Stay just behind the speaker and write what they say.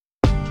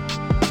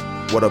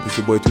What up, it's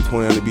your boy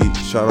 220 on the beat.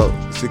 Shout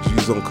out 6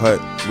 Views Uncut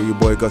with your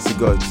boy Gussie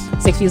Guts.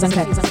 6 Views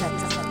Uncut.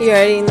 You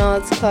already know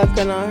it's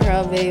clocking on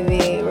her,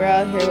 baby. We're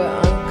out here with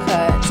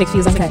Uncut. 6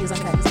 Views Uncut.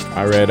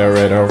 Alright.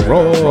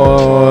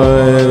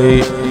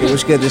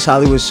 What's good? This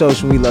Hollywood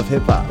Social. We love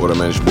hip hop. What up,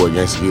 man? It's your boy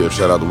Gangsta Gibbs.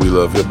 Shout out to We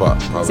Love Hip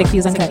Hop. 6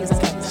 Views Uncut.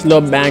 Slow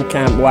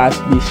Bandcamp,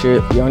 YSB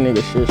shit, young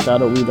nigga shit.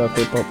 Shout out We Love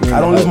Hip Hop. I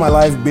don't live my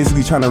life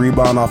basically trying to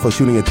rebound off of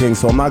shooting a thing,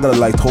 so I'm not gonna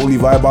like totally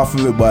vibe off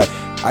of it, but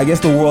I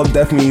guess the world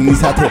definitely at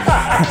least had to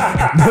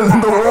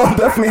the world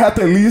definitely had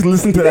to at least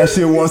listen to that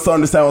shit once to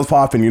understand what's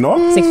popping, you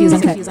know? 6 Views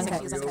Uncut.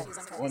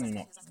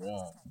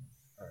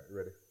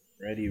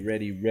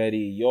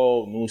 Ready.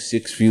 Yo, new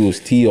 6 Views,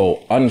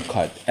 T.O.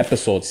 Uncut,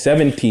 episode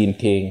 17,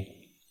 King.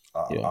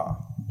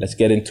 Let's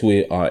get into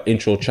it.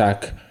 Intro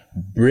track,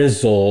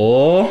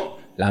 Brizzle,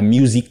 La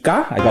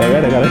Musica. I got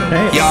it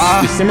right?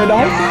 Yeah. You simmer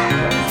down?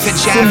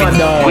 Simmer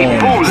down.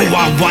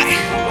 What?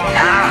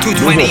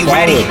 220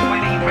 ready?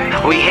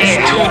 We here.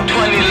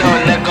 220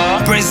 little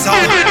nigga. Brizzle.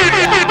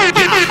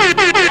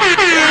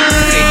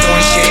 They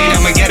throwing shade,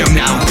 I'ma get them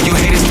now. You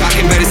haters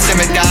talking, better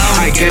simmer down.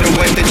 I get them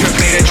with the drip,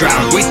 made her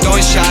drown. We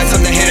throwing shots,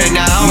 I'm the hitter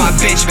now. My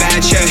bitch bad,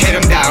 she'll hit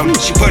him down.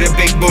 She put a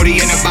big booty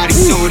in a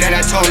bodysuit, and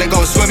I told her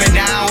go swimming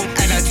now.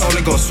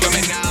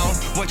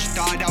 What you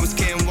thought I was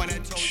kidding when I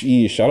told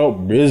Gee, shout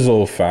out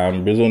Brizzle,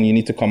 fam. Brizzle, you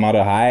need to come out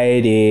of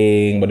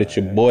hiding. But it's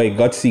your boy,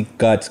 Guts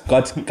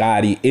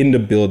Gotti in the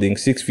building.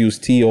 6 Views,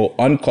 T.O.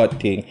 Uncut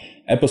thing.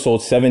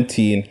 Episode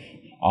 17.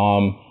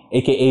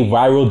 AKA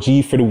Viral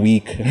G for the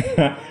week.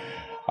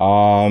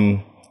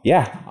 I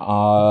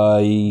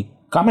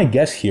got my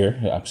guest here.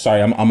 I'm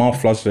sorry, I'm all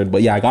flustered.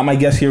 But yeah, I got my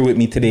guest here with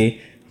me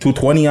today.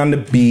 220 on the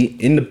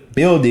beat, in the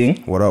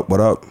building. What up?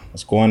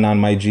 What's going on,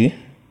 my G?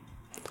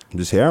 I'm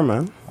just here,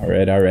 man. All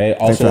right.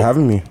 Also, thanks for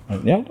having me.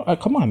 Yeah,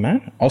 come on,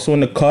 man. Also in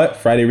the cut,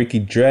 Friday Ricky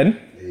Dread.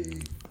 Hey,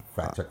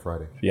 Fact Check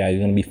Friday. Yeah, he's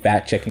gonna be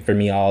fact checking for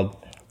me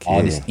all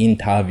this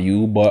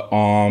interview. But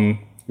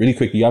really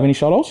quick, do you have any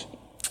shout outs?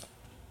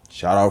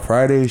 Shout out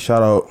Friday.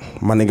 Shout out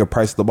my nigga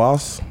Price the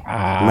Boss.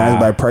 Managed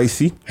by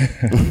Pricey.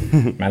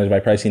 Managed by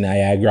Pricey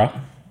Niagara.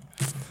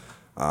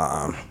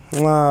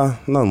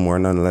 None more,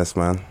 none less,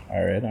 man.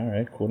 All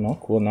right.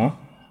 Cool now.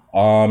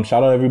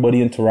 Shout out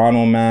everybody in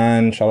Toronto,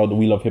 man. Shout out the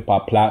We Love Hip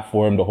Hop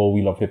platform, the whole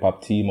We Love Hip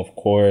Hop team, of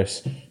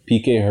course.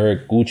 PK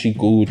Herc, Gucci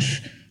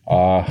Gooch.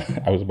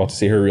 I was about to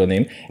say her real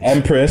name.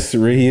 Empress,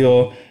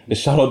 Raheel.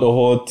 Shout out the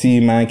whole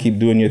team, man. Keep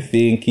doing your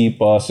thing. Keep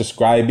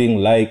subscribing,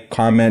 like,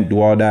 comment, do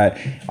all that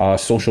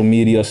social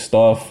media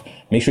stuff.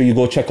 Make sure you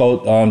go check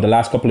out the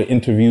last couple of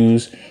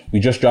interviews. We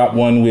just dropped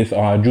one with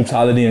Jukes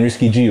Holiday and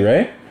Risky G,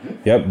 right?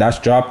 Yep, that's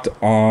dropped.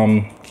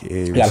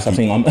 Stop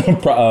saying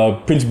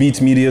Prince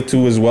Beats Media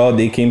too as well.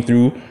 They came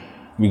through.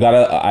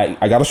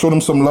 I gotta show them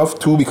some love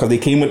too because they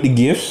came with the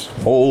gifts.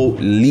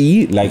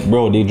 Holy, like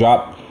bro, they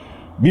dropped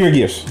beer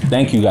gifts.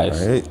 Thank you guys.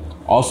 Right.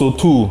 Also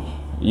too,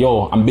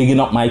 I'm bigging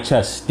up my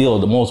chest. Still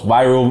the most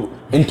viral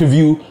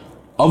interview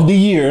of the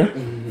year.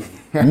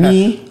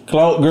 Me,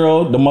 Clout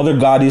Girl, the Mother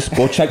Goddess.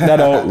 Go check that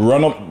out.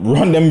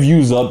 Run them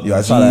views up. Yo,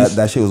 I saw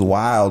that shit was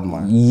wild,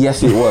 man.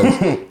 Yes, it was.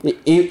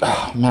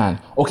 Man.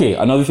 Okay,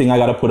 another thing I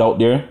gotta put out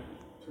there.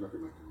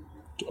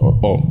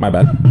 Oh, my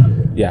bad.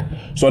 Yeah.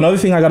 So another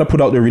thing I gotta put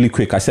out there really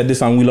quick. I said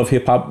this on We Love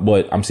Hip Hop,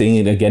 but I'm saying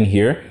it again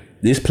here.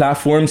 This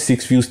platform,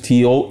 6 Views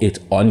T.O., it's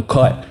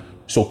uncut.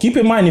 So keep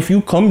in mind, if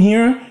you come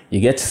here, you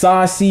get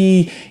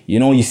saucy,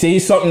 you say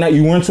something that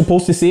you weren't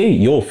supposed to say,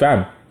 yo,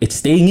 fam, it's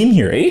staying in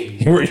here, eh?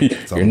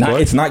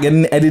 It's not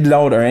getting edited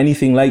out or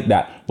anything like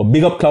that. But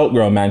big up Clout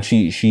Girl, man.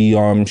 She's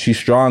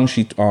strong.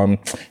 She's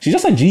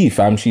just a G,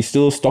 fam. She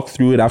still stuck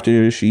through it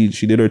after she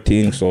did her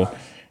thing. So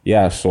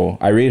yeah, so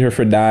I rate her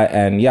for that.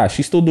 And yeah,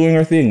 she's still doing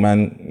her thing,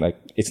 man. Like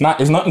it's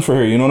nothing for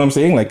her, you know what I'm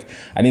saying? Like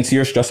I didn't see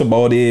her stress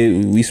about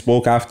it. We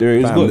spoke after.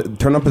 It was good.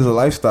 Turn up is a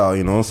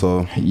lifestyle,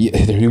 so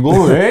yeah, there you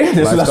go, right?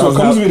 That's what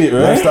comes with it,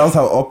 right? Lifestyles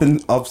have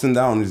ups and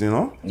downs,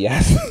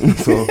 Yes.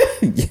 So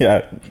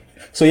yeah.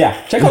 So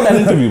yeah, check out that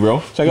interview,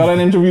 bro. Check out that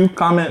interview.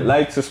 Comment,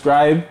 like,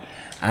 subscribe,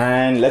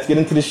 and let's get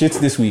into the shits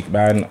this week,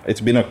 man.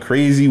 It's been a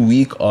crazy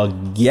week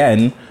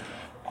again.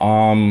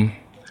 I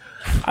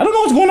don't know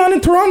what's going on in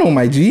Toronto,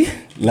 my G.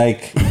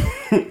 Like,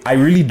 I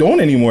really don't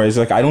anymore. It's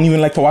like I don't even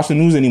like to watch the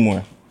news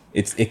anymore.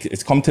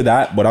 It's come to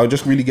that, but I'll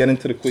just really get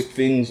into the quick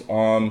things.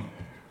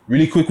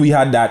 Really quick, we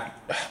had that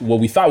what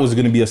we thought was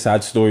going to be a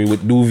sad story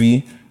with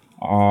Doovie.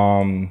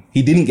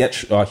 He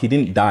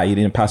didn't die, he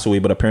didn't pass away,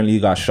 but apparently he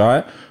got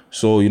shot.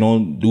 So,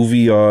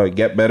 Doovie,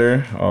 get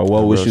better,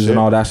 well wishes and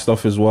all that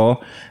stuff as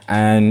well.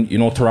 And,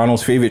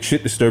 Toronto's favorite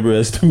shit disturber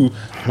as to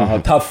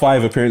top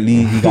 5,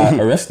 apparently he got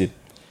arrested.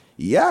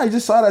 Yeah, I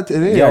just saw that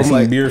today. Yeah, I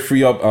seen beer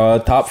free up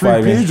top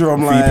 5. Pedro,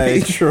 I'm like,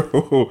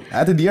 Pedro. I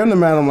had to DM the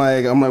man. I'm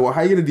like, well,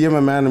 how you gonna DM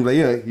a man? I'm like,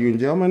 yeah, you in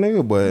jail, my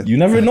nigga, but you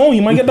never know.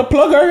 You might get the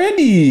plug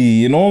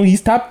already.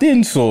 He's tapped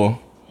in, so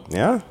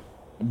yeah.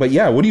 But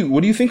yeah, what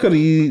do you think of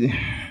the?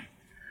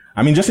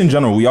 I mean, just in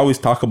general, we always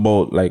talk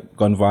about like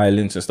gun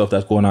violence and stuff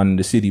that's going on in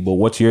the city. But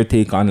what's your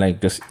take on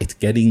like just it's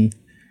getting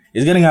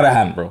out of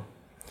hand, bro?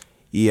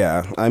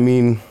 Yeah, I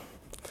mean,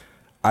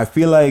 I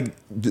feel like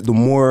the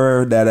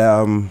more that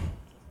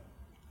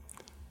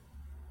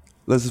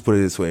let's just put it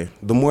this way: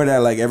 the more that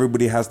like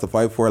everybody has to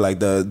fight for, like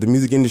the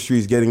music industry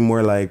is getting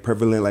more like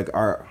prevalent, like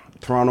our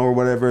Toronto or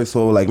whatever.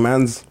 So like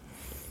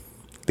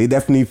they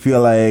definitely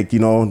feel like, you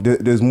know,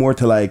 there's more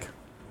to like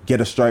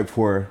get a stripe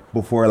for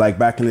before, like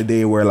back in the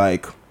day where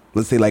like,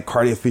 let's say like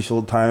Cardi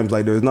official times,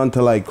 like there's none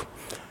to like,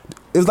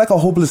 it was like a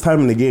hopeless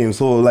time in the game.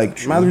 So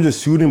like mans were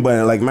just shooting,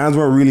 but like mans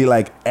weren't really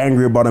like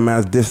angry about a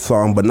man's diss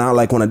song. But now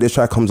like when a diss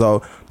track comes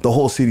out, the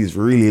whole city's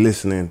really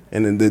listening,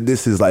 and then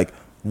this is like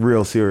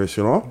real serious,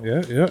 you know?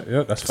 Yeah.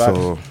 That's fact.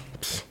 So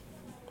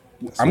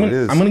I'm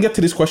gonna get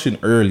to this question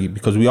early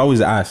because we always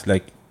ask,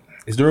 like,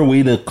 is there a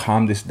way to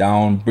calm this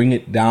down, bring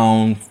it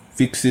down,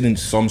 fix it in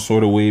some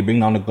sort of way, bring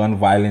down the gun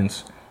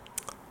violence?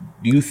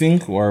 Do you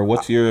think, or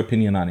what's your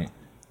opinion on it?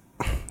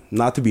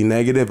 Not to be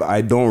negative,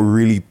 I don't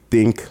really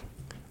think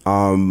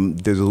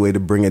there's a way to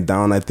bring it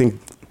down. I think,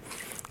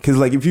 because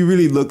like if you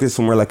really look at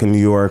somewhere like a New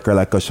York or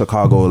like a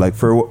Chicago, like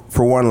for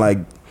one, like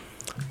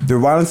their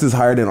violence is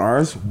higher than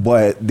ours,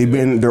 but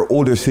they're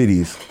older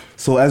cities.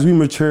 So as we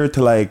mature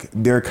to like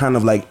their kind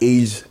of like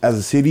age as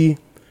a city,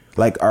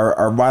 like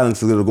our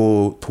violence is gonna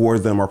go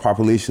towards them, our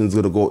population is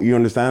gonna go, you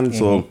understand? Mm-hmm.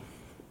 So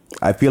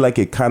I feel like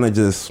it kind of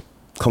just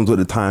comes with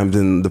the times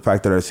and the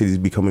fact that our city is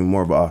becoming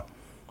more of a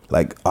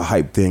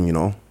hype thing, you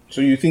know?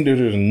 So you think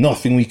there's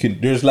nothing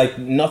there's like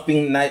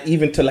nothing, not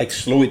even to like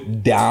slow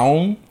it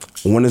down?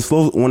 When it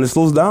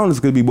slows down, it's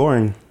gonna be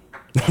boring.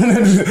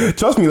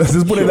 Trust me, let's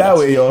just put it that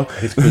way, yo.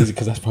 It's crazy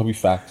because that's probably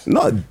facts.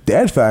 No,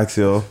 dead facts,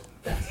 yo.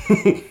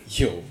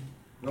 Yo.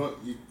 No,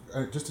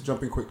 just to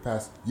jump in quick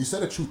past, you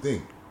said a true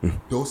thing.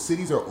 Those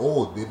cities are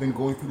old. They've been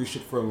going through this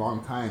shit for a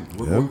long time.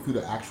 We're going through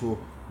the actual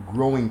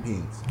growing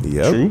pains.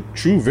 Yep.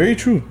 True, very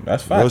true.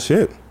 That's facts. Real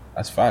shit.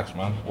 That's facts,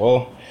 man.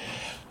 Well,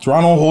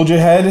 Toronto, hold your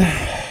head.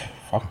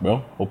 Fuck,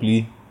 bro.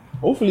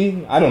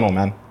 Hopefully, I don't know,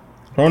 man.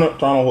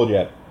 Toronto, hold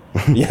your head.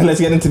 Yeah,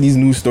 let's get into these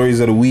news stories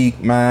of the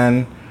week,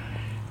 man.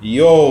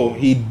 Yo,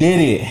 he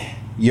did it.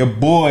 Your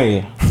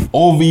boy,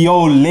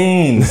 OVO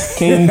Lanes,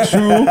 came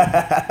through.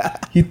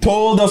 He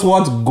told us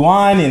what's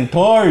going in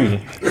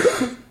Tory.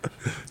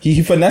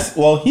 He finessed,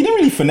 well, he didn't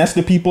really finesse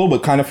the people,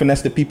 but kind of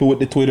finessed the people with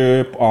the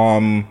Twitter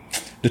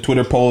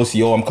post.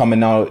 Yo, I'm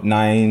coming out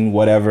 9,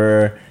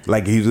 whatever.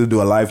 Like he used to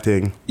do a live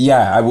thing.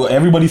 Yeah,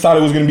 everybody thought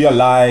it was going to be a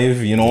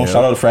live, you know. Yeah.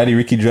 Shout out to Friday,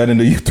 Ricky Dread in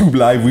the YouTube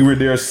live. We were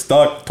there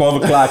stuck,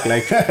 12 o'clock.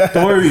 Like,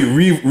 Tory,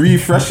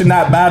 refreshing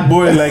that bad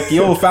boy. Like,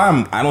 yo,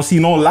 fam, I don't see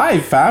no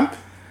live, fam.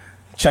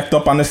 Checked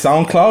up on the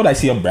SoundCloud. I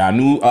see a brand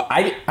new.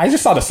 I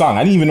just saw the song.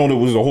 I didn't even know there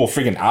was a whole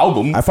freaking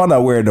album. I found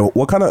out weird though.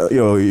 What kind of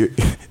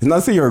it's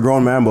not saying you're a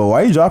grown man, but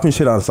why are you dropping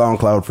shit on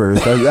SoundCloud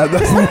first?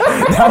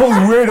 That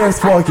was weird as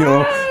fuck,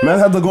 yo. Man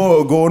had to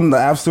go in the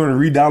App Store and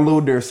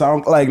re-download their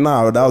sound. Like,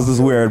 nah, that was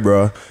just weird,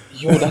 bro.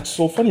 Yo, that's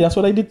so funny. That's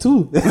what I did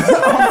too. I'm telling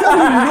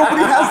you,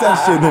 nobody has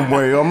that shit no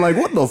more. Yo. I'm like,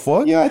 what the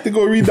fuck? Yeah, I had to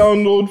go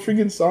re-download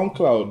freaking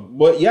SoundCloud.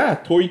 But yeah,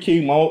 Tory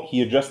came out.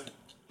 He addressed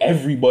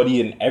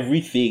everybody and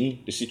everything,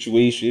 the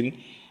situation.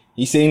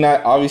 He's saying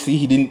that obviously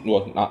he didn't,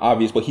 well, not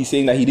obvious, but he's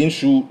saying that he didn't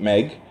shoot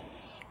Meg.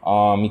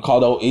 He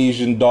called out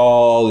Asian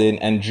Doll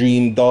and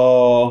Dream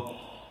Doll.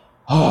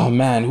 Oh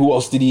man, who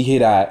else did he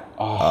hit at?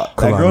 That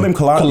girl named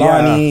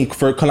Kalani. Yeah.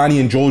 For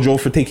Kalani and JoJo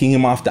for taking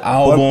him off the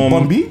album.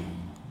 Bun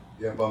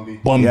Yeah,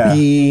 Bun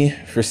B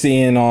for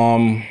saying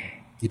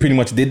he pretty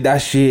much did that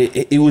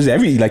shit. It was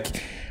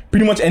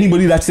pretty much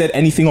anybody that said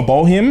anything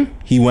about him,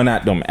 he went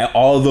at them.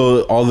 All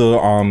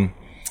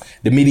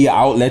the media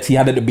outlets he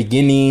had at the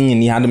beginning,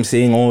 and he had them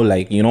saying, oh,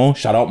 like, you know,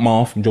 shout out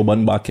Ma from Joe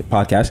Budden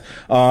podcast.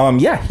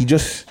 Yeah,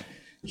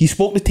 he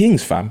spoke the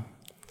things, fam.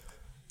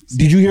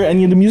 Did you hear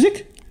any of the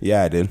music?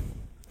 Yeah, I did.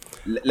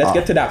 Let's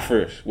get to that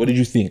first. What did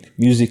you think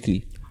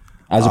musically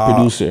as a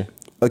producer?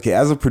 Okay,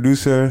 as a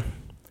producer,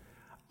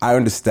 I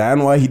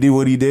understand why he did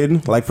what he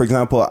did. Like, for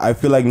example, I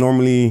feel like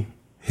normally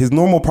his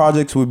normal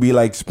projects would be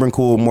like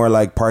sprinkle more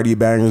like party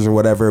bangers or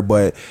whatever,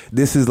 but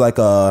this is like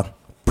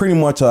pretty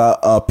much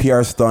a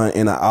PR stunt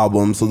in an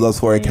album, so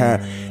that's where it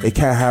can't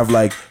have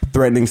like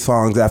threatening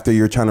songs after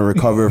you're trying to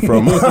recover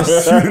from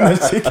shooting a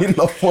chick in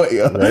the foot,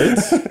 yeah. Right?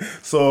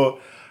 So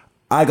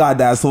I got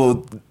that.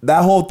 So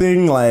that whole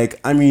thing, like,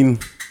 I mean,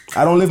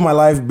 I don't live my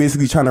life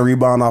basically trying to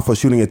rebound off of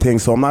shooting a thing,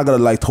 so I'm not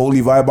gonna like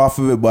totally vibe off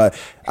of it. But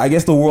I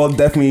guess the world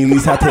definitely at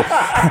least had to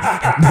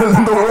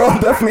the world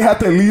definitely had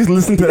to at least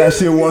listen to that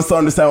shit once to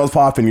understand what's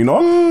popping, you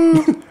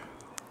know?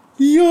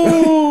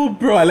 Yo,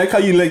 bro, I like how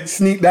you like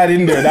sneak that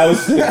in there. That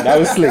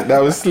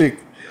was slick.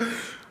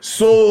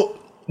 So,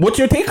 what's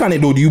your take on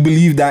it though? Do you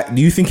believe that?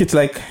 Do you think it's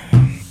like,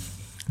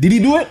 did he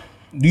do it?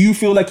 Do you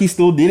feel like he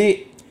still did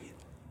it?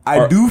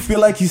 I do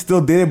feel like he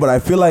still did it, but I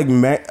feel like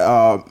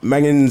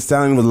Megan Thee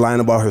Stallion was lying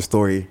about her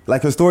story.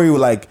 Like her story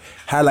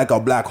had like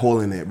a black hole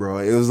in it, bro.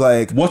 It was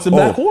like, what's the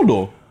black hole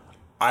though?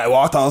 I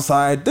walked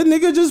outside, the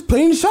nigga just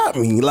plain shot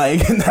me.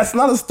 Like, that's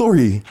not a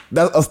story.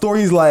 A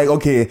story is like,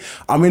 okay,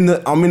 I'm in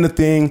the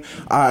thing.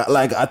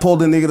 I told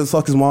the nigga to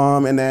suck his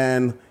mom, and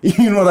then,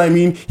 you know what I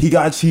mean? He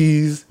got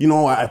cheese. You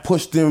know, I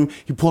pushed him.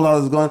 He pulled out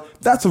his gun.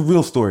 That's a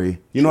real story.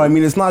 You know what I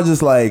mean? It's not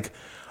just like,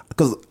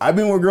 because I've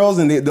been with girls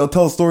and they'll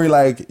tell a story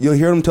like, you'll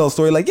hear them tell a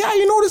story like, yeah,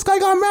 you know, this guy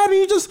got mad and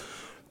he just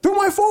threw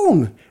my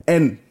phone.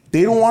 And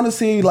they don't want to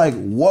say like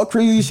what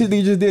crazy shit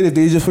they just did. If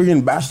they just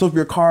freaking bashed up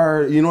your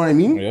car, you know what I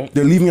mean? Yeah.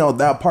 They're leaving out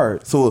that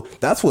part. So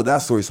that's what that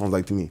story sounds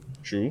like to me.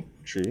 True.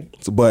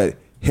 So, but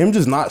him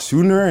just not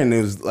shooting her, and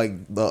it was like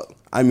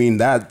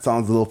that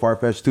sounds a little far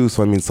fetched too.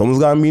 So I mean, someone's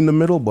got to be in the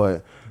middle.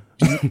 But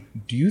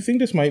Do you think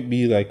this might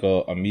be like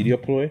a media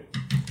ploy,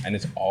 and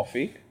it's all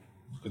fake?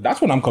 'Cause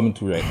that's what I'm coming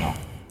to right now.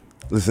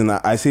 listen,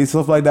 I say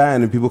stuff like that,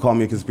 and then people call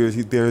me a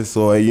conspiracy theorist.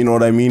 So you know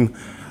what I mean?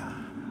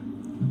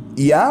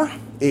 Yeah,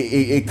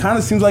 it kind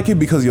of seems like it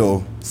because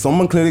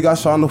someone clearly got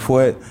shot in the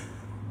foot.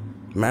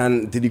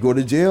 Man, did he go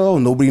to jail?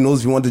 Nobody knows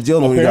if he went to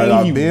jail. Nobody got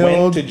Apparently, he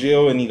bailed. went to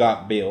jail and he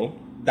got bailed.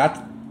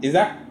 Is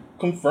that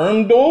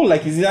confirmed though?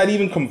 Like, is that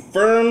even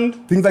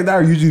confirmed? Things like that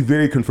are usually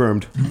very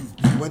confirmed.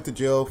 He went to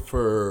jail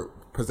for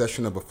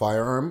possession of a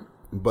firearm,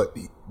 but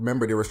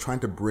remember, they were trying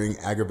to bring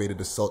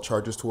aggravated assault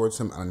charges towards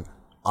him, and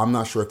I'm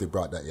not sure if they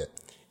brought that yet.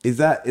 Is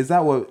that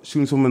what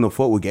shooting someone in the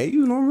foot would get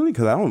you normally?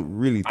 Because I don't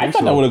really think I thought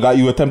so. that would have got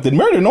you attempted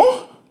murder,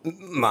 no?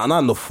 Nah, not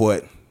in the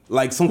foot.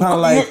 Like some kind of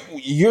like...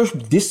 You're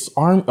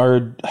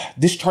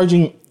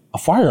discharging a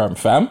firearm,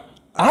 fam,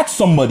 at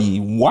somebody.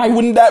 Why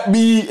wouldn't that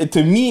be,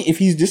 to me, if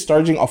he's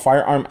discharging a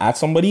firearm at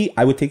somebody,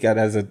 I would take that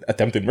as an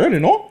attempted murder,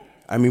 no?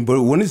 I mean,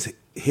 but when it's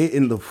hit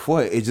in the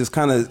foot, it just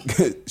kind of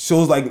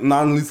shows like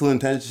non-lethal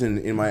intention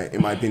in my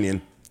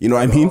opinion. You know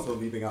what I mean? Also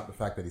leaving out the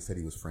fact that he said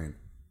he was framed.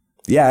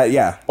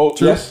 Yeah. Oh,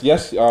 True.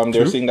 yes.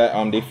 They're saying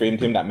that they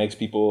framed him. That makes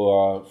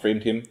people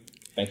framed him.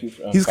 Thank you.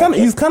 He's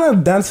kind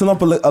of dancing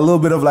up a little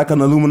bit of like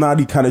an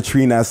Illuminati kind of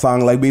tree in that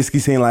song, like basically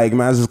saying like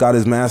man's just got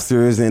his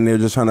masters and they're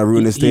just trying to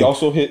ruin this thing. He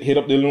also hit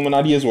up the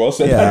Illuminati as well.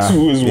 Said that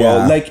too as well.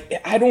 Yeah. Like,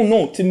 I don't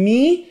know. To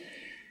me,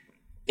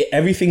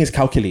 everything is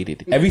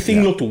calculated.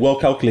 Everything looked well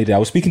calculated. I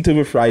was speaking to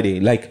him Friday.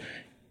 Like,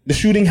 the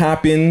shooting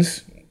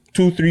happens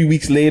 2-3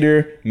 weeks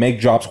later. Meg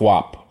drops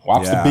WAP.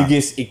 WAP's the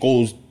biggest. It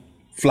goes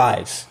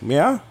flies.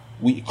 Yeah.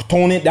 We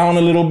tone it down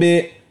a little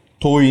bit.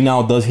 Tory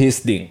now does his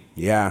thing.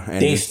 Yeah.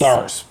 And They it's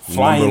stars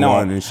flying number out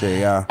one and shit.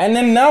 Yeah. And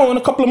then now in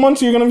a couple of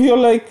months you're gonna feel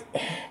like,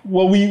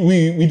 well,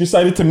 we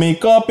decided to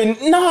make up and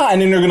then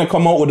they're gonna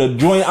come out with a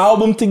joint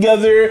album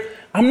together.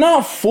 I'm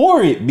not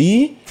for it,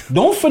 B.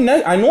 Don't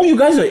finesse. I know you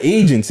guys are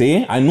agents,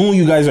 eh? I know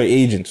you guys are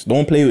agents.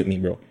 Don't play with me,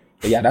 bro.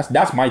 But yeah,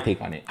 that's my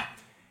take on it.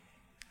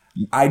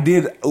 I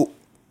did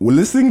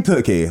listening to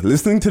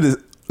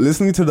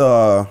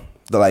the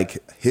like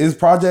his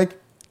project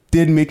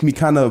did make me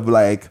kind of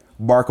like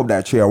bark up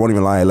that chair. I won't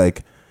even lie.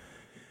 Like,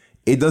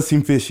 it does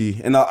seem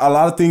fishy, and a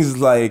lot of things is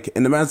like,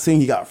 and the man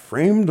saying he got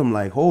framed. I'm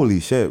like, holy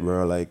shit,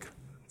 bro. Like,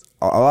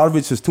 a lot of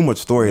it's just too much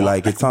story.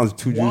 Like, it sounds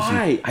too juicy.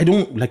 Why? I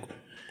don't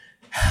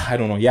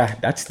know. Yeah,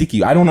 that's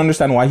sticky. I don't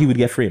understand why he would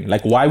get framed.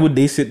 Like, why would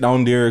they sit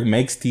down there,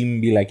 Meg's team,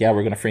 and be like, yeah,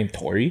 we're gonna frame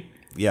Tory?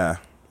 Yeah.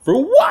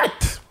 For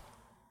what?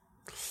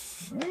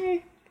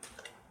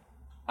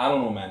 I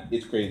don't know, man.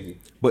 It's crazy.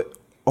 But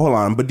hold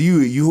on. But do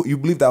you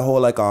believe that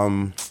whole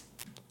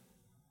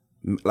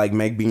like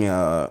Meg being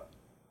a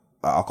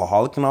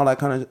alcoholic and all that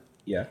kind of?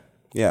 Yeah.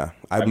 Yeah,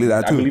 I believe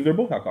that too. I believe they're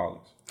both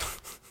alcoholics.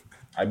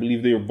 I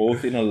believe they're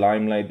both in a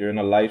limelight. They're in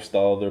a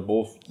lifestyle. They're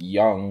both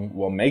young.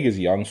 Well, Meg is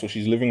young, so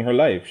she's living her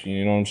life.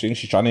 You know what I'm saying?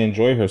 She's trying to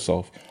enjoy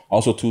herself.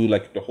 Also, too,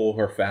 like the whole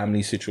her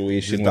family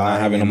situation with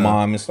not having a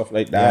mom and stuff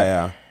like that.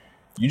 Yeah.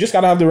 You just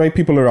gotta have the right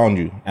people around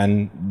you,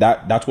 and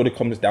that's what it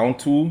comes down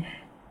to.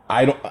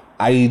 I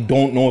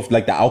don't know if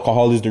like the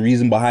alcohol is the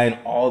reason behind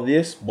all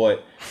this,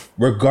 but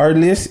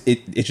regardless,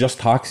 it's just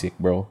toxic,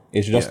 bro.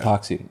 It's just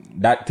toxic.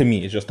 That to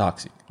me is just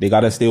toxic. They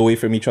gotta stay away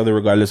from each other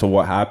regardless of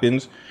what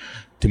happens.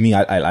 To me,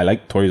 I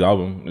like Tory's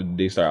album, the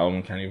Daystar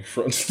album, Can't Even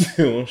Front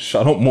still.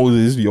 Shout out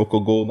Moses,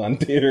 Yoko Gold on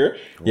there.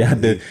 Yeah,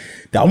 the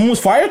album was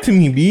fire to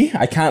me, B.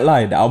 I can't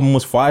lie. The album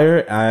was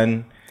fire,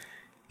 and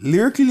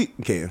Lyrically,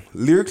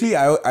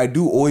 I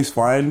do always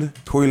find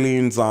Tory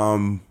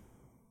Lanez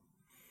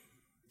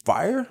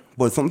fire,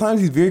 but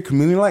sometimes he's very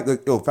chameleon-like.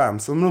 Like, yo, fam,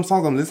 some of them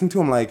songs I'm listening to,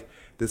 I'm like,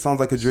 this sounds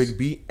like a Drake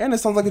beat, and it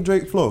sounds like a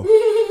Drake flow.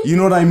 You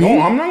know what I mean?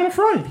 no, I'm not gonna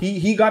front.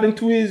 He got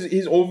into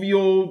his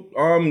OVO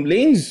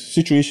Lanes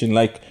situation.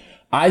 Like,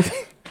 I'm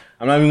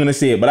not even gonna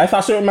say it, but I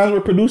thought certain mans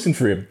were producing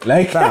for him.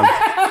 Like, Fam.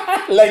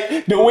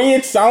 like the way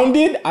it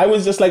sounded, I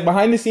was just like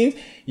behind the scenes,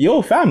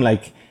 yo, fam,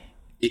 like,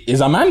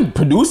 is a man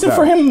producing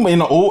for him in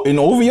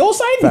OVO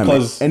side? Fam,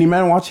 Because any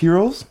man watch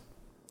Heroes?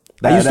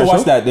 I used to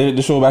watch show?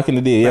 the show back in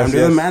the day. Fam, Yes,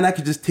 there's a man that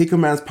could just take a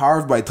man's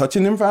powers by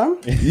touching him, fam.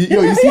 You see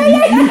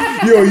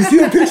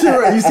the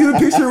picture? You see the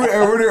picture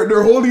where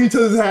they're holding each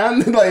other's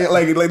hand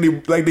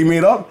like they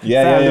made up?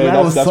 Yeah, fam, yeah, the man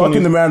that's was when sucking he-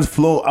 the man's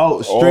flow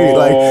out straight.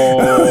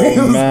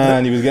 Oh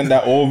man, he was getting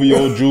that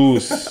OVO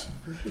juice.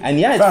 And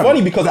yeah, it's Fam,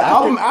 funny because the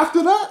album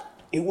after that,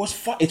 it was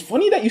it's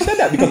funny that you said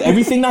that because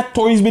everything that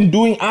Tory's been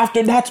doing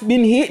after that's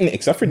been hitting,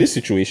 except for this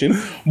situation.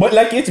 But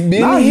like it's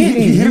been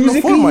hitting. he hit in the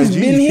Musically, foot, my he's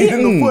G. been He hit in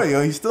hitting. the foot,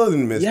 yo. He still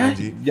didn't miss, my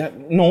G. Yeah,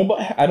 no, but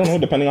I don't know,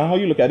 depending on how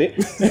you look at it.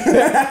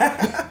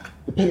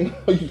 Depending on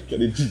how you look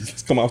at it,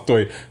 Jesus, come off,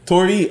 Tory.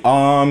 Tory,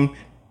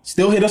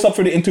 Still hit us up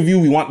for the interview.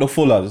 We want the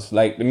fullers.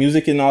 Like, the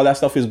music and all that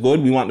stuff is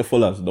good. We want the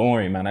fullers. Don't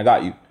worry, man. I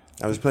got you.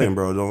 I was playing,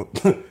 bro. Don't.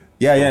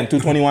 Yeah, and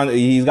 221,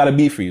 he's got a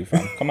beat for you,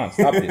 fam. Come on,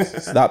 stop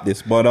this. Stop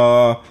this.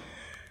 But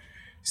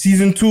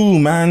season 2,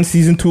 man.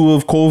 Season 2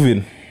 of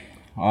COVID.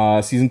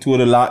 Season 2 of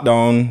the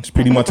lockdown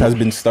pretty much has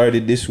been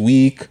started this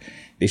week.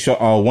 They shut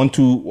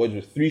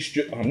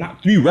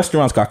 3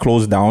 restaurants got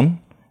closed down.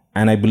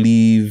 And I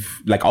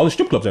believe, like, all the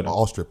strip clubs are done.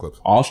 All strip clubs.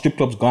 All strip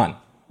clubs gone.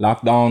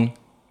 Lockdown,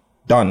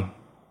 done.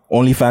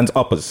 OnlyFans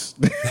uppers.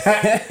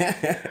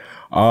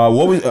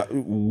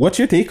 What's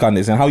your take on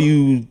this, and how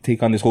you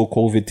take on this whole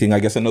COVID thing? I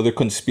guess another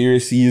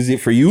conspiracy, is it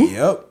for you?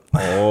 Yep.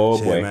 Oh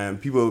Shit, boy, man.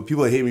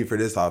 People hate me for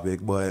this topic,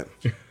 but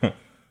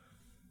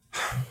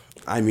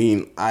I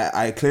mean,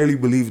 I clearly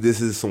believe this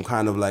is some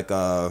kind of like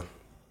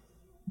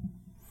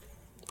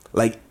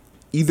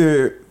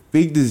either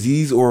fake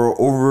disease or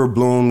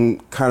overblown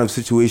kind of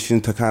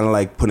situation to kind of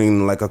like put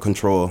in like a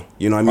control.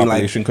 You know what I mean?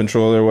 Population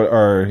control or what?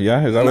 Or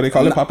yeah, is that what they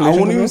call it? Population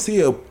I won't control? even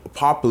say a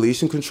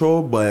population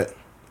control, but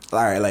all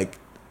right, like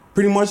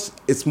pretty much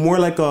it's more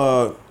like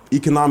a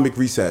economic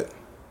reset.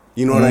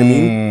 You know what I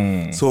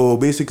mean? So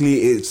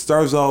basically, it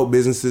starts out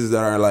businesses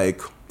that are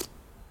like,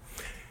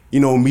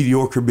 you know,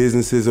 mediocre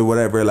businesses or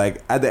whatever.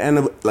 Like at the end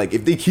of, like,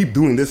 if they keep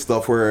doing this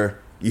stuff where,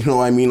 you know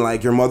what I mean,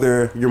 like your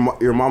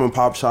mom and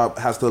pop shop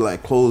has to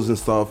like close and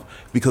stuff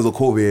because of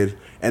COVID,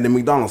 and then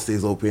McDonald's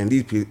stays open,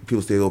 these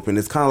people stay open.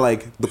 It's kind of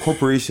like the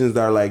corporations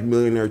that are like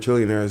millionaire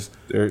trillionaires.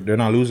 They're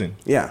not losing.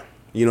 Yeah,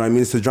 you know what I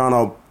mean. It's to drown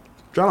out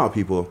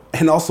people,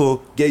 and also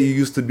get you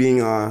used to being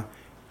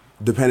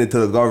dependent to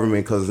the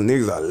government, because the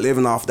niggas are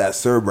living off that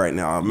CERB right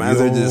now.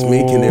 Mans are just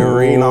making it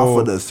rain off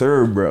of the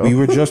CERB, bro. We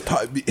were just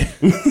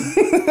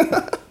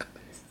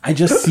I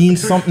just seen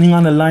something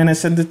on the line. I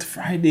sent it to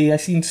Friday. I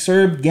seen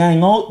CERB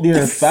gang out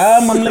there,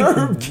 fam. I'm like,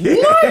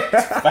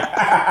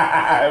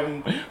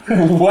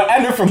 what?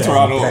 And they're from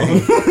Toronto.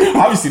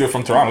 Obviously, they're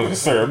from Toronto. They're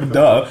CERB,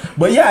 duh.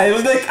 But yeah, it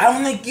was like,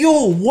 I'm like,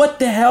 yo, what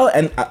the hell?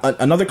 And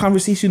another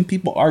conversation,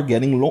 people are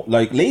getting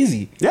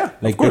lazy. Yeah,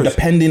 like they're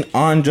dependent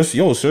on just,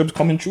 yo, CERB's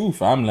coming through,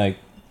 fam. Like,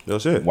 no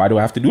shit. Why do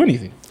I have to do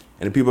anything?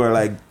 And the people are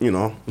like, you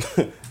know,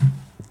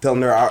 telling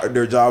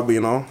their job,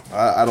 you know,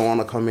 I don't want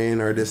to come in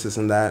or this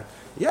and that.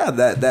 Yeah,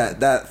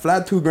 that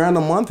flat $2,000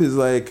 a month is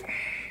like,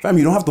 fam,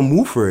 you don't have to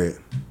move for it.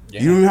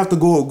 Yeah. You don't even have to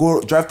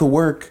go drive to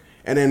work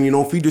and then, you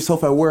know, feed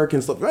yourself at work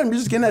and stuff. Fam, you're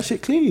just getting that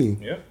shit clean.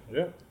 Yeah.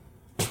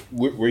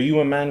 Were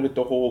you a man with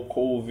the whole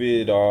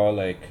COVID, or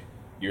like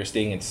you were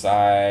staying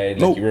inside,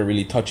 like nope. You weren't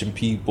really touching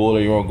people, or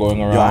you weren't going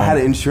around? Yo, I had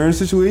an insurance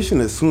situation.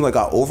 As soon as I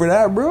got over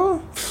that,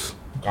 bro,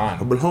 gone.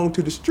 I belong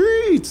to the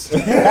streets.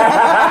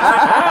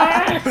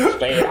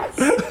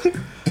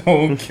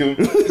 Don't kill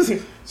me.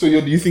 So,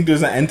 yo, do you think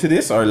there's an end to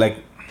this, or like?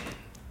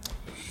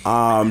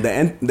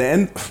 The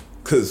end,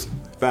 because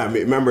fam,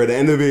 remember the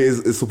end of it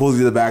is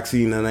supposedly the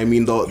vaccine, and I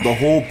mean the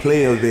whole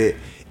play of it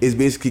is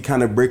basically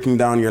kind of breaking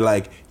down your,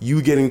 like,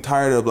 you getting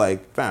tired of,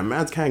 like, fam,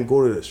 mans can't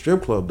go to the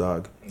strip club,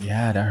 dog.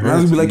 Yeah, that hurts.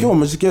 Mans will be like, yo, I'm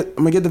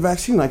gonna get the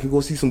vaccine. I can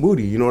go see some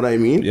booty. You know what I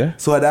mean? Yeah.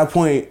 So at that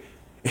point,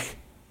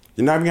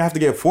 you're not even gonna have to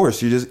get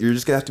forced. You're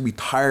just gonna have to be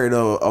tired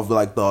of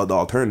like the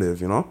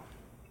alternative. You know?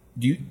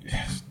 Do you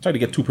try to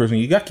get two person?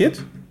 You got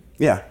kids?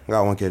 Yeah, I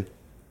got one kid.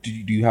 Do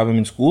you have him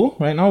in school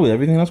right now with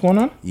everything that's going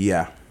on?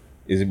 Yeah.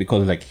 Is it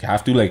because like you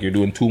have to, like you're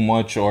doing too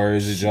much, or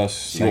is it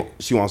just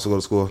she wants to go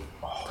to school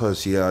because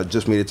she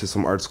just made it to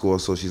some art school,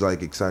 so she's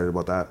like excited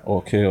about that.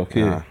 Okay.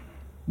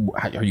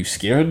 Are you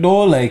scared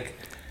though? Like,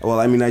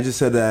 well, I mean, I just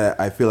said that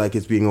I feel like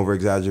it's being over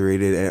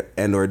exaggerated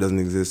and or it doesn't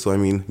exist. So I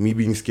mean, me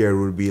being scared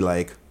would be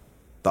like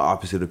the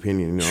opposite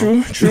opinion. You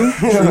know? True.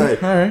 All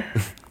right.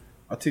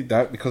 I'll take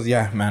that because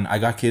yeah, man, I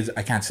got kids.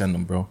 I can't send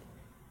them, bro.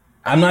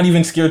 I'm not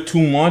even scared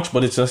too much,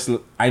 but it's just,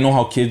 I know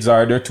how kids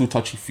are. They're too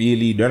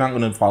touchy-feely. They're not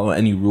going to follow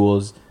any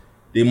rules.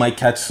 They might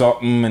catch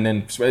something and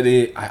then spread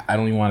it. I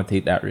don't even want to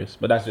take that risk.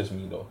 But that's just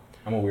me, though.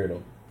 I'm a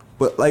weirdo.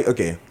 But, like,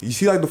 okay, you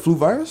see, like, the flu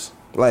virus?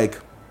 Like,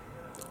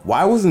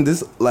 why wasn't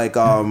this, like,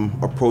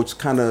 approach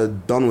kind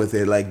of done with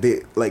it? Like,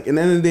 in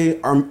the end of the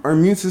day, our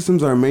immune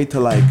systems are made to,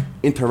 like,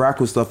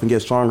 interact with stuff and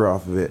get stronger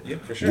off of it. Yeah,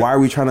 for sure. Why are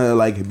we trying to,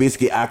 like,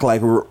 basically act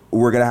like we're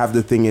going to have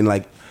the thing and,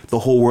 like, the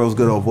whole world's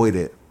going to avoid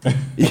it?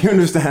 You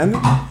understand?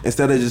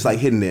 Instead of just like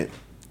hitting it,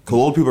 because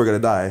old people are gonna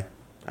die.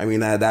 I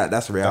mean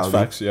that's a reality. That's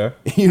facts, yeah.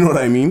 You know what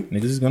I mean?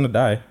 Niggas is gonna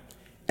die.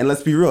 And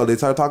let's be real. They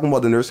started talking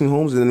about the nursing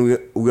homes, and then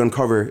we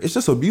uncover it's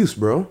just abuse,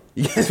 bro.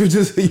 You guys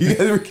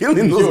were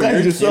killing those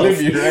guys yourself.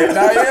 Right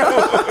now,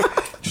 yo.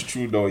 It's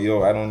true though,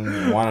 yo. I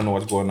don't want to know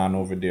what's going on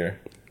over there.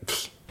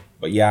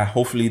 But yeah,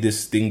 hopefully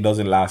this thing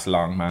doesn't last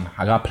long, man.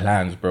 I got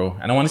plans, bro,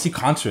 and I want to see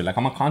concert. Like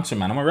I'm a concert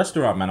man. I'm a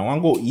restaurant man. I want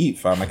to go eat,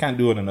 fam. I can't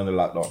do it another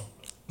lockdown.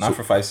 Not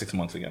for 5-6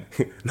 months again.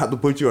 Not to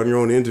put you on your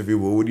own interview,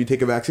 but would you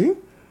take a vaccine?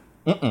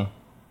 I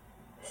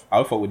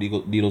would fuck with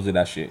needles in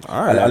that shit.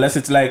 All right. Unless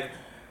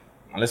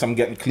I'm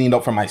getting cleaned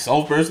up for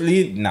myself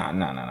personally, nah.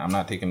 I'm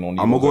not taking no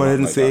needles. I'm gonna go ahead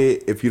and say,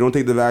 if you don't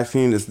take the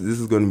vaccine, this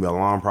is gonna be a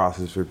long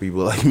process for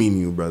people like me and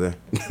you, brother.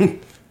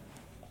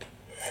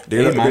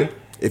 Man.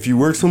 If you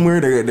work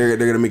somewhere, they're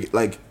gonna make it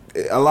like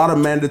a lot of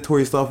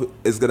mandatory stuff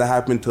is gonna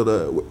happen till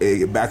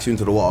it backs you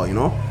into the wall, you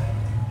know.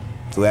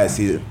 So I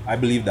see it. I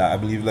believe that. I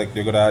believe like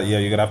you're gonna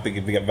have to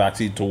get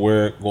vaccinated to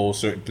work, go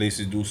certain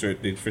places, do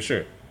certain things for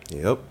sure.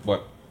 Yep.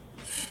 But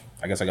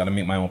I guess I gotta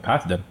make my own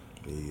path then.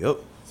 Yep.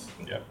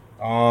 Yeah.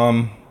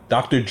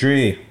 Dr.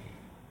 Dre.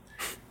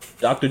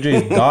 Dr.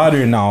 Dre's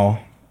daughter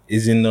now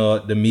is in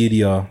the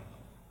media.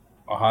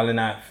 Hollering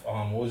at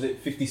what was it?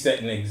 50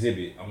 Cent in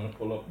Exhibit. I'm gonna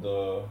pull up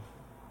the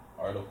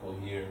article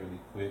here really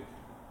quick.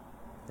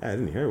 I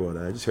didn't hear about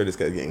that. I just heard this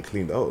guy getting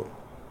cleaned out.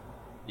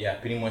 Yeah,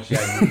 pretty much.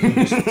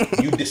 Yeah,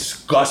 you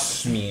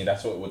disgust me.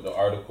 That's what the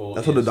article.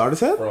 That's what the daughter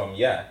said. From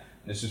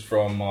this is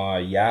from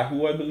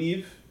Yahoo, I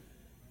believe,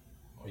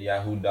 or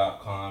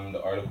Yahoo.com.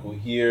 The article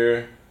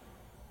here.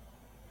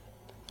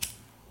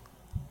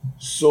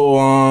 So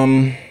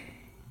I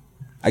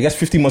guess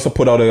 50 must have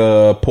put out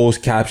a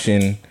post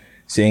caption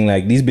saying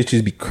like, these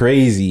bitches be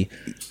crazy.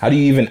 How do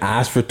you even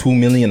ask for $2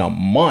 million a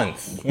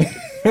month?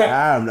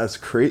 Damn, that's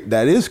crazy.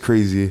 That is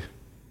crazy.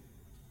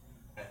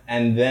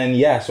 And then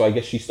so I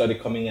guess she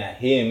started coming at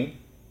him.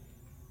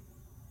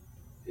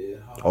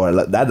 Oh,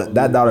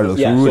 that daughter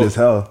looks rude as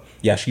hell.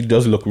 Yeah, she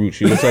does look rude.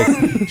 She looks like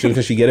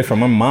she get it from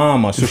her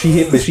mama. So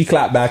she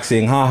clapped back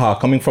saying, haha,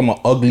 coming from an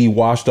ugly,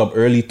 washed up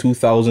early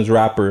 2000s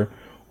rapper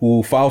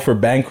who filed for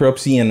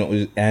bankruptcy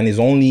and is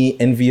only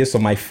envious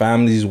of my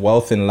family's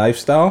wealth and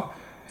lifestyle.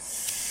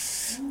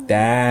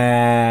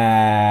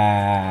 Damn.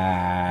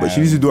 But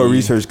she used to do her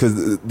research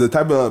because the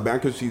type of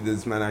bankruptcy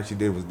this man actually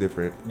did was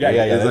different. Yeah.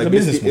 It's like a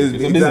business move.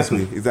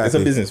 Exactly. It's a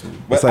business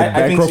move. It's like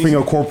bankrupting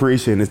a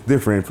corporation. It's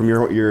different from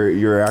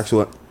your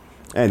actual.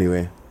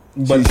 Anyway.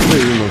 But she's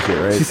pretty real shit,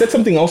 right? She said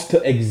something else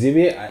to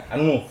Exhibit. I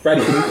don't know.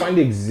 Freddie, can you find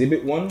the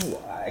Exhibit one?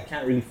 I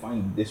can't really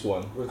find this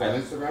one. Was that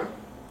Instagram?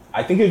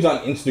 I think it was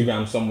on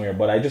Instagram somewhere,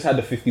 but I just had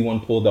the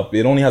 51 pulled up.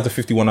 It only has the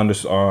 51 on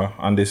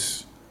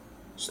this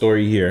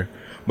story here.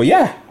 But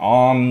yeah,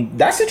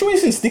 that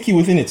situation's sticky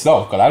within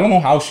itself because I don't know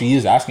how she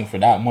is asking for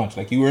that much.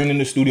 Like, you weren't in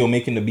the studio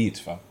making the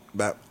beats, fam.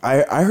 But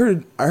I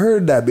heard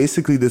that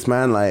basically this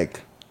man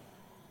like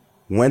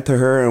went to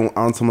her and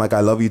on some like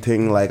I love you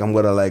thing, like I'm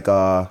gonna like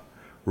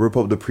rip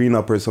up the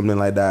prenup or something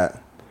like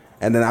that.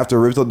 And then after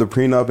ripped up the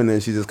prenup, and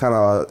then she just kind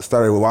of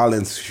started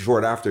wilding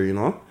short after, you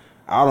know.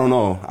 I don't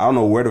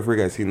know where the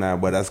frick I seen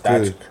that, but that's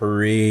crazy. That's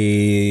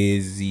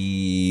crazy.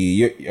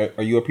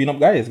 Are you a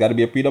prenup guy? It's got to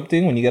be a prenup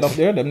thing when you get up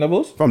there, them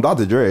levels? From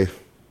Dr. Dre.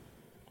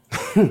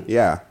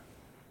 Yeah.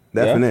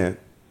 Definite.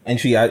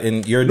 Yeah?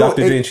 And you're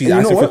Dr. Dre and she's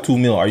asking for $2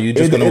 million. Are you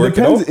just going to work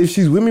it out? If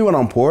she's with me when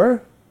I'm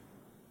poor,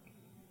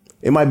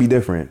 it might be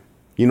different.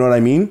 You know what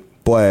I mean?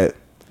 But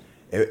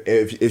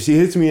if she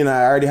hits me and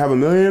I already have $1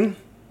 million,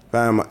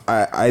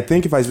 I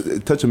think if I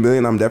touch $1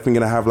 million, I'm definitely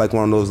going to have like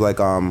one of those like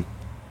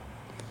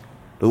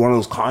one of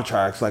those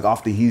contracts like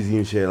off the Heezy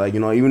and shit, like,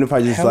 you know, even if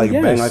I just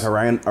bang like a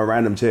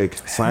random chick,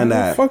 sign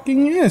that.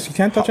 Fucking yes, you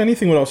can't touch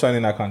anything without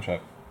signing that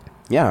contract.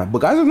 Yeah, but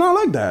guys are not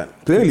like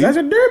that. Clearly, you guys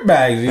are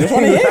dirtbags. You just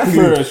want to hit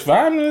first,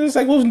 fam. It's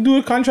like we'll do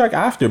a contract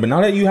after. But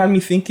now that you have me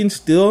thinking,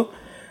 still,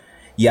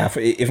 yeah.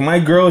 If my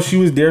girl, she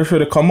was there for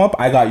the come up,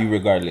 I got you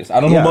regardless. I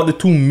don't know about the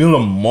 $2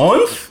 million a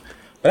month,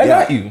 but I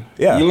got you.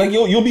 Yeah,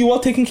 you'll be well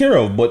taken care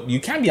of. But you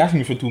can't be asking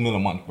me for $2 million a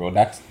month, bro.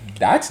 That's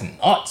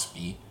nuts,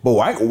 B. But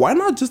why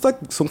not just like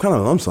some kind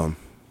of lump sum?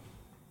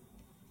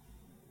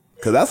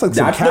 Because that's like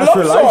some cash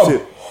for life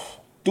shit.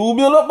 $2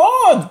 million a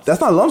month. That's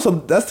not lump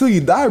sum. That's till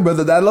you die,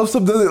 brother. That lump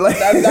sum doesn't like.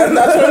 That's what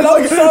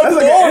lump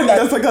sum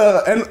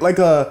That's like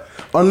a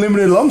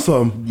unlimited lump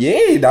sum.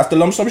 Yeah, that's the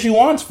lump sum she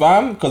wants,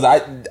 fam. Because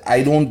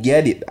I don't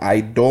get it.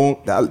 I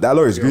don't. That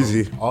lawyer is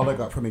greasy. All I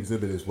got from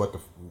Exhibit is what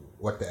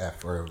the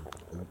F or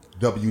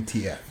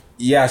WTF.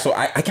 Yeah, so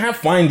I can't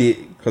find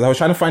it because I was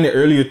trying to find it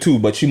earlier too,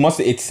 but she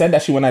must. It said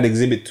that she went at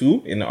Exhibit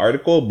 2 in the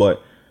article,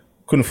 but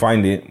couldn't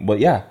find it. But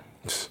yeah,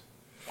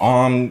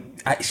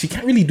 she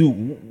can't really do.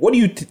 What do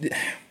you?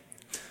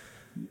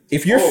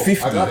 If you're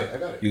 50, I got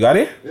it. You got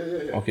it?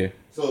 Yeah. Okay.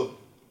 So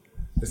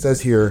it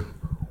says here,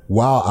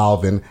 wow,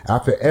 Alvin,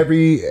 after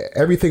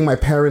everything my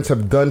parents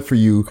have done for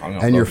you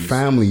and your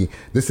family,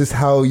 this is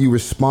how you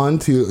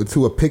respond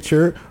to a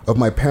picture of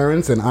my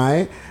parents and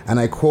I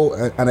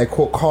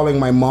quote calling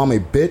my mom a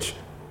bitch.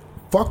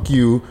 Fuck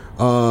you.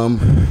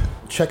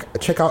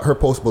 Check out her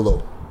post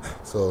below.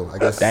 So I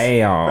guess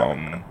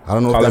damn. I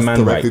don't know if that's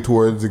directly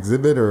towards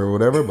Exhibit or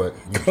whatever, but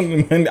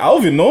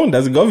Alvin, no,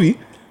 that's Govey.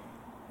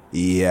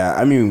 Yeah,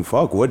 I mean,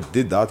 fuck. What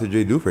did Dr.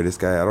 Dre do for this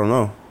guy? I don't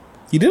know.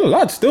 He did a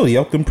lot still. He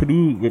helped him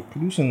with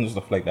producing and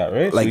stuff like that,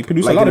 right? Like, so he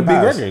produced like a lot of big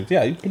past. records.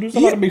 Yeah, he produced a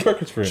lot of big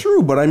records for him.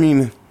 True, but I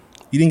mean,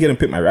 you didn't get him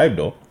Pit My Ride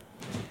though.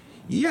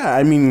 Yeah,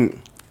 I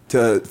mean,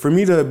 for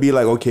me to be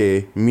like,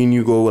 okay, me and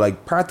you go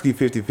like practically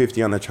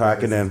 50-50 on the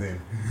track, and then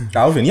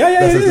Alvin. Yeah,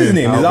 that's his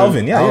name. It's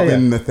Alvin. Yeah,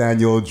 Alvin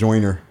Nathaniel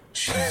Joyner.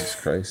 Jesus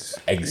Christ.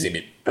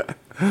 Exhibit.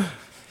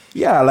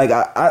 Yeah, like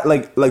I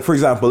like for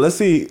example, let's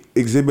say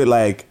Exhibit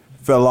like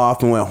fell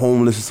off and went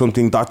homeless or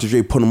something. Dr.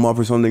 Dre put him up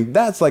or something.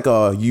 That's like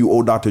you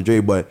owe Dr. Dre,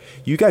 but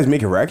you guys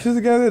making records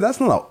together. That's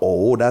not a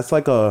owe. That's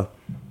like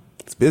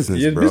it's it's business,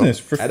 Yeah, bro. business,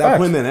 for At that facts.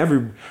 point,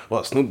 then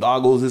Snoop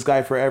Dogg owes this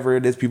guy forever.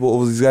 There's people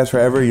owe these guys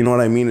forever. You know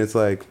what I mean? It's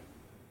like,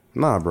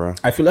 nah, bro.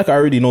 I feel like I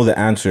already know the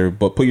answer,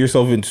 but put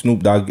yourself in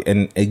Snoop Dogg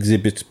and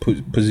Exhibit's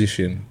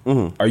position.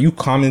 Mm-hmm. Are you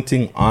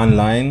commenting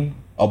online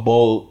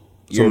about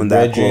your Someone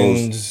that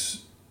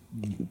brethren's,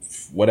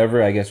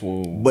 whatever, I guess,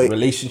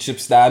 relationship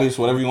status,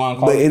 whatever you want to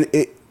call But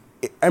it?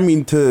 I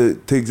mean, to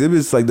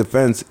Exhibit's like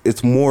defense,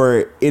 it's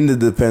more in the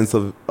defense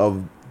of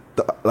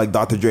like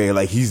Dr. Dre.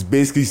 Like, he's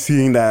basically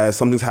seeing that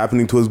something's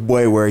happening to his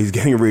boy where he's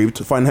getting raped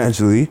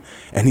financially,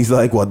 and he's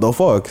like, what the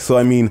fuck? So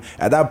I mean,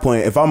 at that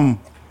point, if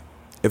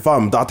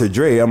I'm Dr.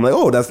 Dre, I'm like,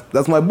 oh,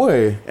 that's my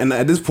boy. And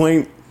at this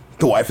point,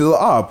 the wife is an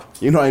op.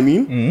 You know what I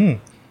mean?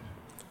 Mm-hmm.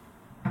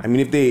 I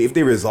mean, if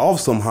they resolve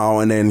somehow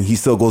and then he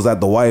still goes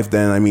at the wife,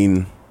 then I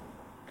mean,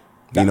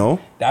 you know?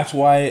 That's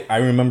why I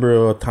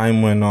remember a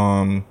time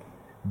when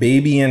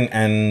Baby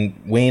and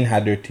Wayne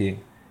had their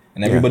thing.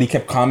 And everybody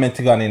kept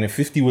commenting on it. And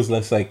 50 was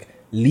less like,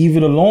 leave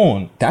it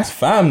alone. That's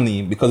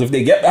family. Because if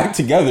they get back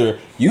together,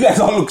 you guys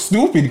all look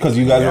stupid because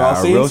you guys are all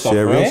saying stuff,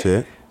 right? Real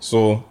shit.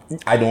 So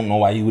I don't know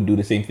why he would do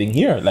the same thing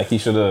here. Like, he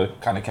should have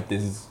kind of kept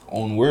his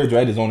own words,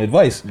 right? His own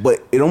advice.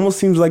 But it almost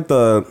seems like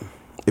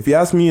if you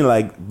ask me,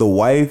 like the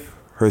wife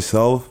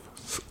herself,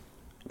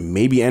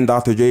 maybe, and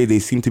Dr. J, they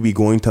seem to be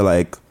going to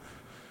like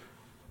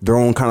their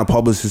own kind of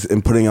publicists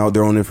and putting out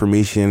their own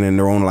information and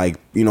their own, like,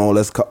 you know,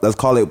 let's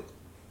call it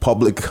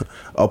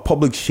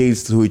public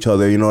shades to each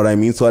other. You know what I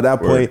mean? So at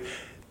that point,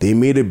 they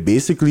made it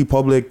basically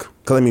public.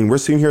 Because I mean, we're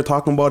sitting here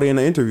talking about it in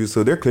an interview,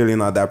 so they're clearly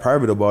not that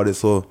private about it.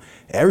 So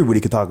everybody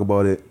could talk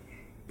about it.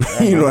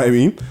 You know what I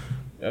mean?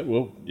 Yeah,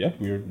 well, yeah,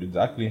 we're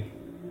exactly.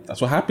 That's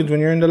what happens when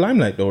you're in the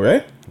limelight, though,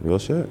 right? Real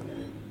shit.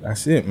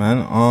 That's it, man.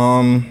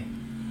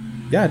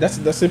 Yeah,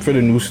 that's it for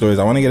the news stories.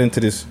 I want to get into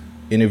this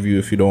interview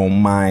if you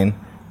don't mind.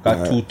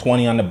 Got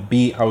 220 on the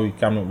beat. How we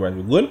camera?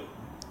 We good?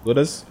 Good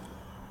as?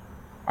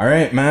 All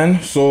right,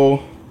 man. So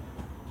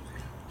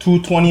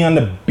 220 on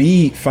the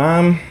beat,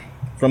 fam.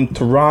 From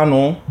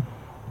Toronto.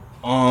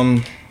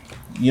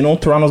 You know,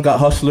 Toronto's got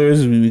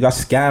hustlers. We got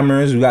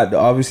scammers. We got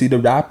obviously the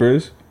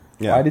rappers.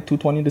 Yeah. Why did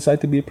 220 decide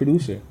to be a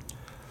producer?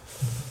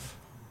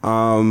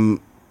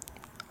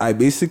 I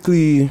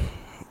basically,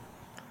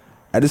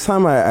 at this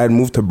time, I had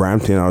moved to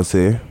Brampton, I would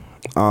say.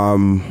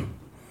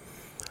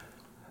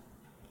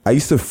 I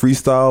used to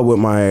freestyle with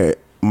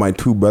my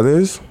two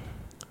brothers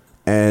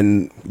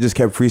and just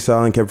kept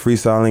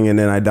freestyling. And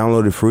then I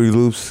downloaded Fruity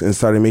Loops and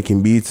started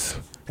making beats.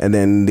 And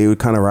then they would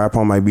kind of rap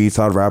on my beats.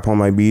 I'd rap on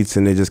my beats,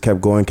 and they just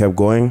kept going.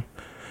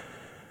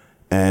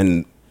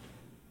 And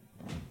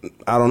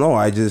I don't know,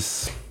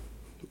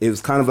 it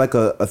was kind of like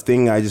a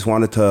thing. I just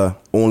wanted to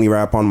only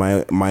rap on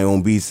my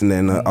own beats. And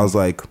then I was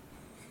like,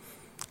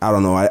 I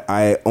don't know,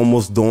 I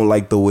almost don't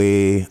like the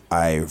way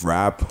I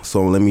rap.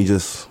 So let me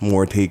just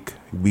take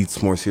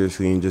beats more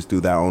seriously and just do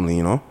that only,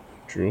 you know?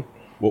 True.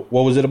 What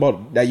was it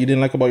about that you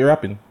didn't like about your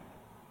rapping?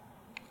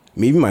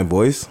 Maybe my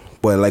voice.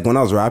 But like when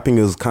I was rapping,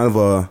 it was kind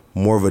of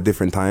more of a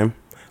different time.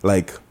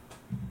 Like,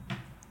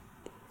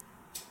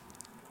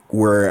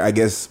 where I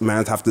guess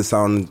mans have to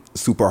sound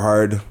super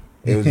hard.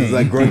 It was just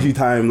like grungy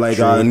time, like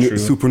true.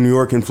 super New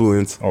York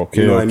influence.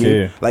 Okay, you know what okay.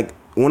 I mean? Like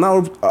when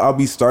I'll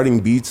be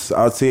starting beats,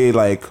 I would say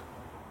like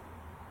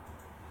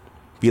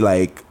be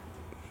like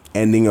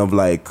ending of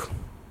like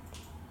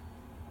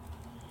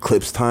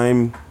Clips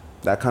time,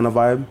 that kind of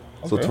vibe.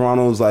 Okay. So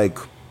Toronto's like,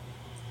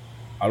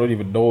 I don't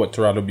even know what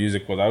Toronto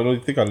music was. I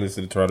don't think I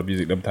listened to Toronto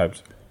music them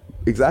times.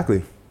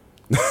 Exactly.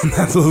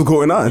 That's what's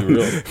going on.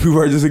 People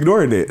are just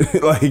ignoring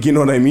it. Like, you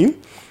know what I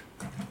mean?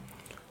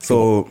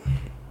 So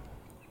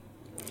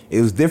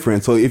it was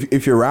different. So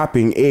if you're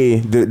rapping,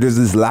 there's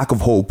this lack of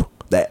hope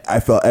that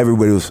I felt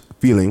everybody was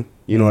feeling.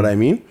 You know what I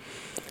mean?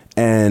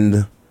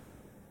 And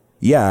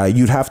yeah,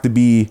 you'd have to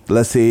be,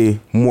 let's say,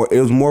 it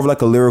was more of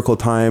like a lyrical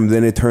time.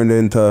 Then it turned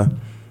into,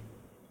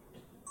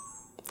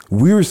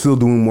 we were still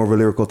doing more of a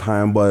lyrical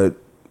time, but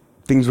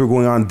things were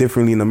going on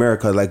differently in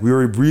America. Like, we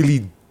were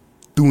really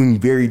doing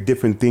very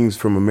different things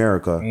from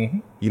America. Mm-hmm.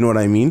 You know what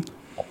I mean?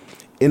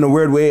 In a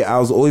weird way, I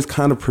was always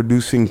kind of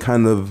producing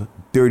kind of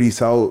dirty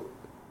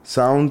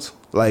sounds.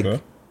 Like,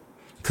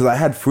 because I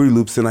had Fruity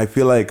Loops, and I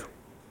feel like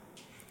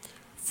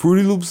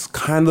Fruity Loops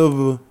kind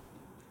of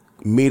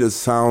made a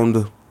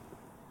sound.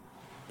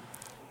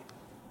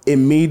 It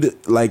made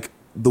like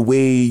the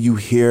way you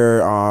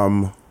hear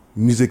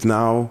music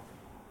now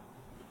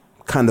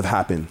kind of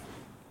happen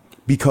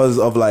because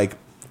of like,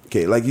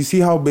 okay, like you see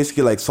how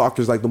basically like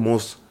soccer is like the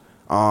most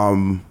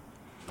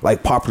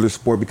like popular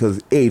sport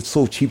because it's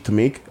so cheap to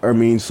make,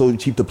 so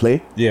cheap to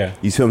play. Yeah,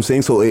 you see what I'm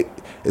saying? So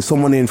it's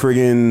someone in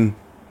friggin'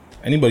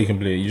 anybody can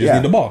play. You just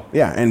need the ball.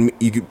 Yeah, and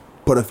you could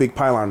put a fake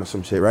pylon or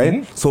some shit, right?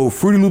 Mm-hmm. So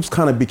Fruity Loops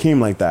kind of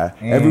became like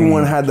that.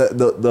 Everyone had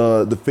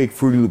the fake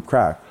Fruity Loop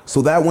crack.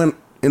 So that went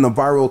in a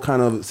viral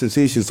kind of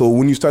sensation. So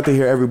when you start to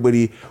hear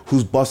everybody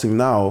who's busting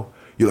now,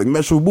 you're like,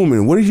 Metro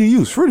Boomin, what did you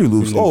use? Fruity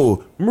Loops.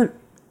 Oh,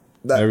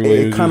 that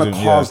it kind of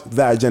caused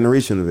that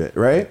generation of it,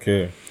 right?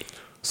 Okay.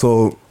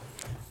 So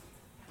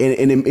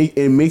and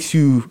it makes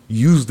you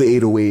use the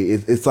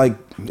 808. It's like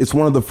it's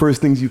one of the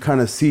first things you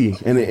kind of see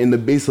in the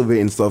base of it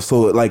and stuff.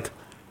 So like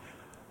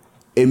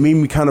it made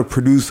me kind of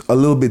produce a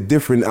little bit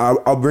different.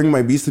 I'll bring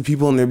my beats to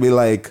people and they'll be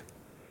like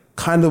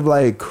kind of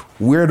like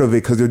weird of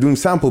it because they're doing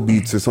sample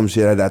beats or some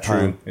shit at that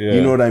time. Yeah.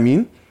 You know what I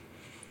mean?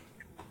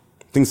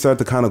 Things start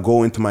to kind of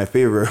go into my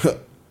favor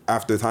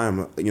after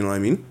time. You know what I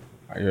mean?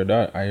 I hear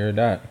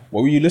that.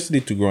 What were you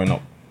listening to growing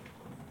up?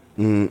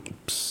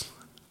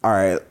 All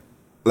right,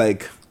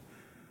 like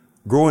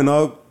growing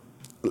up,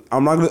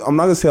 I'm not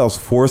gonna say I was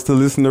forced to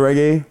listen to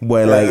reggae,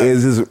 but like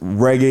it's just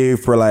reggae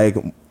for like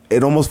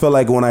it almost felt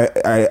like when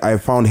I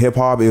found hip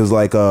hop, it was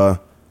like a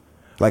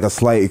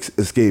slight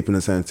escape in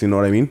a sense. You know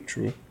what I mean?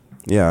 True.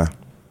 Yeah.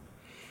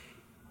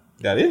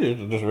 That is it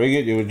was just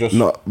reggae. It was just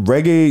No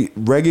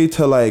reggae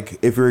to like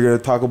if you're gonna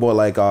talk about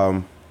like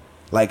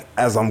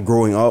as I'm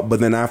growing up, but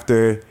then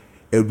after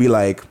it would be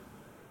like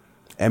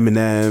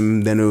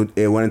Eminem. Then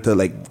it went into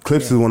like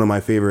Clips is one of my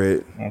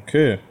favorite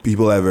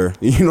people ever.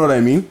 You know what I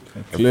mean?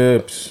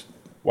 Clips.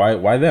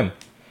 Why them?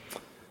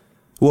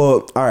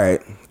 Well, all right.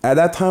 At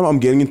that time, I'm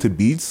getting into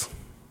beats.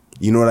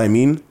 You know what I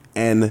mean?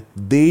 And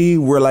they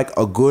were like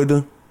a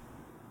good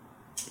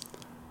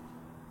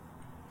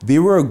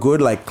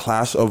like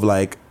clash of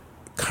like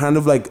kind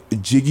of like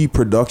jiggy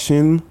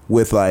production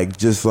with like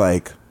just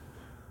like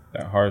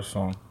that hard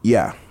song.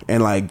 Yeah,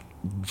 and like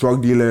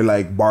drug dealer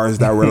like bars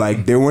that were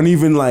like they weren't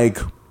even like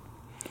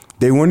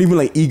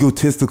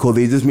egotistical.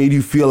 They just made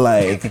you feel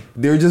like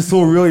they're just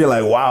so real. You're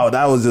like, wow,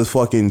 that was just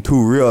fucking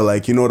too real.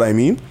 Like, you know what I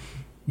mean?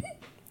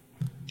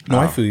 No,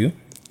 I feel you.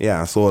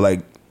 Yeah, so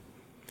like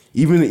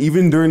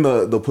even during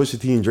the Pusha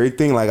T and Drake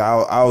thing, like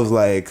I was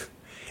like,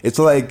 it's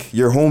like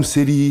your home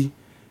city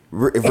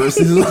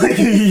versus like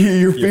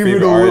your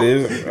favorite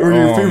artist or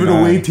your favorite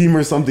away team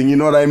or something. You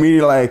know what I mean?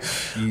 You're like,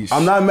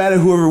 I'm not mad at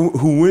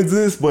who wins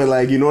this, but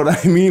like, you know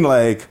what I mean?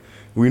 Like,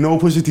 we know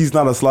Pusha T's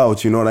not a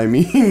slouch. You know what I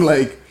mean?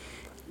 Like,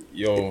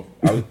 yo,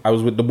 I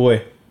was with the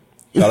boy.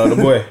 Shout out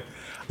the boy.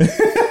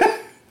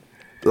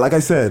 Like I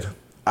said,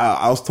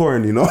 I was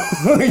torn. You know,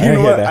 you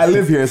know what? I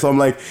live here, so I'm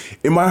like,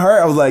 in my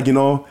heart, I was like, you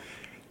know.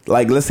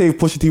 Like, let's say if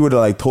Pusha T were to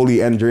like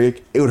totally end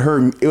Drake, it would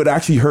hurt. It would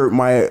actually hurt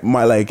my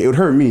like. It would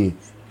hurt me.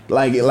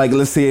 Like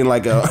let's say in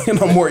like in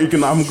a more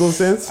economical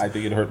sense. I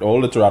think it hurt the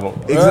whole of Toronto.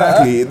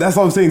 Exactly. That's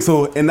what I'm saying.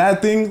 So in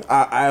that thing,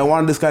 I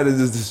wanted this guy to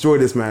just destroy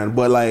this man.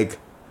 But like,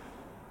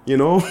 you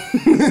know,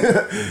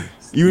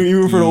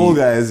 even for the old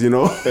guys, you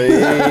know.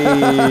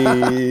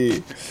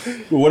 Hey.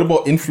 What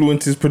about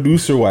influences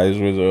producer wise?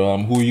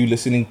 Who are you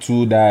listening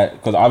to that?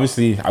 Because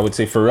obviously I would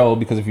say Pharrell,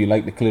 because if you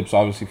like the Clips,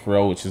 obviously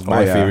Pharrell, which is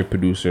my favorite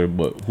producer.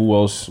 But who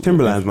else?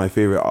 Timberland's my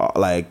favorite,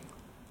 like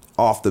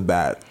off the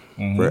bat.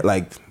 Mm-hmm.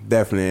 Like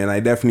definitely, and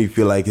I definitely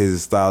feel like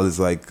his style is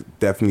like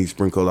definitely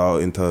sprinkled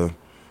out into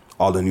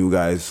all the new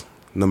guys,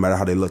 no matter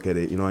how they look at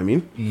it. You know what I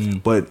mean?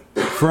 But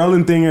Pharrell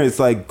and Thinger, it's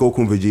like Goku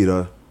and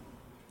Vegeta.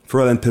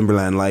 Pharrell and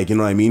Timberland, like, you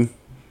know what I mean?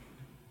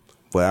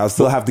 But I'll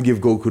still have to give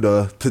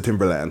Goku to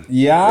Timberland.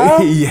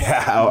 Yeah?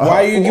 Yeah.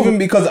 Why are you giving?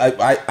 Because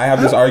I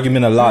have this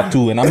argument a lot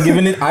too, and I'm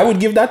giving it. I would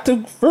give that to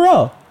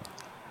Pharrell.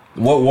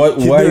 What?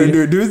 Why?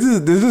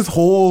 There's this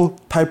whole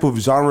type of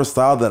genre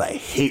style that I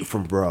hate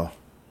from Pharrell.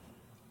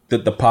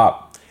 The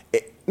pop.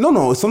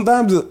 No.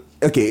 Sometimes,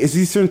 okay, it's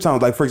these certain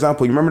sounds. Like, for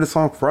example, you remember the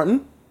song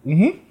Frontin'?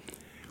 Mm-hmm.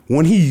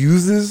 When he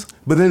uses,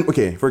 but then,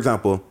 okay, for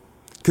example,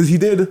 because he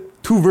did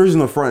two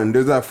versions of Frontin'.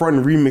 There's that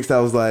Frontin' remix that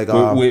was like,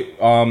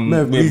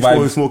 with Beach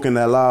Boys smoking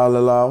that la la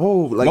la.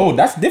 Oh, like, no,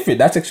 that's different.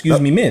 That's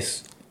Excuse Me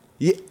Miss.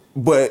 Yeah.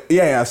 But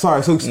yeah,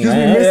 sorry. So Excuse Me,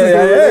 Yeah, Miss.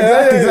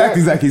 yeah.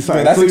 Exactly. Sorry.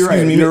 Yeah, that's so you're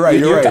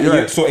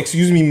right. So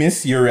Excuse Me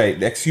Miss, you're right.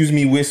 Excuse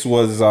Me Wiss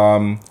was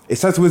It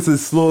starts with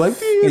this slow like.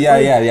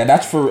 Yeah.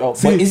 That's for.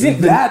 See, but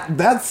isn't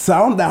that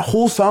sound, that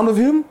whole sound of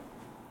him?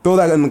 Throw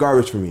that in the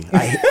garbage for me.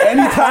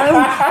 Anytime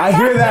I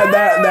hear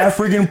that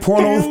friggin'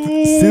 porno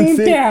synth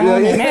thing,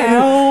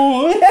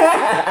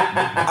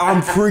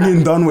 I'm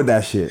friggin' done with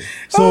that shit.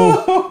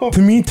 So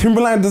to me,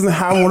 Timberland doesn't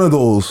have one of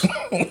those.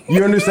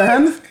 You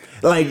understand?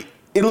 Like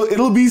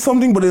it'll be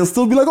something, but it'll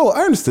still be like, oh,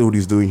 I understood what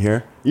he's doing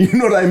here. You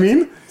know what I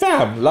mean?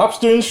 Fam,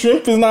 lobster and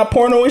shrimp is not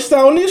porno-ish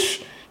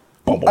soundish.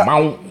 Like, come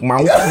on,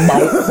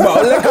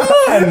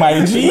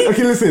 my G.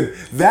 Okay, listen,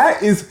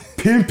 that is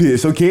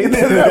pimpish, okay?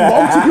 That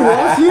bump chicken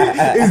wall shit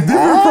is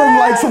different from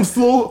like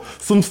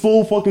some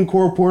slow fucking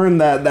core porn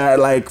that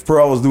like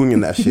Pharrell was doing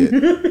in that shit.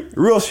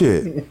 Real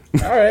shit.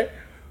 All right.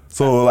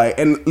 So like,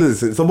 and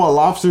listen, it's about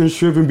lobster and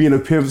shrimp and being a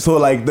pimp. So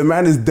like, the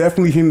man is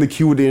definitely hitting the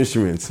cue with the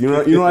instruments. You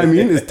know what I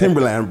mean? It's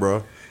Timberland,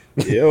 bro.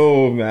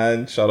 Yo,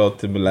 man, shout out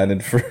Timberland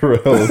and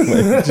Pharrell,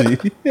 my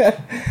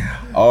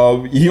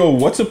G. Yo,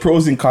 what's the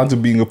pros and cons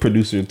of being a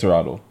producer in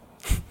Toronto?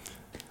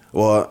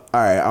 Well,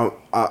 all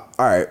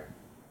right.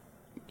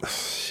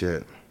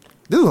 Shit,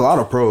 there's a lot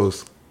of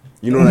pros.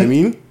 You know what I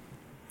mean?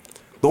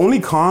 The only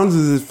cons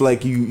is if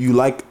like you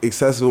like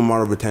excessive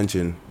amount of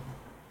attention,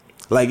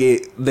 like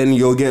then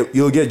you'll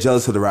get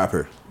jealous of the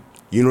rapper.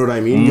 You know what I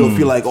mean? You'll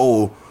feel like,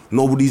 oh,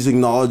 nobody's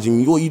acknowledging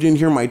me. Oh, you didn't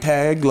hear my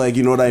tag? Like,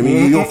 you know what I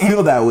mean? You'll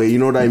feel that way. You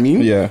know what I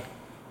mean? Yeah.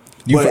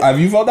 Have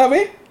you felt that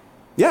way?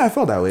 Yeah, I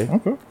felt that way.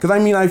 Okay. Because I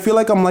mean, I feel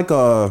like I'm like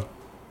a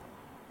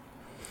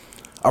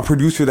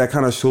producer that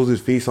kind of shows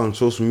his face on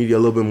social media a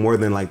little bit more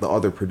than like the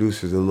other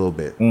producers a little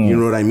bit. You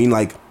know what I mean?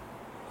 Like,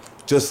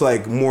 just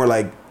like more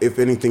like, if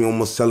anything,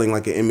 almost selling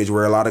like an image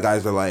where a lot of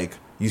guys are like,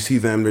 you see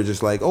them, they're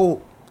just like,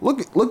 oh, look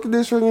at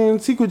this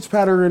freaking sequence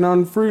pattern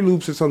on Free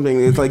Loops or something.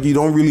 It's like you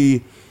don't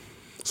really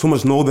so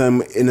much know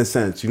them in a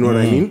sense. You know what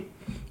I mean?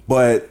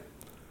 But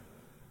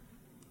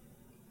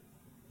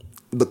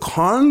the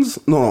cons,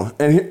 no,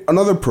 and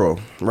another pro,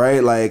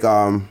 right? Like,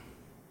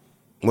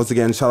 once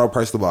again, shout out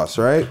Price the Boss,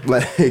 right?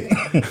 Like,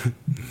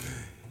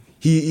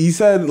 he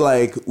said,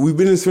 like, we've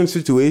been in certain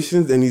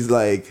situations, and he's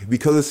like,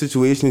 because of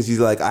situations, he's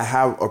like, I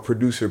have a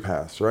producer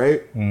pass,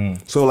 right?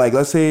 So, like,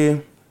 let's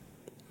say,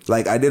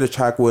 like, I did a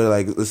track with,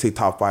 like, let's say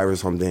Top 5 or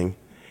something,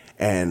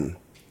 and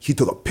he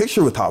took a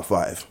picture with Top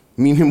 5.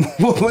 Me and him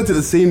went to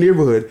the same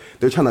neighborhood.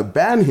 They're trying to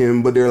ban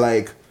him, but they're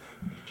like,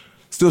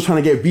 still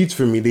trying to get beats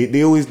for me.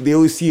 They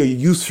always see a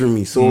use for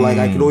me. So like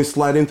I could always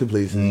slide into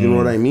places. You know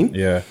what I mean?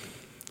 Yeah.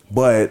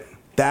 But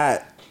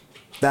that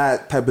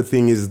type of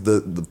thing is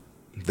the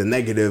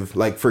negative.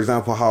 Like, for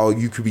example, how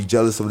you could be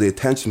jealous of the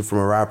attention from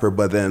a rapper,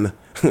 but then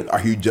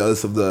are you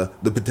jealous of the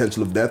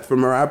potential of death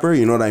from a rapper?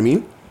 You know what I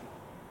mean?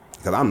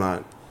 Because I'm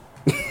not.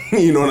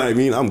 You know what I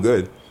mean? I'm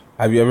good.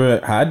 Have you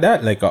ever had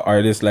that? Like an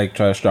artist like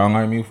try to strong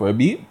arm you for a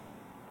beat?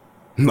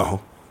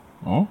 No.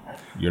 Oh,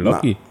 you're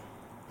lucky.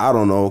 Nah, I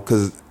don't know,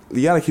 because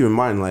you gotta keep in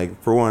mind,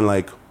 like, for one,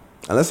 like,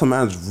 unless a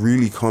man's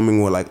really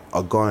coming with like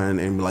a gun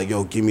and be like,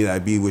 yo, give me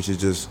that beat, which is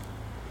just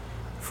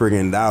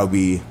friggin',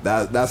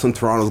 that's when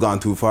Toronto's gone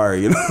too far,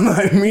 you know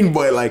what I mean?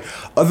 But like,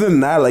 other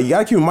than that, like, you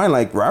gotta keep in mind,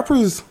 like,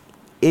 rappers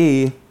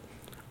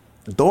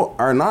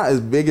are not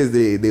as big as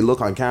they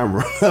look on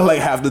camera. Like,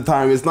 half the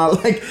time, it's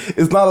not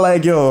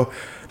like yo,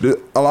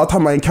 a lot of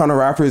time I encounter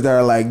rappers that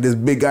are like this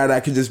big guy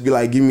that could just be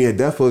like, give me a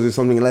death pose or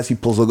something, unless he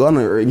pulls a gun,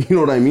 or you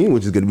know what I mean,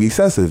 which is gonna be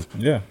excessive.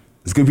 Yeah.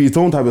 It's gonna be its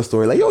own type of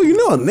story. Like, yo, you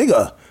know a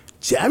nigga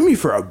jam me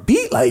for a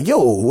beat? Like, yo,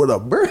 what a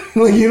bird?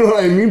 Like, you know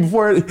what I mean?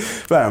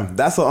 Fam,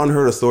 that's an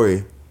unheard of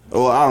story.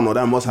 Well, I don't know.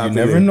 That must happen.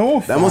 You never know.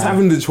 That must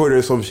happen in Detroit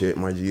or some shit,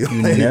 my G. You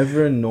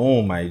never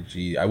know, my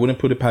G. I wouldn't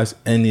put it past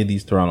any of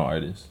these Toronto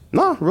artists.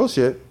 Nah, real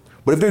shit.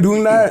 But if they're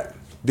doing that,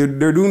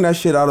 they're doing that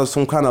shit out of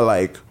some kind of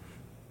like,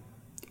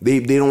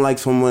 they don't like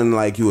someone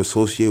like you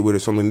associate with or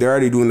something. They're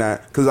already doing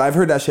that. Because I've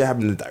heard that shit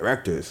happen to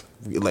directors.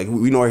 Like,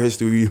 we know our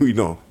history, we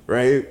know,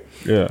 right?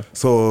 Yeah.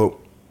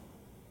 So,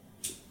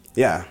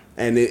 yeah.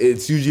 And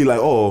it's usually like,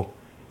 oh,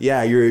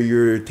 yeah,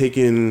 you're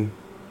doing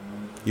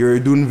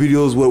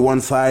videos with one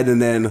side,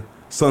 and then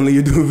suddenly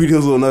you're doing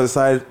videos with another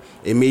side.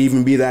 It may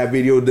even be that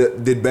video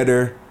that did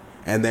better.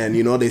 And then,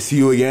 you know, they see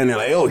you again. They're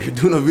like, oh, you're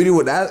doing a video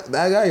with that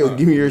guy? Yo,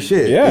 give me your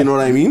shit. Yeah. You know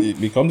what I mean?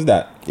 It becomes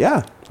that.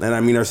 Yeah. And I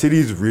mean, our city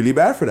is really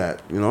bad for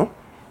that, you know?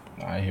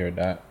 I hear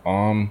that. I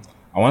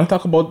want to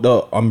talk about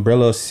the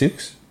Umbrella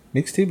 6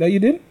 mixtape that you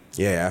did.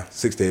 Yeah.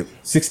 Six tape.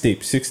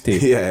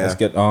 Yeah. Let's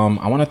get,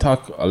 I want to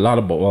talk a lot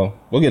about, well,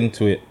 we'll get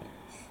into it.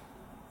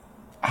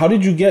 How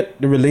did you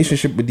get the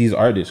relationship with these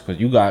artists? Because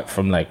you got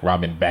from like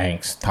Robin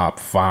Banks, Top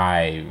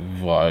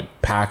 5,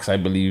 Pax, I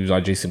believe,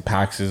 Jason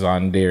Pax is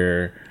on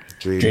there.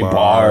 J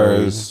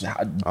Bars,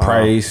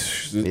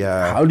 Price.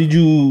 Yeah. How did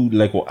you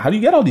how do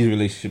you get all these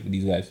relationships with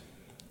these guys?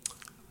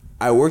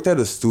 I worked at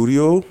a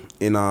studio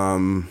in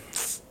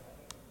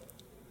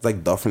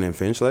like Dufferin and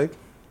Finch, like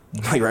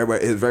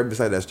it's right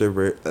beside that strip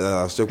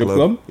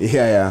club.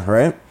 Yeah,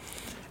 right.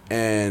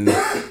 And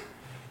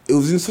it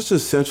was in such a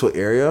central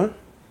area.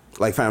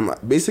 Like, fam,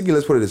 basically,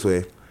 let's put it this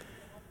way.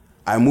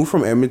 I moved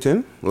from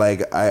Edmonton.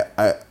 Like,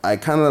 I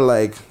kind of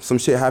like, some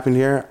shit happened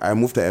here. I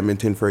moved to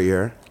Edmonton for a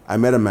year. I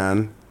met a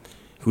man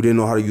who didn't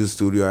know how to use the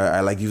studio. I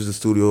like used the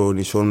studio, and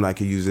he showed him that I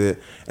could use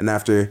it. And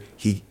after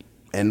he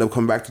ended up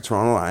coming back to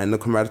Toronto, I ended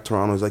up coming back to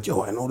Toronto. He's like,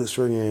 yo, I know this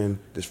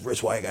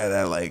rich white guy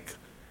that like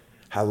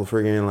has a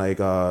friggin' like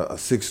a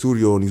sick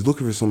studio, and he's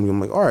looking for something. I'm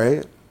like, all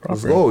right,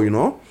 let's go, you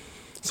know?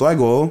 So I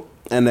go,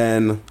 and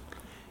then,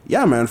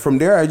 yeah, man, from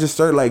there I just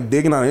start like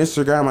digging on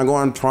Instagram. I go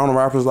on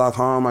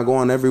TorontoRappers.com. I go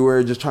on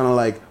everywhere just trying to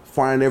like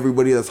find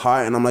everybody that's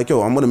hot. And I'm like,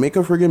 yo, I'm going to make a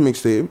friggin'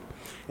 mixtape,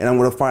 and I'm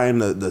going to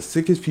find the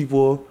sickest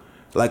people,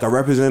 like a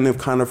representative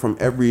kind of from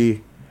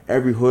every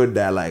hood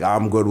that like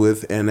I'm good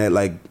with, and that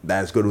like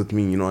that's good with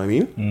me, you know what I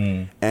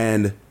mean?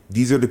 And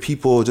these are the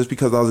people, just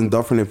because I was in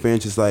Dufferin and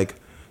Finch, it's like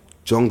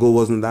Jungle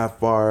wasn't that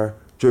far,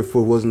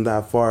 Driftwood wasn't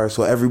that far,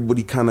 so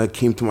everybody kind of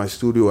came to my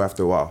studio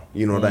after a while,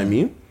 you know what I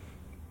mean?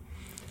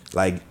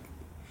 Like,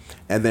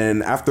 and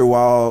then after a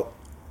while,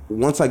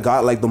 once I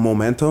got like the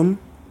momentum,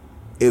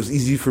 it was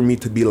easy for me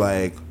to be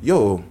like,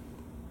 yo,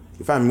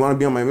 if I want to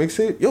be on my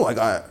mixtape, yo, I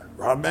got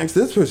Rob Banks,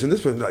 this person,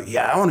 like,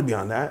 yeah, I want to be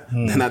on that.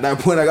 And at that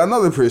point, I got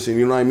another person,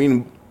 you know what I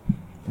mean?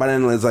 By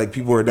then, it's like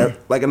people were there.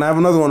 Like, and I have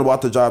another one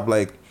about to drop.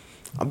 Like,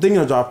 I'm thinking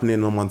of dropping it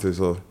in a month or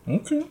so.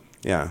 Okay.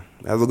 Yeah,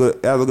 it has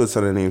a good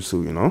set of names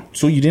too, you know.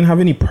 So you didn't have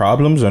any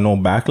problems or no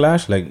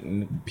backlash?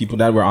 Like people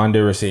that were on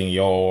there were saying,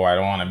 "Yo, I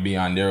don't want to be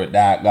on there with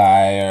that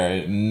guy,"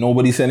 or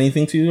nobody said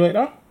anything to you like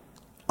that?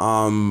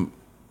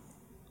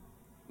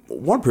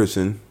 One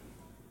person,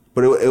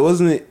 but it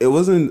wasn't. It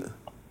wasn't.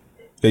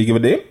 Did you give a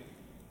name?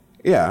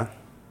 Yeah,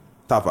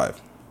 top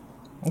 5.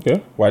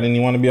 Okay. Why didn't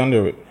you want to be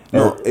under it?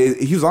 No,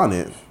 he was on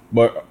it,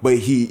 But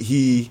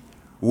he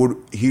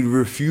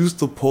refused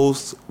to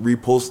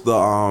repost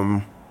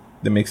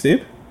the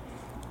mixtape?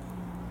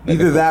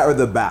 either that or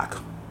the back,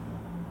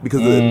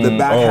 because the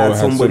back had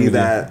somebody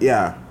that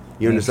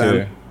you understand.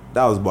 Okay.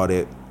 That was about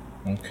it.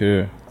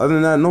 Okay. Other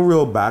than that, no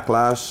real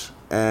backlash.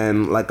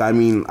 And like, I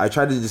mean, I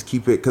tried to just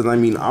keep it because I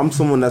mean, I'm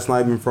someone that's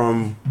not even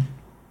from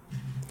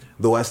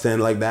the West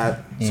End like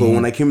that. So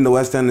when I came to the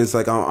West End, it's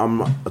like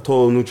I'm a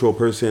total neutral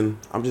person.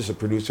 I'm just a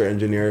producer,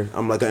 engineer.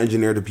 I'm like an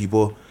engineer to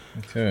people.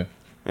 Okay.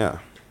 Yeah.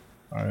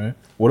 All right.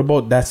 What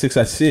about that 6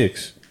 at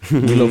 6? We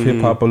Love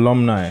Hip Hop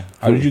alumni.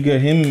 How did you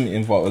get him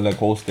involved, like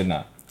hosting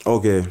that?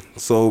 Okay,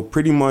 so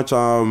pretty much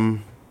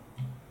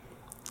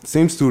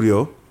same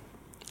studio.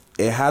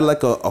 It had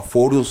like a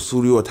photo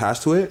studio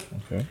attached to it.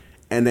 Okay.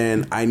 And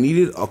then I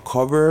needed a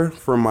cover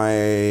for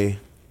my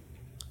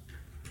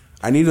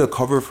for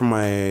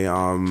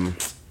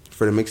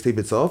the mixtape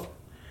itself.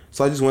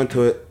 So I just went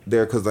to it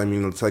there because I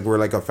mean it's like we're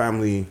like a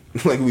family,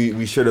 like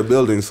we share the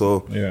building.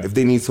 So if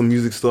they need some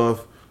music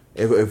stuff,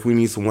 if we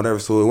need some whatever,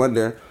 so we went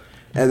there.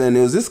 And then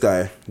it was this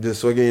guy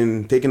just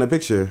fucking taking a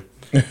picture,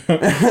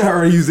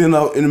 or he was in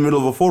the middle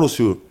of a photo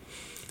shoot.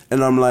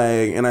 And I'm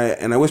like, and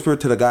I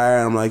whispered to the guy,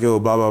 and I'm like, yo,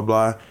 blah blah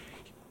blah.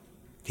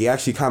 He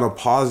actually kind of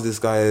paused this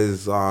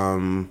guy's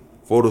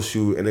photo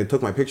shoot and then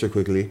took my picture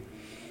quickly.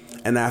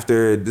 And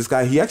after this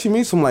guy, he actually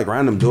made some like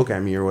random joke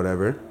at me or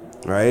whatever,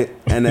 right?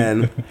 And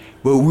then,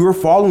 but we were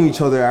following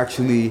each other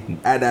actually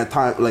at that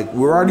time. Like we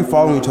were already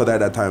following each other at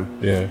that time.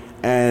 Yeah.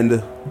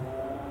 And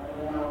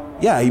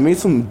yeah, he made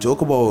some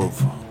joke about,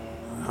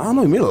 I don't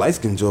know, he made a light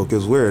skin joke. It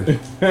was weird.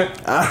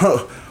 I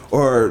don't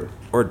know,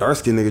 or dark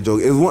skin nigga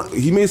joke. It was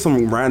he made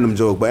some random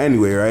joke. But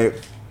anyway, right?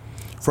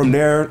 From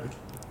there,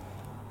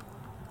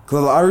 because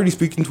I was already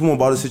speaking to him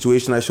about the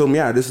situation, I showed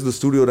him, this is the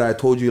studio that I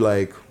told you,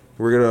 like,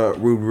 we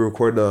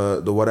record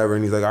the whatever,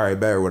 and he's like, all right,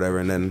 bet or whatever.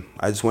 And then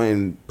I just went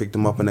and picked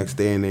him up the next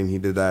day, and then he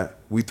did that.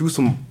 We threw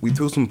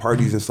some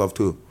parties and stuff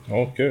too.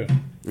 Okay.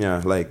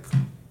 Yeah, like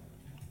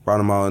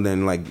brought him out and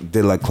then like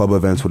did like club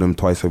events with him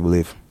twice, I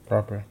believe.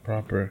 Proper.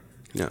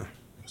 Yeah.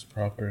 That's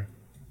proper.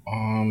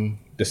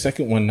 The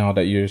second one now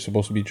that you're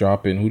supposed to be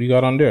dropping, who do you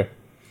got on there?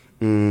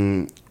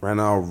 Right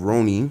now,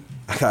 Roni.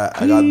 I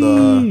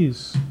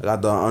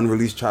got the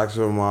unreleased tracks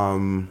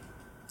from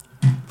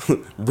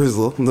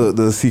Brizzle,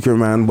 the secret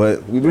man.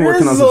 But we've been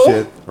working on some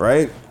shit,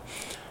 right?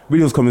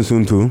 Videos coming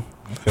soon too.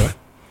 Okay.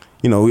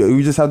 You know,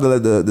 we just have to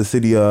let the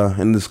city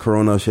and this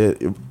Corona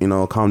shit, you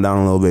know, calm down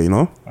a little bit. You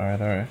know. All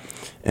right.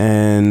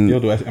 And Yo,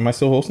 am I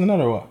still hosting that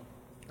or what?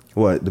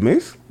 What, the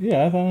mix?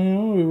 Yeah, I thought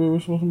we were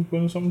supposed to be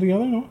putting something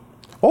together. No.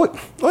 Oh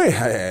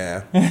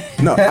yeah.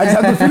 No, I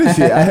just have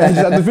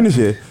to finish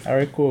it. All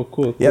right,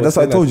 cool. Yeah, that's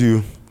what I told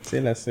you.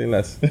 Say less.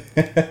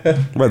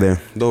 Right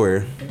there. Don't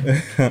worry.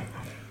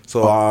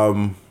 So,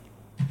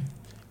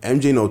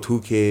 MJ No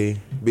 2K.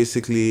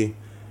 Basically,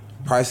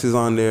 Price is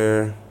on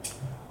there.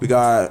 We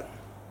got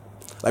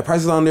like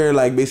Price is on there,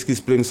 like basically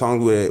splitting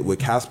songs with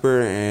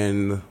Casper,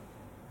 and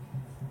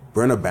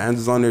Brenna Bands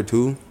is on there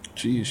too.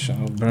 Jeez, shout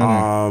out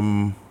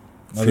Burner.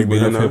 Free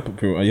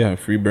Burner.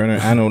 Free Burner.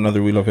 I know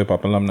another We Love Hip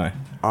Hop alumni.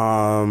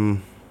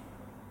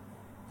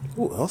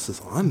 Who else is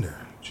on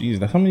there? Jeez,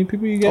 that's how many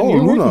people you get.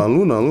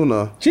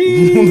 Luna.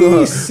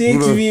 Jeez,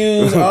 6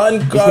 views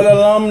on God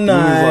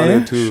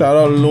alumni. Shout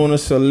out Luna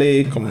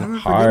Soleil. Come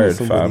hard,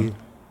 fam.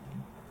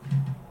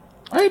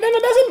 All right, then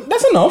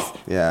that's enough.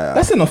 Yeah,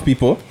 that's enough,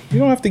 people. You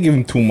don't have to give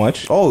him too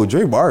much. Oh,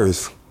 Dre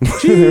bars.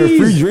 Jeez.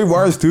 Free Dre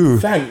bars too.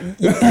 Fam,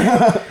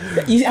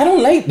 I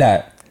don't like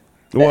that.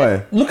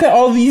 Why? Look at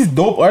all these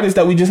dope artists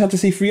that we just have to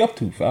say free up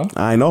to, fam.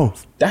 I know.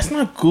 That's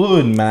not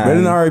good, man.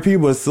 Better than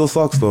RIP, but it still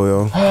sucks though,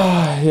 yo.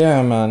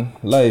 Yeah, man.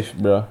 Life,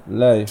 bro.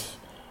 Life.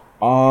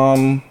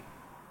 I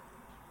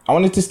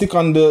wanted to stick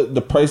on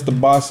the Price the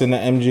Boss and the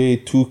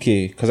MJ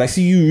 2K because I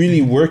see you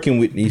really working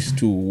with these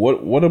two.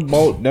 What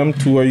about them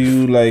two? Are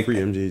you like free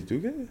MJ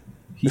 2K?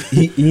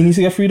 He needs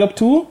to get freed up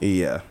too?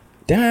 Yeah.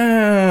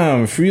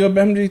 Damn, free up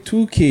MJ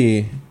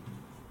 2K.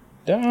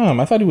 Damn,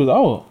 I thought he was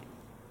out.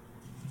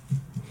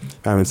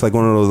 I mean, it's like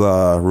one of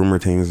those rumor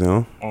things, you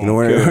know. You know,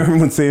 when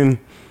everyone's saying,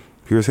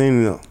 people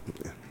saying, you know,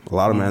 a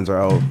lot of mans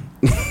are out.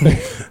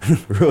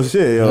 Real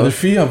shit, yo. The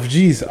free up,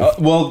 jeez.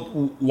 Well,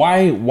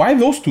 why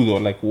those two though?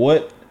 Like,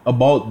 what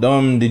about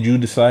them did you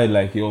decide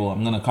like, yo,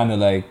 I'm gonna kind of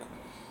like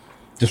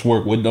just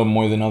work with them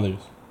more than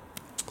others?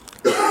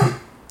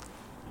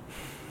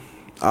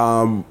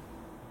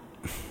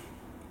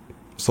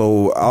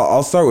 So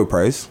I'll start with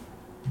Price.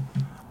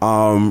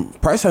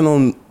 Price, I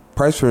known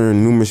Price for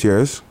numerous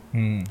years.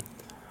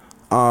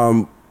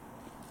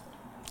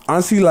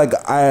 Honestly, like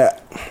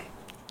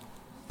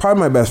probably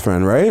my best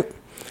friend, right?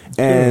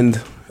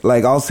 And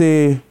like I'll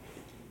say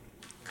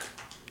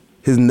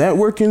his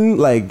networking,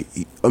 like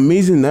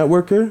amazing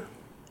networker,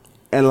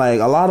 and like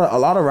a lot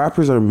of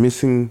rappers are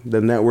missing the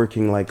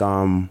networking, like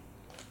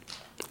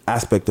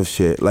aspect of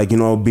shit. Like, you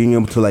know, being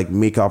able to like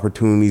make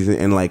opportunities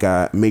and like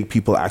make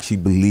people actually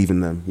believe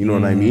in them. You know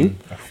what I mean?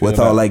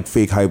 Without like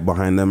fake hype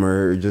behind them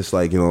or just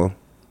like, you know,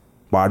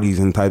 bodies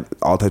and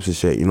all types of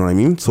shit. You know what I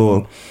mean?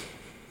 So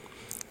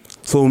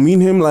me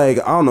and him, like,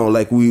 I don't know,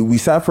 like we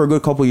sat for a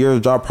good couple of years,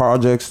 dropped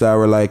projects that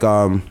were like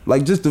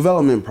just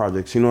development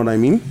projects. You know what I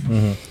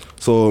mean?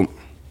 So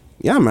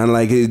yeah, man,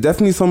 like it's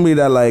definitely somebody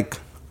that like.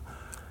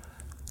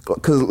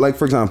 Cause like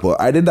for example,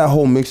 I did that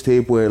whole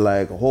mixtape with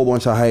like a whole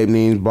bunch of hype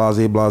names,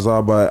 blase, blase.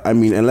 But I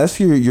mean, unless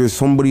you're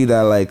somebody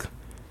that like,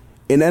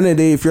 in the end of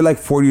the day, if you're like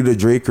 40 to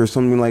Drake or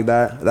something like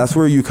that, that's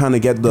where you kind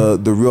of get the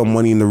real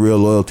money and the real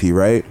loyalty,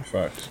 right?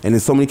 Facts. And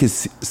if somebody can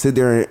sit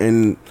there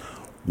and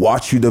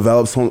watch you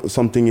develop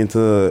something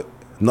into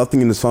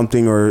nothing into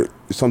something or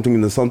something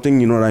into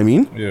something, you know what I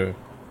mean? Yeah.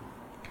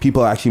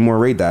 People actually more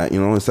rate that, you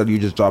know, instead of you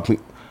just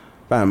dropping,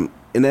 bam.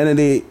 In the end of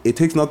the day, it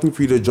takes nothing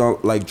for you to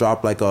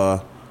drop like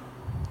a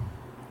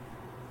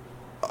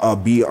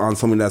beat on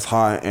something that's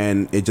hot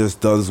and it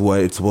just does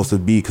what it's supposed to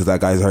be because that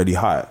guy's already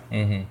hot.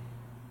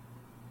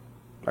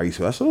 Are you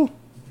special?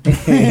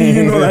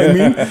 You know what I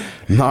mean?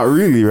 Not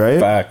really, right?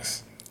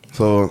 Facts.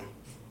 So,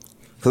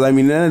 because I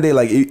mean, at the end of the day,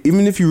 like,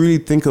 even if you really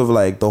think of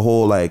like the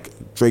whole like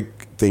Drake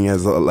thing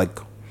as like,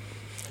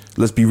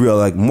 let's be real,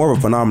 like more of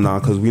a phenomenon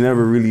because we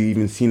never really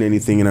even seen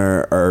anything in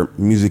our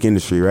music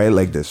industry, right?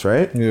 Like this,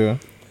 right? Yeah.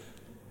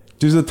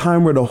 There's a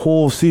time where the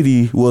whole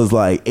city was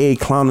like,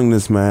 clowning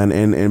this man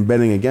and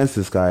betting against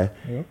this guy.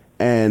 Yeah.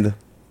 And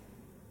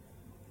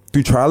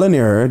through trial and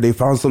error, they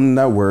found something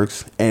that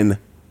works and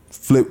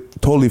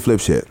totally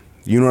flip shit.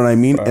 You know what I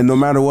mean? Right. And no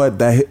matter what,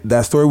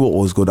 that story will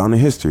always go down in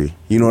history.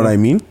 You know what I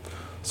mean?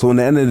 So in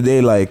the end of the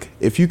day, like,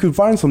 if you could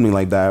find something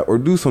like that or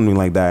do something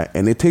like that,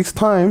 and it takes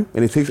time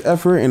and it takes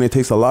effort and it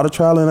takes a lot of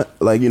trial and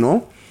like, you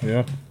know?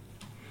 Yeah.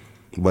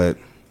 But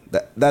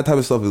that type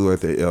of stuff is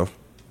worth it, yo.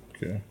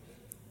 Okay.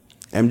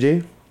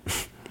 MJ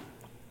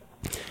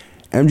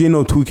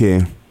No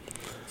 2K.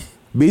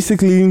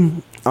 Basically,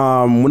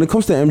 when it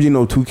comes to MJ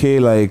No 2K,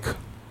 like,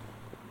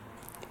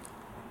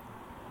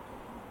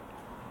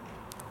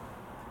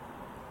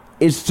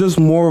 it's just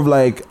more of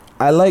like,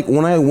 I like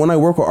when I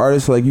work with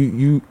artists, like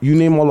you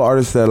name all the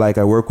artists that like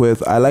I work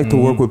with. I like to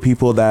work with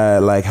people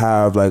that like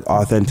have like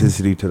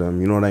authenticity to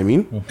them. You know what I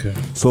mean? Okay.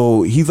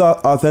 So he's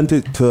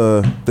authentic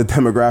to the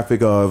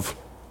demographic of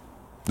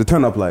the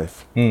turn up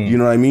life. You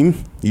know what I mean?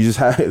 You just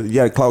had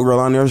Cloud Girl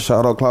on there.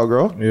 Shout out Cloud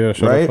Girl. Yeah,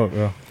 shout out Cloud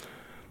Girl.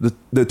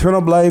 The turn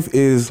up life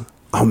is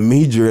a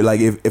major,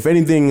 like if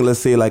anything, let's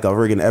say like a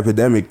friggin'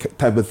 epidemic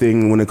type of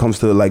thing when it comes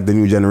to like the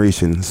new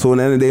generation. So in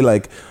the end of the day,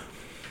 like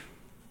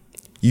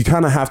you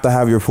kind of have to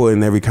have your foot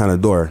in every kind of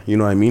door. You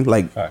know what I mean?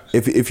 Like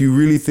if you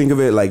really think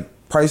of it, like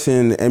Price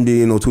and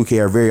MJ No 2K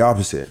are very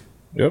opposite.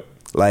 Yep.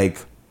 Like,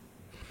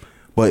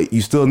 but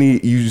you still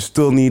need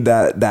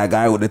that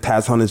guy with the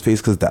tats on his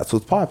face because that's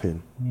what's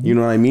popping. You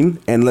know what I mean?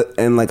 And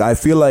like I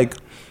feel like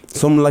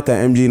something like a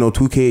MJ No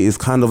 2K is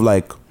kind of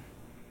like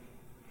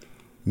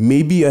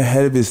maybe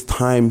ahead of his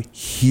time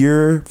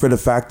here for the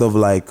fact of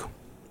like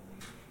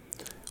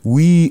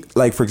we,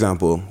 like for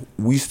example,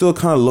 we still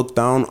kind of look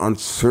down on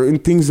certain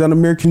things that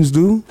Americans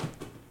do,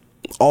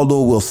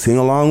 although we'll sing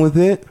along with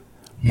it.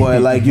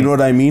 But like, you know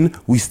what I mean?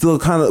 We still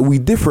we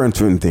differ in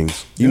certain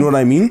things. You know what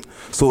I mean?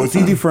 So it's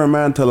easy for a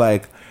man to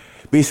like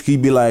basically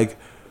be like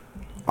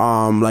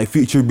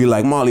Future be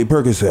like Molly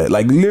Percocet,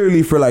 like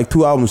literally for like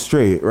 2 albums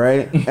straight,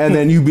 right? And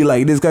then you be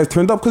like, this guy's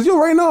turned up because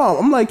right now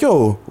I'm like,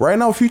 right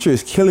now Future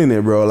is killing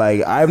it, bro.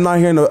 Like I'm not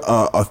hearing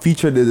a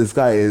feature that this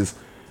guy is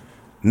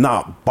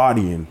not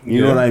bodying.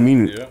 You know what I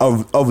mean? Yeah.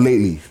 Of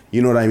lately,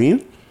 you know what I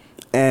mean?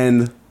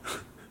 And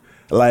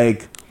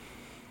like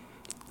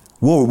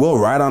we'll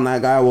ride on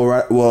that guy.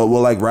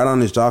 We'll like ride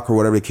on his jock or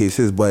whatever the case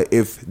is. But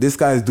if this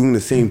guy's doing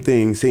the same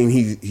thing, saying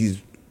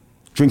he's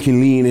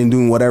drinking lean and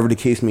doing whatever the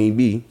case may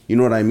be, you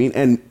know what I mean?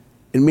 And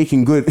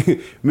making good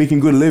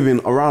living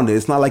around it.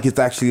 It's not like it's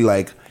actually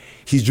like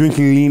he's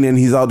drinking lean and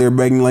he's out there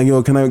begging like,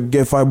 yo, can I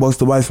get $5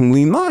 to buy some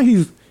lean? Nah,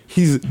 he's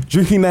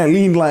drinking that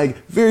lean like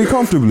very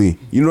comfortably.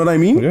 You know what I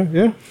mean?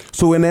 Yeah.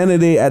 So in the end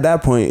of the day, at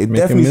that point, it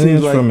definitely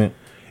seems like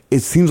it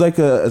seems like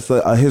it's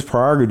a his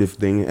prerogative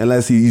thing,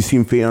 unless you see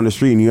him fade on the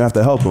street and you have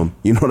to help him.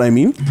 You know what I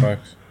mean?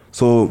 Facts.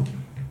 So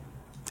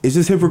it's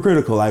just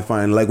hypocritical, I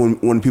find. Like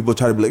when people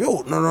try to be like,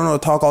 oh, no,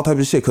 talk all type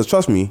of shit. Because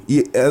trust me,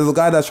 as a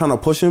guy that's trying to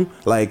push him,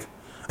 like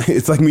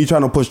it's like me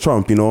trying to push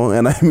Trump, you know.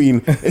 And I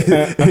mean,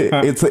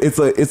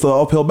 it's an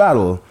uphill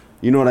battle.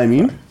 You know what I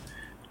mean?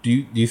 Do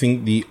you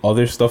think the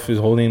other stuff is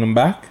holding him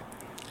back?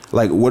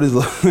 Like, what is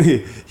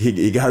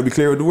you gotta be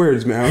clear with the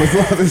words, man. What's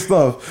the other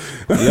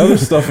stuff? The other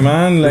stuff,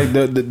 man, like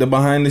the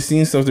behind the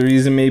scenes stuff, the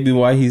reason maybe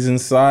why he's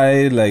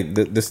inside, like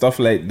the stuff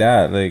like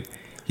that. Like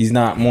he's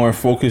not more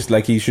focused,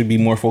 like he should be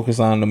more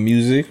focused on the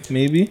music,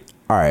 maybe.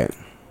 All right.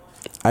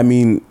 I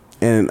mean,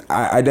 and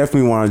I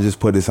definitely want to just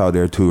put this out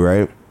there too,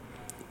 right?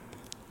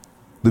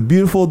 The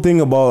beautiful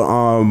thing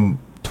about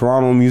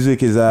Toronto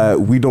music is that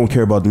we don't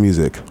care about the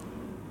music.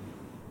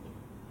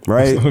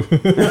 Right?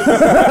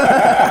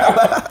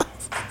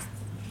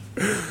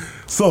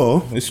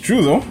 So it's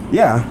true though.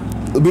 Yeah.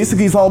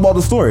 basically it's all about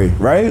the story,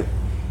 right?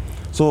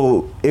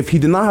 So if he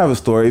did not have a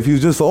story, if he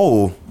was just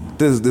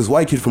this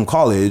white kid from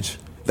college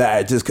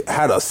that just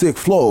had a sick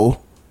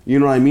flow, you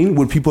know what I mean?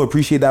 Would people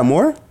appreciate that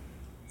more?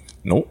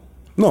 Nope.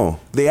 No,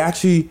 they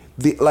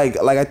like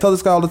I tell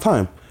this guy all the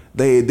time.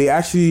 They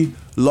actually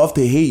love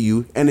to hate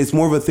you, and it's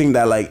more of a thing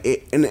that like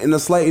in a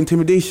slight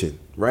intimidation,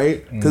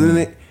 right?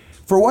 Because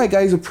for a white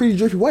guy, he's a pretty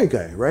drippy white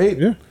guy, right?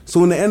 Yeah.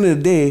 So in the end of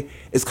the day,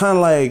 it's kind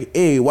of like,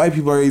 hey, white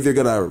people are either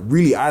gonna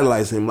really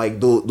idolize him, like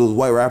those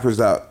white rappers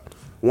that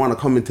want to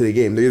come into the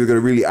game. They're either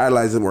gonna really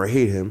idolize him or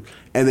hate him,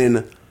 and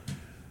then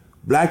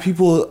black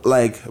people,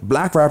 like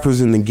black rappers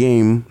in the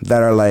game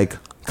that are like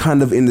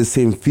kind of in the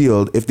same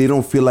field, if they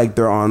don't feel like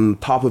they're on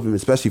top of him,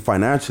 especially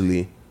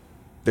financially,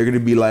 they're gonna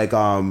be like,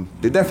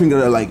 they're definitely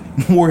gonna like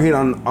more hate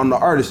on the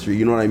artistry,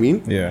 you know what I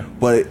mean? Yeah.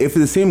 But if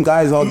the same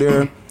guys out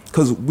there,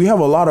 because we have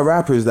a lot of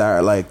rappers that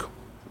are like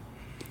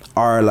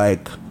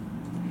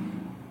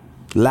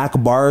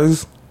lack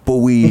bars, but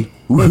we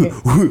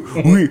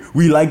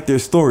like their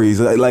stories,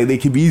 like they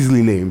can be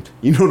easily named,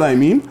 you know what I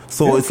mean?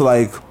 So it's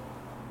like,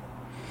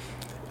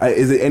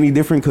 is it any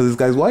different because this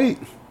guy's white?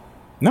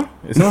 No,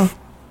 it's not.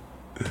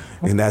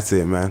 And that's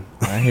it, man.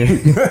 I hear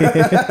you.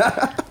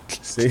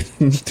 Say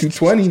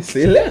 220.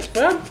 Say less,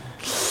 fam.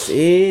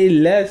 Say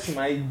less,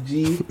 my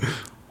G.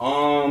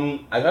 I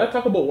gotta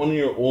talk about one of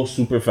your old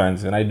super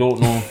fans, and I don't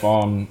know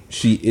if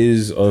she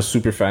is a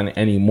super fan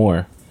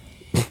anymore.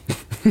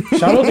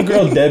 Shout out the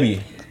girl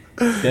Debbie.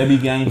 Debbie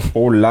Gang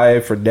for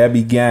life, for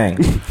Debbie Gang.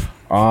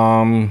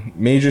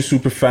 Major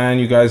super fan.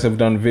 You guys have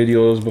done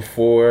videos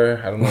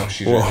before. I don't know if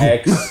she's your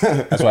ex.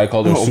 That's why I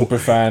called her super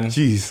fan.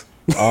 Jeez.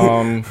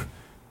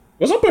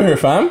 What's up with her,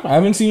 fam? I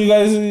haven't seen you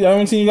guys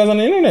on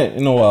the internet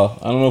in a while.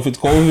 I don't know if it's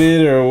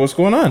COVID or what's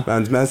going on.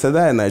 Man said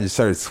that, and I just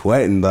started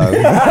sweating, dog.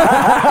 I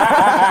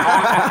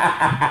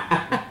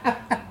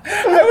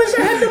wish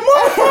I had the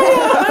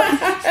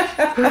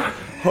mic.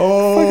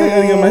 Oh, I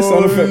gotta get my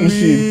sound effect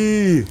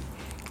machine.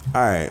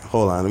 All right,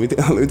 hold on. Let me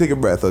take a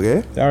breath,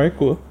 okay? All right,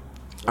 cool.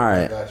 All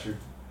right. Got you.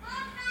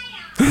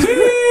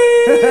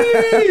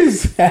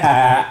 Jeez.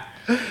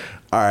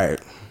 All right.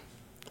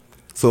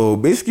 So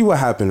basically, what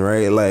happened,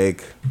 right?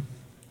 Like,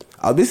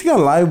 I was basically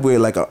on live with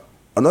like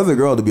another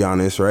girl, to be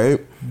honest, right?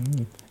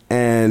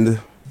 And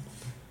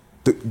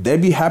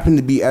Debbie happened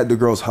to be at the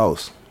girl's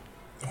house,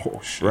 Oh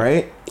shit.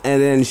 right?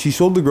 And then she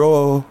showed the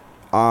girl.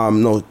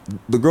 No,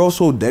 the girl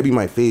showed Debbie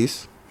my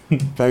face.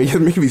 Fam, you're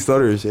making me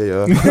stutter and shit,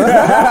 yo.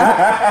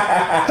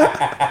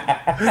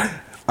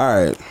 All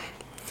right.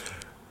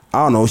 I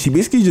don't know. She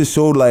basically just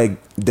showed like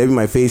Debbie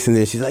my face, and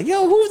then she's like,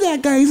 "Yo, who's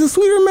that guy? He's a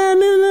sweeter man."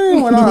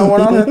 Went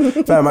on.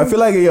 Fam, I feel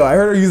like I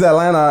heard her use that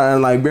line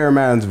on like Bare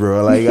Mans,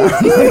 bro. Like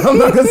I'm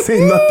not gonna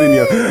say nothing,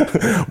 yo.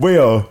 But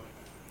yo,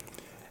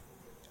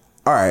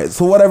 all right.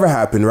 So whatever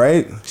happened,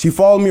 right? She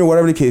followed me or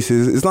whatever the case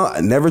is. It's not. I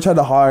never tried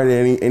to hard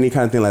any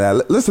kind of thing like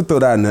that. Let's throw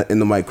that in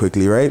the mic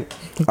quickly, right?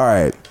 All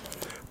right.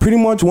 Pretty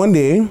much one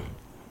day,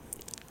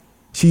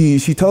 she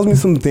tells me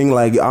something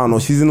like, I don't know.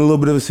 She's in a little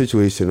bit of a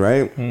situation,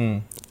 right?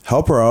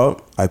 Help her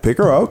out. I pick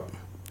her up,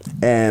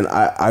 and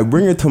I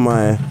bring her to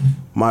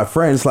my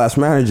friend /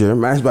 manager,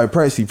 managed by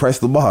Pricey, Price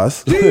the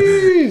boss.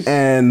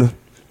 And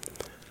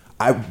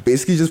I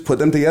basically just put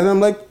them together. I'm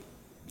like,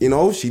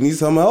 she needs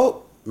some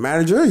help.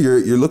 Manager,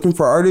 you're looking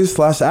for artists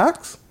 /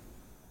 acts.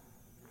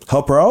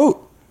 Help her out.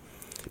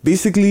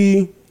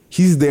 Basically,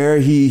 he's there.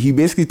 He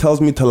basically tells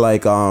me to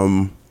like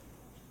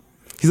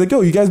he's like,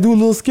 yo, you guys do a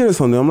little skit or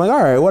something. I'm like,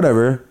 all right,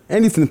 whatever.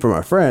 Anything for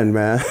my friend,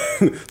 man.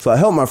 So I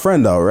help my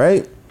friend out,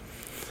 right?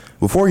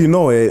 Before you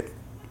know it,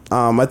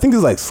 I think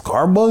it's like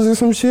Scarbuzz or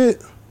some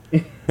shit.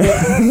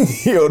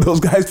 Yo,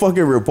 those guys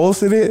fucking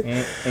reposted it.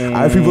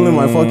 I have people in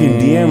my fucking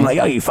DM like,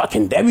 yo, you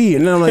fucking Debbie.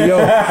 And then I'm like, yo.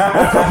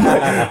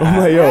 I'm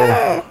like,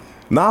 yo.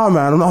 Nah,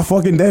 man, I'm not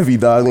fucking Debbie,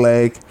 dog.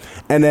 Like,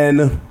 and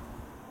then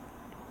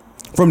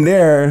from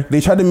there, they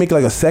tried to make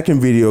like a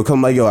second video. Cause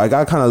I'm like, yo, I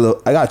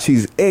got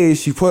cheese.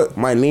 She put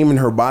my name in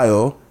her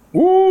bio.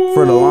 Ooh,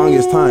 for the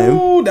longest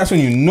time. That's when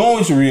you know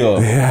it's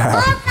real.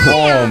 Yeah.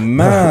 Oh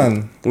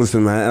man.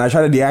 Listen, man, and I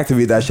tried to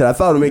deactivate that shit. I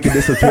thought it would make it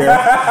disappear.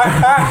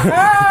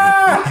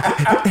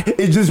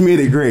 It just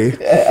made it gray.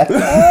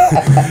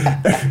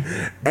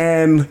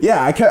 And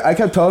yeah, I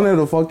kept telling her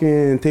to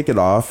fucking take it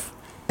off.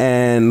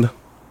 And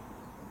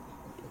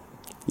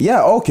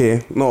yeah,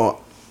 okay,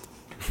 no.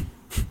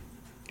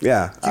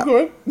 Yeah. Keep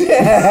going.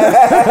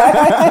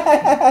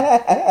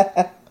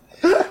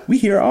 We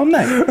here all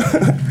night.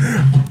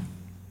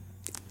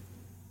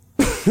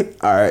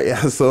 All right,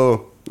 yeah.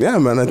 So yeah,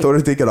 man, I told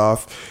her to take it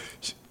off.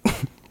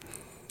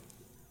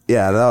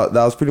 Yeah, that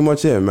was pretty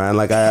much it, man.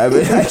 Like I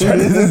tried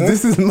to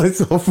distance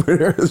myself with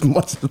her as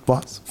much as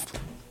possible.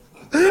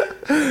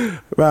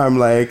 But I'm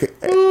like,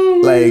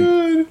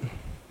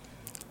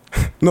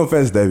 no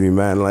offense, Debbie,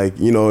 man. Like,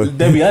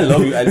 Debbie, I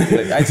love you.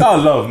 It's all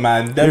love,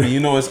 man. Debbie,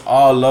 it's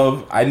all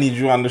love. I need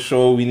you on the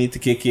show. We need to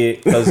kick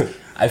it because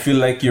I feel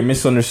like you're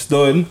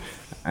misunderstood.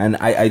 And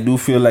I do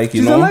feel like,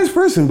 she's a nice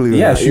person, believe it or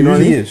not. Yeah, she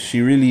really is. She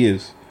really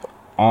is.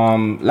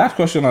 Last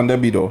question on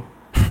Debbie, though.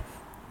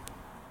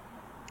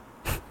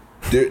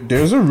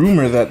 There's a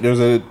rumor that there's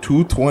a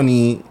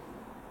 220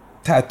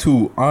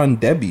 tattoo on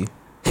Debbie.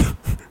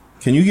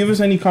 Can you give us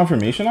any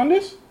confirmation on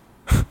this?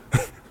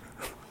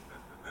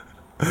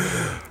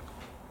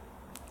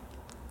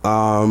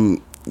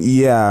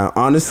 Yeah,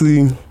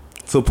 honestly,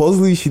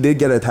 supposedly she did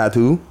get a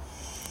tattoo.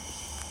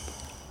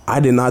 I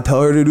did not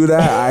tell her to do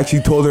that. I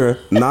actually told her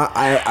not.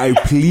 I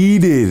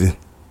pleaded.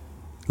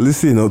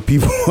 Listen,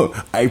 people,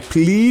 I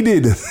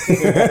pleaded.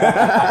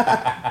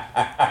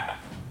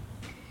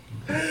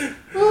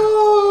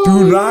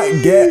 Do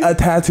not get a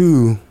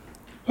tattoo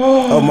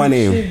of my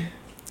name. Shit.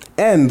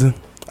 And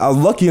I was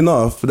lucky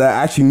enough that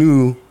I actually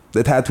knew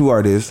the tattoo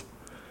artist.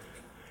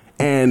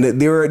 And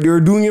they were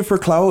doing it for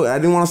clout. I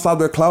didn't want to stop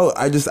their clout.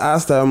 I just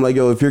asked them, like,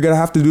 yo, if you're going to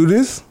have to do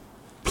this,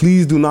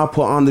 please do not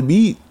put on the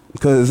beat.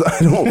 Because I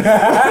don't...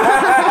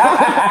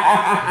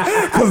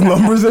 Because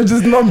numbers are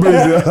just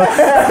numbers.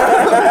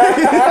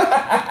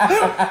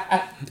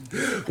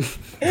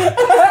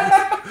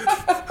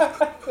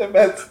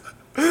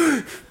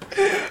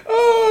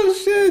 Oh,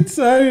 shit.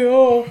 Sorry.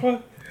 Oh,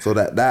 fuck. So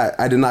that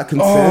I did not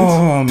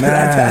consent to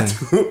that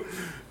tattoo.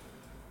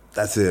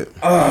 That's it.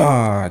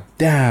 Oh,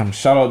 damn.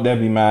 Shout out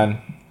Debbie, man.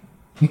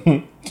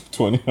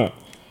 20.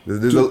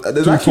 There's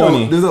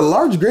a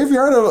large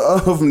graveyard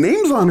of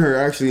names on her,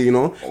 actually, you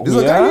know. There's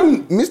a guy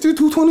named Mr.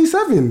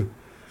 227.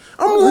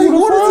 I'm like,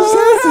 what are the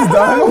chances,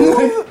 dog?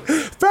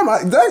 I'm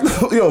like,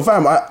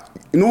 fam,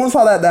 you know when I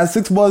saw that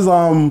 6 Buzz, the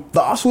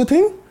Oshawa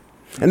thing?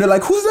 And they're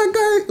like, who's that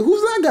guy?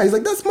 Who's that guy? He's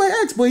like, that's my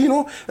ex. But, you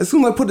know, as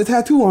soon as I put the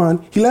tattoo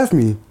on, he left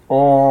me.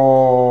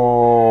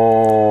 Oh.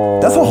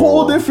 That's a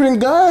whole different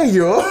guy,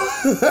 yo.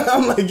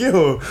 I'm like,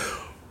 yo.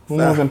 Who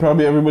knows? And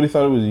probably everybody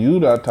thought it was you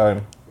that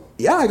time.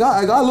 Yeah, I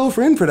got a little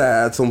friend for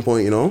that at some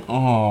point, you know.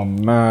 Oh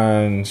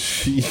man,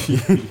 shout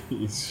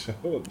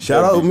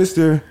out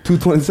Mr.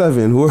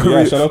 227.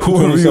 Shout out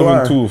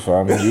 227 too,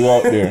 fam. You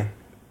out there,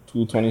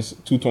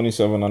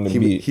 227 on the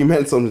beat. He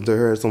meant something to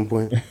her at some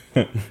point.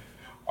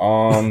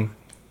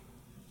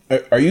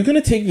 Are you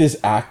gonna take this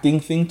acting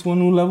thing to a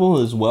new level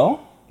as well?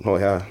 Oh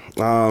yeah.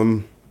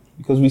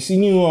 Because we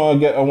seen you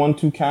get a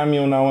 1-2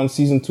 cameo now on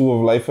season 2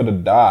 of Life of the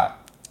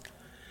Dot.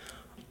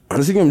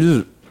 Honestly, I'm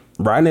just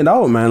riding it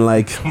out, man.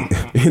 Like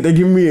they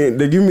give me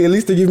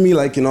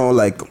like, you know,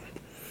 like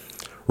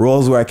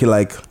roles where I can,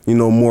 like, you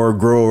know, more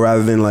grow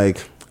rather than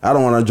like I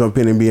don't want to jump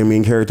in and be a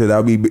main character. That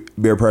would be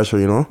bare pressure,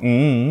 you know.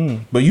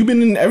 Mm-hmm. But you've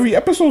been in every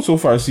episode so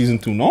far, season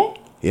 2, no?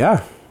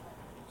 Yeah.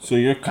 So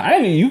you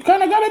kind of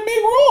got a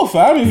big role,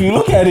 fam. If you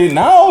look at it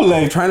now,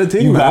 like trying to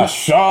take you man. Got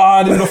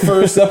shot in the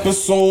first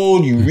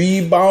episode, you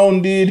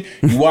rebounded,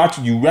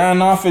 you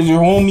ran off as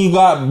your homie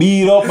got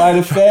beat up by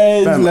the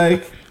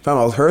feds, Fam,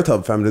 I was hurt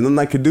up, fam. There's nothing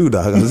I could do,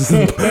 dog. I was just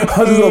a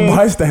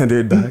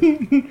bystander, dog.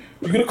 You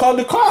could have called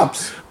the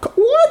cops.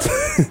 What?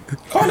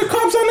 Call the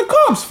cops on the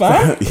cops,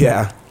 fam.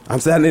 Yeah. I'm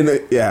standing in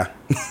the... Yeah.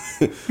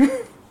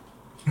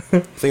 I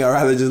think I'd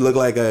rather just look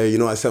like,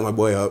 I set my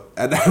boy up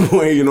at that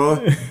point, you know?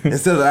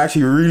 Instead of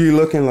actually really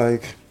looking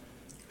like...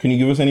 Can you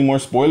give us any more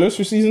spoilers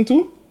for season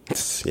 2?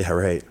 Yeah,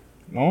 right.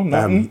 No,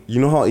 nothing. You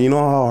know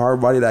how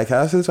hard body that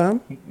cast is, fam?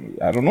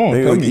 I don't know.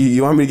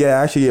 You want me to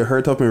actually get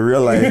hurt up in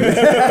real life?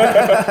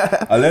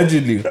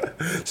 Allegedly.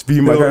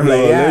 Speaking my car,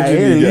 like, yeah,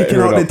 leaking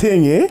out the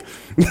thing, yeah?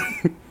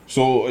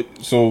 So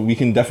we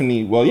can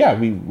definitely,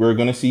 we're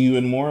gonna see you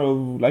in more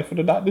of Life of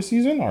the Dot this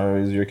season, or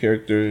is your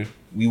character?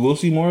 We will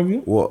see more of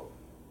you. Well,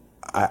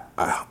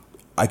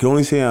 I can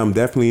only say I'm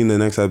definitely in the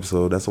next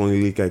episode. That's the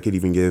only leak I could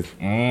even give.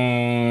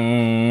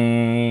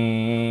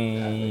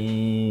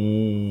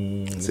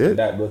 That's it.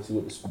 That goes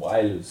with the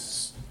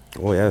spoilers.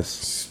 Oh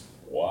yes,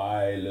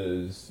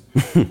 spoilers.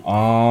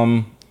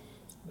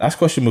 Last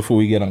question before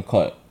we get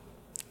uncut.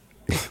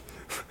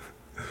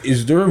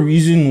 Is there a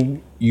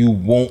reason you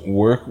won't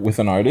work with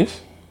an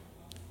artist?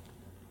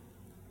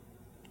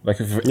 Like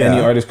if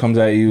any artist comes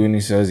at you and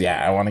he says,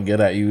 "Yeah, I want to get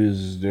at you,"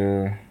 is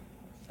there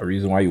a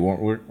reason why you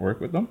won't work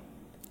with them?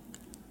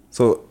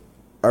 So,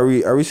 are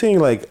we saying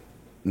like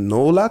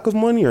no lack of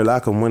money or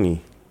lack of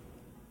money?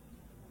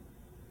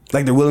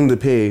 Like they're willing to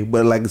pay,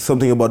 but like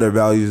something about their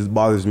values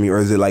bothers me, or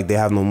is it like they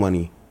have no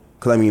money?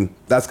 Because I mean,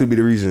 that could be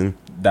the reason.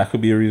 That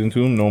could be a reason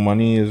too. No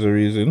money is a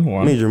reason.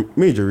 One.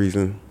 Major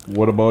reason.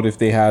 What about if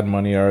they had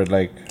money or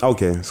like?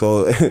 Okay,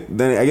 so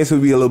then I guess it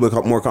would be a little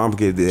bit more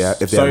complicated if they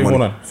had money. Sorry,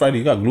 hold on. Friday,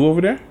 you got glue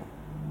over there?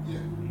 Yeah.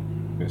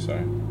 Okay,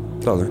 sorry.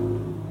 It's all good.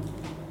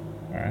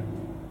 All right.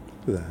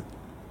 Do that.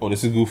 Oh,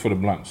 this is glue for the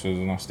blunt, so it's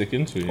not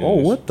sticking. So yeah,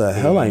 what the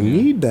hell? I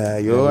need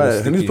that, yo.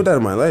 I need to put that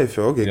in my life,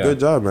 yo. Okay, good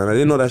job, man. I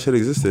didn't know that shit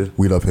existed.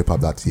 We love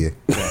hiphop.ca.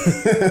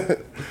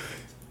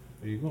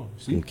 There you go.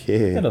 See?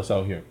 Okay. Get us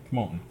out here. Come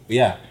on.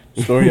 Yeah.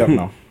 Story up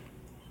now.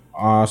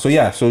 So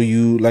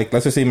you like,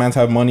 let's just say mans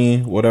have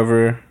money,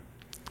 whatever.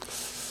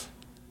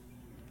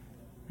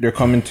 They're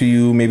coming to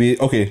you, maybe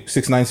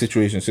 6ix9ine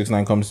situation.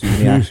 6ix9ine comes to you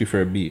and he asks you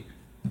for a beat.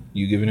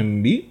 You giving him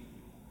a beat?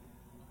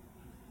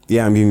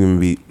 Yeah, I'm giving him a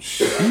beat.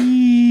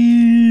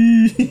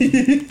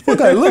 What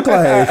I look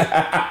like?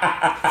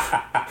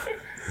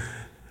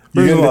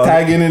 You getting the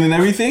tag in and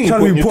everything?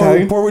 Trying to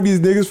be poor with these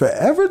niggas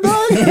forever,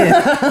 dog?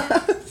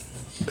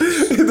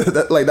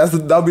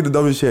 that'll be the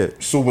dumbest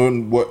shit. So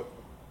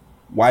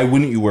why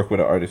wouldn't you work with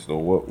an artist though?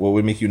 What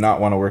would make you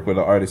not want to work with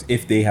an artist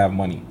if they have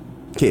money?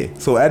 Okay,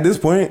 so at this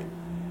point,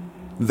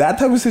 that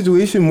type of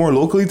situation more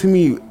locally to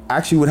me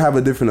actually would have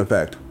a different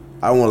effect.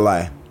 I won't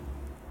lie.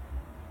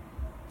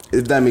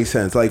 If that makes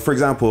sense. Like for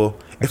example,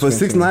 if a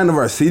 6ix9ine of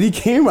our city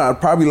came,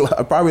 I'd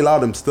probably allow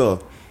them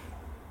still.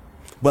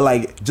 But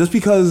like just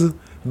because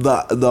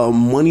the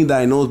money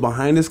that I know is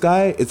behind this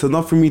guy, it's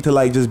enough for me to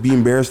like just be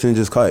embarrassed and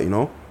just cut, you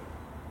know?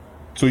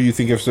 So you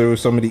think if there was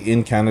somebody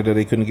in Canada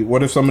they couldn't get?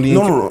 What if somebody?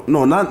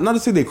 No, not to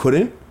say they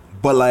couldn't,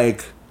 but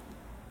like,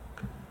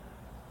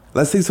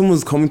 let's say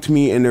someone's coming to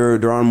me and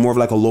they're on more of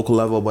like a local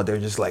level, but they're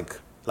just like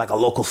a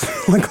local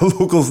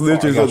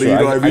snitch or something. You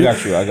know what I mean?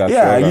 I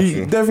got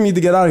you. Definitely need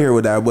to get out of here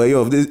with that. But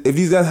yo, if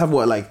these guys have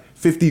what like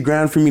 50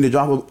 grand for me to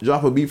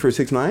drop a beat for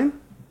 6ix9ine,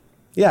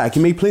 yeah, I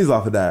can make plays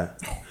off of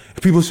that.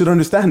 People should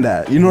understand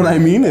that. You know what I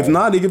mean? If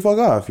not, they can fuck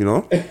off. You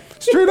know,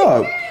 straight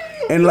up.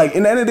 And like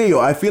in the end of the day, yo,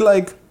 I feel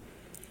like.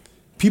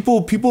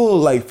 People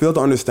like fail to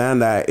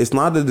understand that it's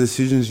not the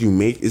decisions you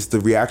make, it's the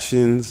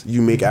reactions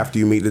you make after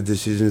you make the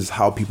decisions,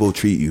 how people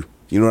treat you.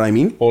 You know what I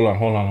mean? Hold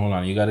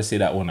on. You gotta say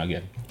that one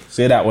again.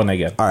 Say that one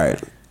again. All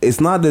right. It's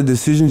not the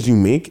decisions you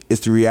make, it's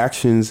the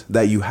reactions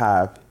that you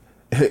have.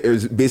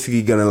 It's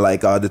basically gonna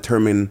like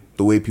determine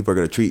the way people are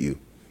gonna treat you.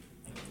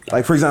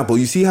 Like for example,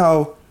 you see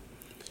how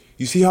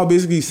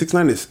basically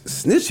 6ix9ine is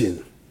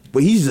snitching,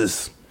 but he's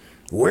just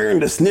wearing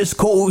the snitch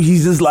code.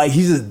 He's just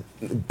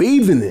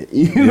bathing it.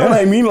 You know what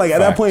I mean? Like at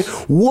that point,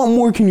 what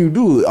more can you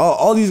do?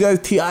 All these guys,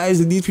 TIs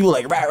and these people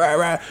like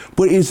rap.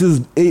 But it's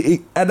just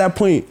at that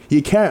point,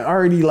 you can't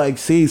already like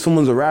say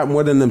someone's a rap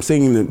more than them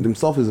saying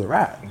themselves is a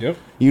rap. Yep.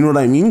 You know what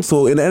I mean?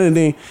 So at the end of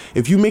the day,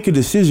 if you make a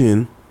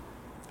decision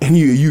and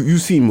you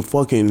seem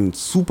fucking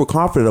super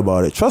confident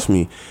about it, trust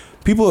me,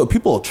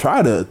 people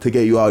try to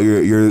get you out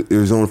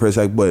your zone for a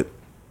sec, but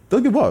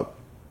they'll give up.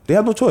 They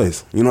have no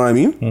choice. You know what I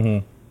mean?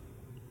 Mm-hmm.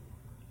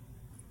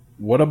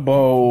 What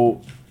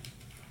about?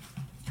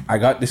 I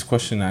got this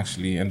question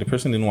actually, and the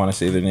person didn't want to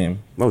say their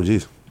name. Oh,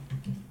 jeez.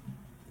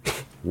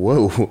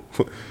 Whoa.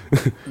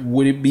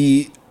 Would it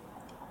be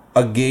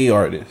a gay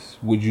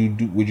artist? Would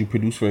you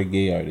produce for a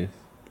gay artist?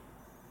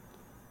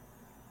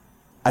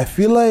 I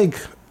feel like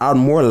I'd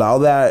more allow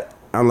that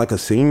on like a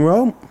singing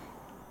route.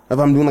 If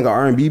I'm doing like an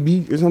R&B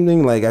beat or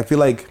something, like I feel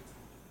like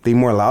they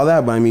more allow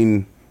that. But I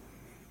mean,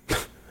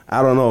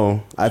 I don't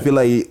know. I feel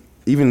like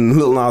even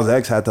Lil Nas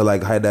X had to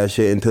like hide that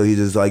shit until he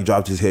just like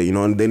dropped his hit, you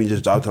know, and then he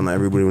just dropped on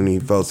everybody when he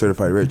felt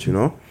certified rich, you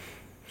know.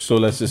 So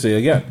let's just say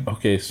again,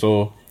 okay,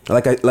 so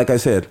like I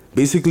said,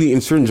 basically in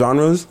certain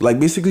genres,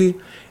 like basically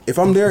if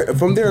I'm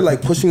there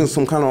like pushing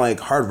some kind of like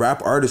hard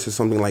rap artist or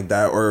something like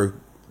that, or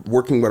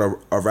working with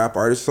a rap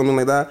artist or something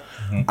like that,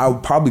 I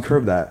would probably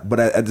curb that. But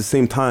at the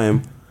same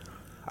time,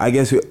 I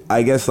guess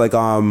like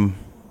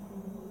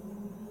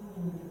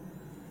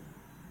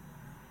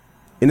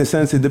in a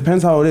sense, it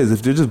depends how it is.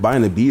 If they're just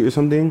buying a beat or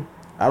something,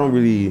 I don't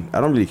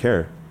really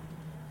care.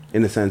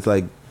 In a sense,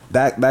 like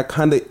that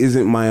kind of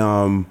isn't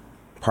my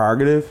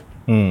prerogative.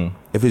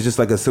 If it's just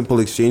like a simple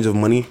exchange of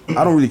money,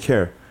 I don't really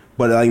care.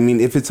 But I mean,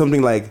 if it's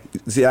something like,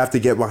 see, I have to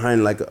get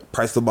behind like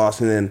Price the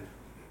Boss and then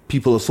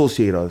people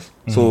associate us,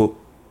 so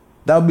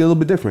that would be a little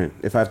bit different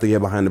if I have to get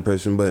behind the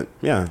person. But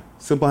yeah,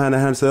 simple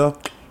hand-to-hand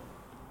sale,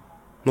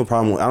 no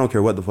problem. I don't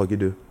care what the fuck you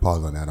do.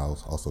 Pause on that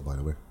also, by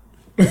the way.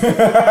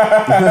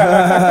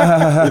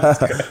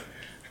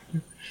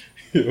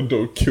 Yo,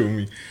 don't kill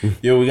me.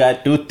 Yo, we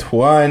got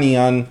 220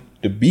 on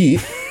the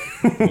beat.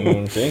 You know what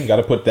I'm saying?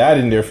 Gotta put that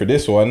in there for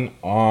this one.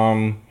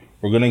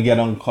 We're gonna get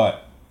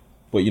uncut.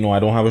 But you know, I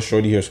don't have a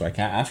shorty here, so I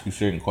can't ask you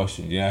certain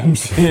questions. You know what I'm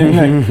saying?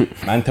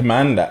 Like, man to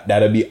man,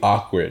 that'd be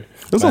awkward.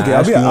 It's okay.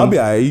 I'll be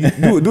alright.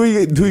 Do what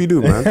you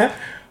do, man.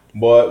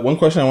 But one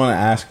question I want to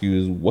ask you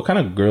is, what kind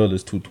of girl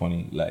is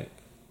 220 like?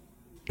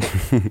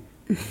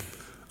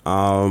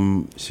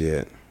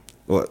 Shit.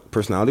 What,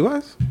 personality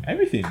wise?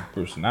 Everything.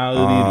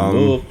 Personality,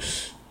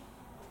 looks.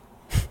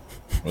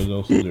 What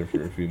else is there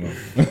for a female?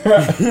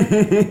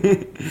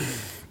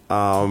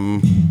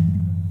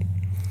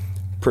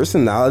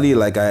 Personality,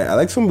 like I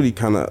like somebody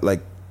kind of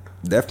like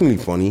definitely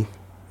funny,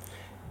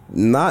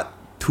 not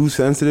too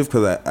sensitive,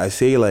 because I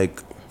say like,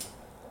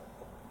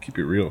 keep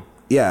it real.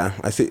 Yeah,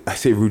 I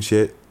say rude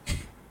shit.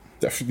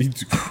 Definitely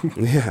do.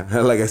 Yeah,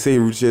 like I say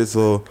rude shit.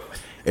 So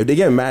if they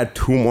get mad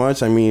too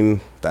much, I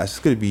mean, that's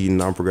just gonna be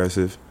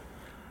non-progressive.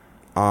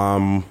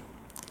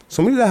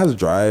 Somebody that has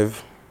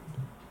drive.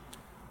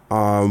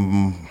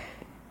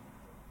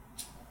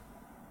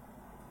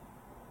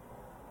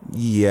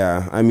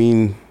 Yeah, I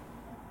mean,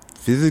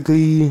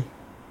 physically,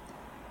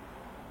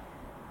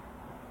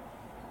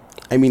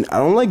 I mean, I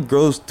don't like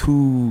girls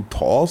too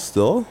tall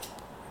still.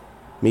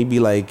 Maybe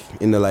like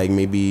in the like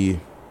maybe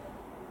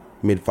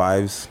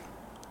mid-5s.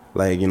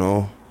 Like, you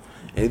know,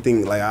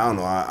 anything like, I don't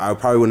know, I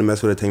probably wouldn't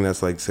mess with a thing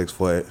that's like 6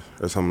 foot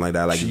or something like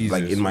that. Like Jesus,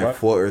 like in my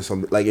foot or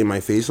something, like in my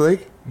face,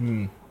 like.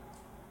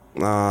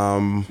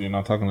 So you're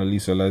not talking to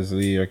Lisa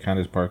Leslie or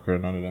Candace Parker,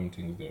 none of them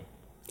things there.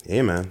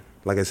 Yeah, man.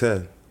 Like I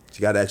said,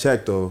 she got that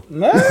check though.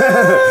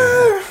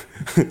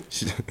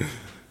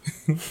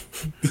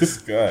 This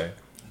guy.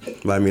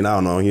 But I mean, I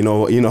don't know. You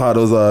know how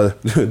those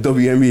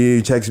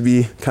WNBA checks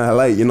be kind of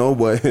light, you know.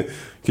 But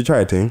you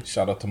try it, thing.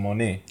 Shout out to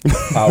Monet.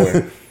 Power.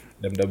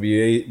 them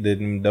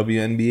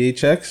WNBA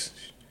checks.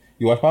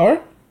 You watch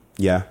Power?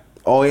 Yeah.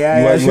 Oh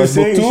yeah, You She was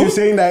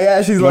saying that.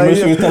 Yeah, she's Remember like,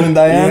 she was telling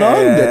Diana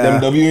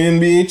that them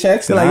WNBA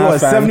checks. like Nah,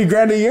 what, fam.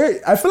 $70,000 a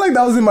year? I feel like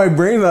that was in my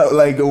brain,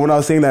 like when I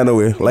was saying that. No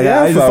way. Like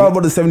Yeah, I just fam. thought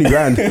about the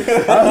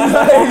 $70,000. I was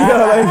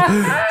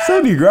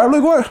like, $70,000.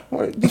 Like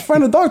what? Just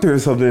find a doctor or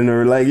something,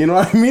 or like, you know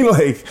what I mean?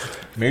 Like,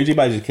 Mary J.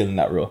 Blige is killing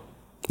that role.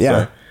 yeah,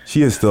 Sorry.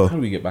 she is still. How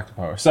do we get back to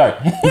Power? Sorry.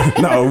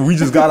 No, we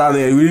just got out of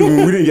it. We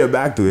didn't get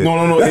back to it.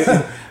 No.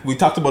 We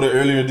talked about it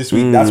earlier this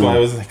week. That's why I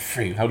was like,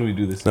 "Freak, how do we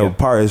do this?" No, again?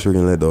 Power is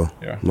freaking lit though.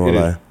 Yeah, No it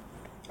is. lie.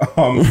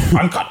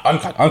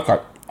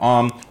 Uncut.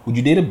 Would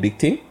you date a big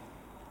thing?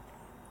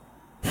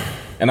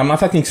 And I'm not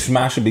talking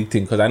smash a big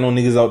thing because I know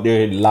niggas out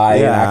there lie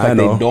and Yeah, act I like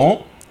know. they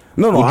don't.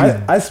 No, Would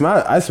you- I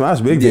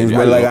smash big things, Yeah,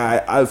 but I like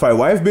know. if I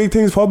wife big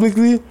things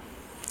publicly,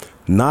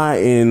 not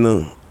in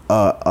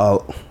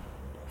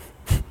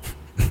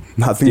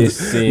nothing.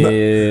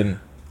 Listen.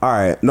 All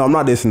right, no, I'm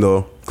not dissing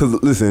though, cause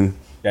listen,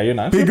 Yeah, you're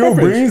not. big girl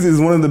brains is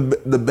one of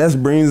the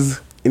best brains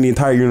in the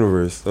entire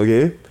universe.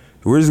 Okay,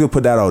 we're just gonna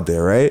put that out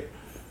there, right?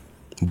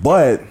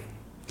 But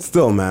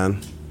still,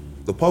 man,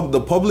 the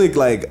public,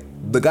 like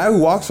the guy who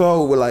walks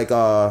out with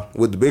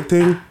with the big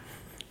thing,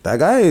 that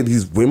guy,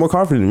 he's way more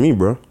confident than me,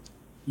 bro.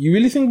 You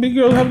really think big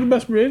girls have the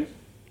best brain?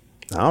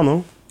 I don't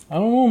know. I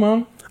don't know,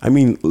 man. I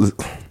mean,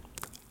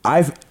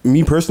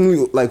 me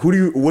personally, like, what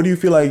do you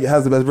feel like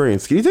has the best brain?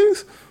 Skinny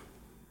things?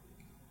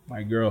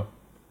 My girl.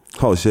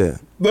 Oh shit.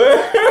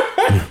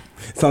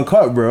 It's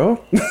uncut,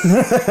 bro. this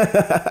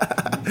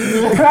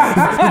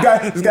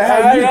guy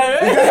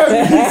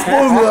has me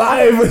exposed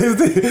live.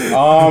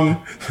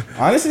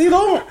 Honestly,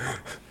 though,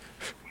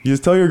 You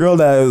just tell your girl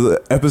that it was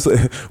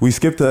episode. We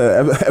skipped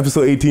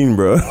episode 18,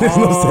 bro. There's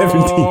no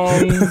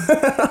 17.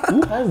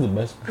 who has the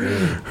best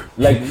brain?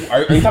 Like,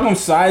 are you talking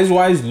size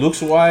wise,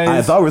 looks wise?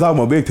 I thought we were talking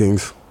about big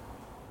things.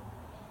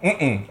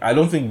 I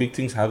don't think big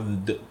things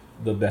have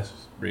the best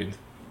brains.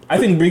 I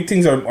think big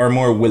things are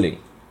more willing.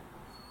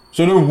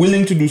 So they're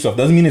willing to do stuff.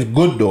 Doesn't mean it's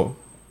good though.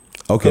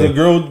 Because a Okay.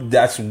 girl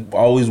that's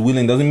always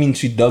willing doesn't mean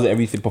she does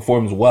everything,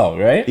 performs well,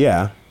 right?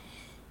 Yeah.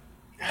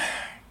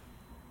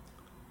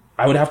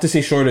 I would have to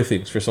say shorter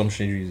things for some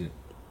strange reason.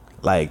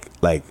 Like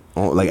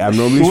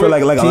abnormally short,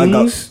 like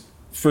things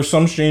for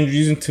some strange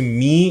reason to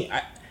me,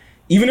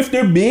 even if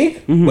they're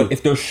big, Mm-hmm. but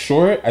if they're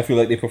short, I feel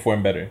like they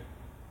perform better.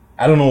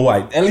 I don't know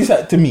why. At least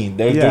to me,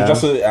 there's Yeah.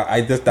 just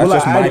that's Well,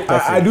 just my I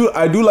preference.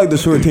 I do like the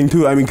short thing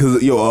too. I mean,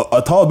 cause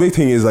a tall big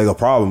thing is like a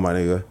problem, my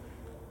nigga.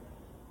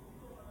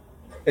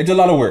 It's a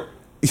lot of work.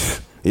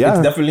 Yeah.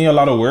 It's definitely a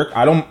lot of work.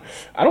 I don't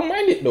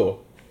mind it though.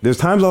 There's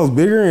times I was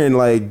bigger and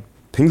like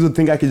things would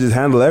think I could just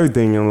handle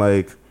everything and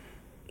like,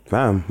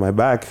 fam, my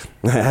back.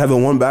 I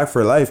haven't one back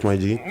for life, my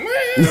G.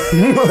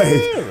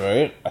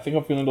 Right. I think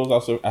I'm feeling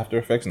those after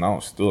effects now.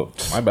 Still,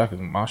 my back is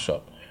mash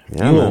up.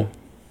 Yeah, man.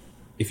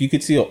 If you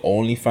could see an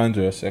OnlyFans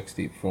or a sex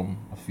tape from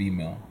a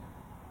female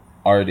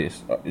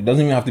artist, it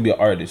doesn't even have to be an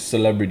artist,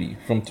 celebrity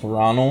from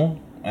Toronto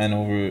and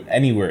over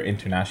anywhere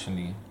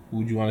internationally, who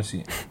would you want to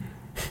see?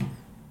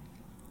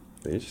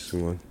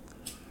 Interesting one.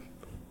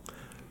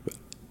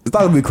 It's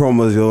not gonna be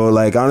Chromas, yo.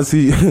 Like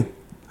honestly,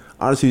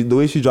 the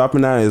way she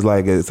dropping that is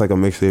like it's like a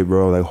mixtape,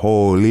 bro. Like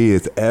holy,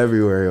 it's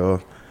everywhere,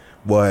 yo.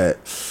 But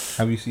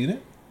Have you seen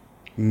it?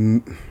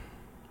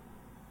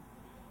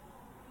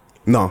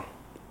 no,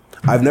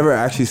 I've never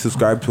actually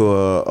subscribed to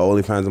a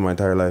OnlyFans in my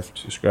entire life.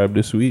 Subscribe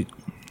this week.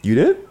 You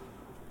did?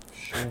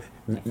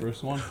 My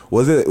first one.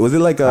 Was it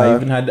like I a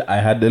even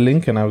had the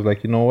link and I was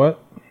like, you know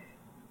what?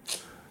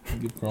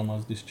 Give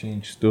promos this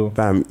change still.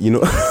 fam? You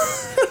know,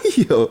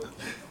 yo.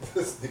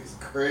 This thing's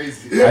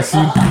crazy.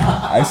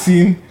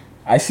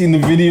 I seen the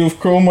video of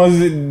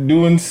Chromas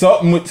doing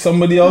something with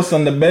somebody else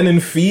on the bending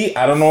feet.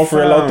 I don't know if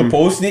we're allowed to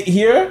post it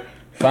here.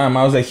 Fam,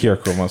 I was like, here,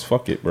 Chromas,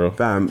 fuck it, bro.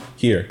 Fam,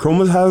 Here.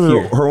 Chromas has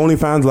Here. her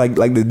OnlyFans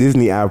like the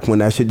Disney app when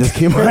that shit just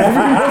came out.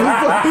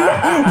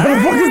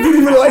 Motherfuckers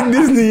didn't even like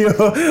Disney, yo.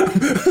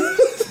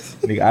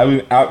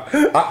 Nigga,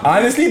 I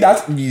honestly,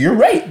 you're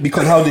right,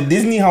 because how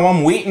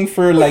I'm waiting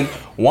for like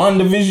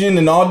WandaVision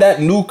and all that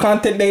new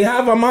content they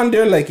have. I'm on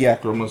there like, yeah,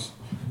 Chromas.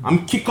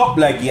 I'm kick up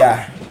like,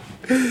 yeah.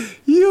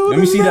 Yo, Let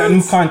me see that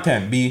new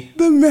content, B.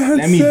 The man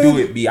Let me said- do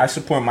it, B. I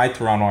support my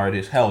Toronto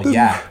artists. Hell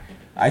yeah.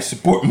 I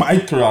support my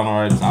Toronto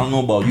artists. I don't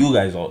know about you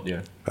guys out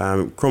there.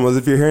 Chromas,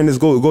 if you're hearing this,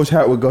 go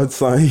chat with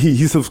Godson.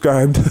 He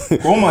subscribed.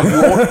 Roma,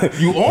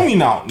 you owe me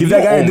now. Give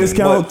that guy a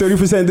discount,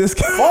 30%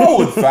 discount.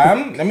 Forward,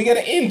 fam. Let me get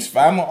an inch,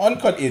 fam. An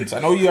uncut inch. I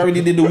know you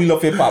already did the Wheel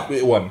of Hip Hop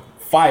one.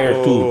 Fire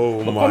too.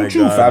 Oh But my come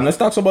true, God. fam. Let's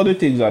talk some other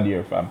things out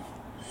here, fam.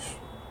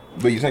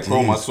 But you said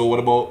Chroma, so what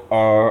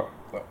about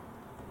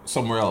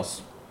somewhere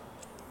else?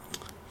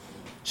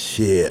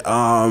 Shit.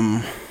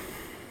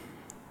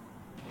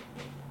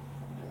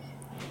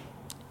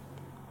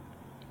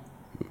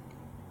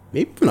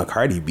 Maybe even a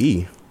Cardi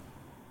B.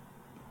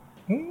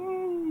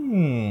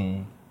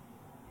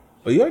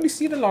 But you already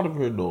seen a lot of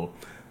her though.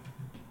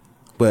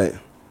 But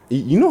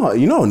you know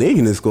how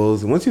nakedness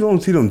goes. Once you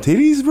don't see them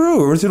titties, bro,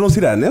 or once you don't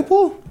see that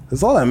nipple,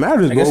 that's all that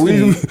matters, bro.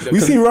 We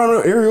see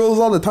around areolas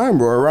all the time,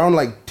 bro. Around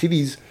like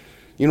titties,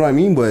 you know what I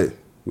mean? But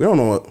we don't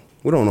know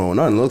what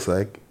nothing looks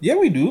like. Yeah,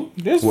 we do.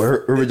 There's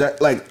Her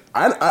like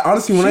I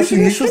honestly when I see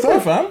Nisha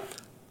stuff, fam.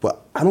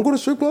 but I don't go to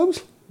strip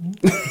clubs. And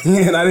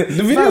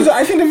The videos,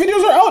 I think the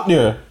videos are out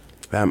there.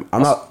 Fam, I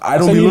don't I'll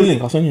be send you a looking.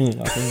 link. I'll send you a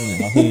link. I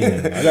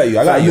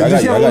got you.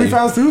 Does she have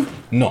OnlyFans too?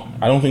 No,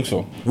 I don't think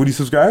so. Would you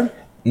subscribe?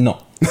 No.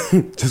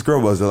 Just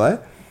girl buzz, right?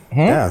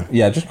 Yeah.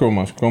 Yeah, just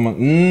Chroma. If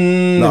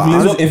No,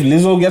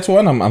 Lizzo gets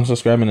one, I'm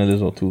subscribing to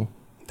Lizzo too.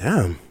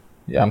 Damn.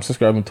 Yeah, I'm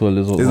subscribing to a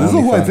Lizzo. Is this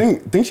who I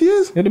OnlyFans. think she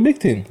is? Yeah, the big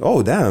thing.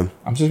 Oh, damn.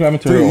 I'm subscribing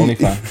to her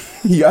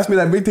OnlyFans. You asked me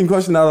that big thing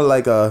question out of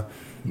like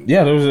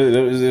Yeah, there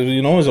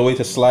was a way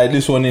to slide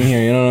this one in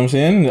here. You know what I'm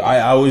saying? I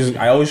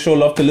always show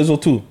love to Lizzo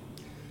too.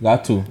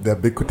 Got to.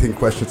 That big thing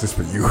questions is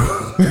for you.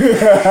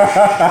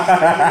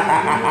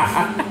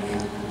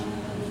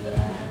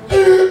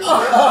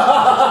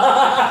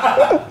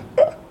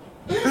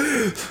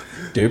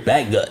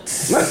 Dirtbag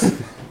guts.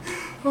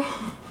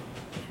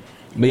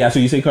 But yeah, so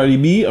you say Cardi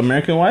B,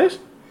 American wise?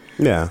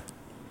 yeah.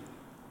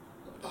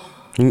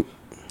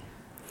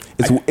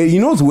 It's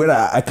it's weird.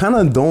 I kind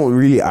of don't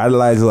really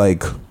idolize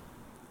like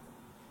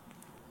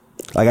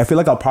I feel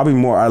like I'll probably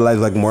more idolize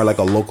like more like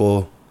a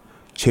local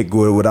chick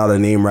without a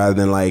name rather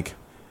than like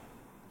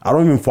I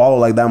don't even follow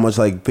like that much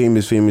like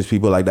famous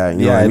people like that.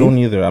 You know what I mean? don't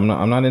either. I'm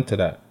not into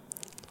that.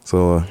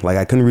 So like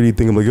I couldn't really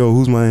think of like yo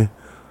who's my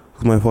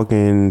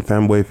fucking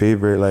fanboy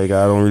favorite. Like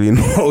I don't really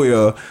know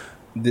yo.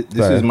 This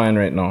is mine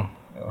right now.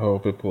 I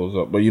hope it pulls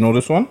up. But you know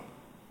this one?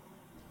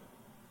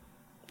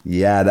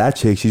 Yeah, that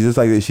chick. She just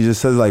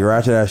says like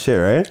ratchet ass shit,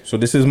 right? So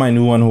this is my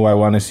new one who I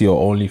want to see her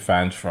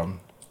OnlyFans from.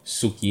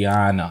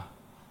 Sukihana,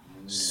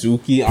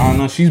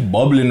 she's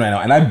bubbling right now.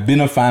 And I've been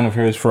a fan of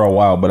hers for a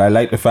while, but I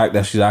like the fact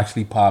that she's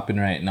actually popping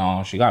right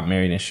now. She got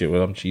married and shit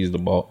with him, cheesed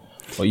about.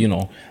 But you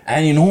know.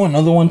 And you know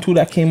another one too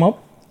that came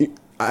up?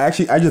 I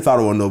just thought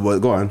of one though, but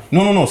go on.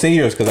 No, say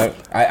yours, because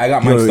I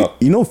got mine stuck.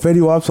 You know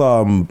Fetty Wap's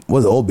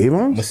was it Old Baby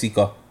Moms?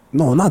 Masika.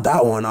 No, not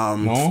that one.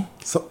 No?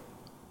 So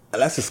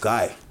that's the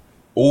Sky.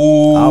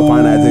 Oh, I'll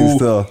find that thing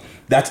still.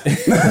 That's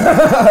like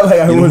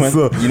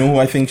you know who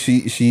I think she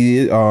is?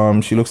 She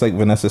looks like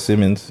Vanessa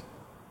Simmons.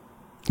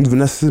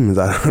 Vanessa Simmons.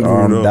 I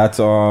don't know. That's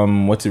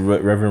what's it,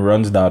 Reverend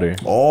Run's daughter.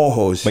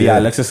 Oh shit. But yeah,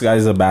 Alexis Sky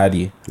is a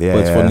baddie. Yeah, but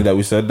it's yeah. funny that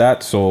we said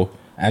that. So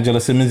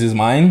Angela Simmons is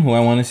mine, who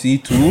I want to see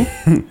too.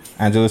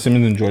 Angela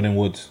Simmons and Jordan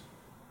Woods.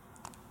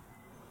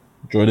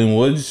 Jordan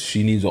Woods,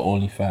 she needs an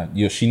OnlyFans.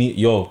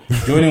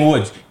 Jordan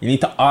Woods, you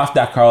need to off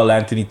that Carl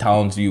Anthony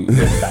Towns his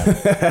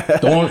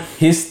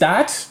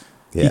stats.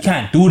 Yeah. He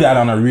can't do that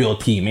on a real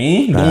team,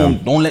 eh?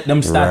 Don't let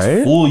them stats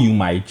right? fool you,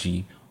 my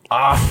G.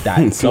 Off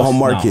that. small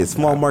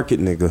market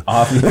nigga.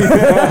 Off.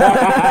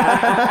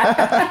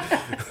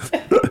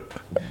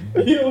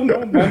 Yo,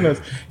 no manners.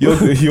 Yo,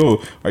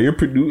 are your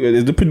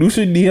is the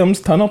producer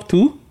DMs turn up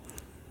too?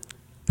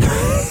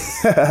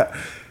 Yeah,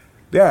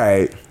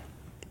 alright.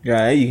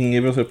 Yeah, you can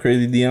give us a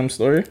crazy DM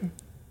story.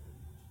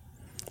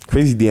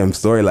 Crazy DM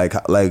story, like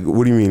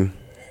what do you mean?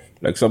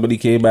 Like somebody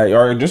came back,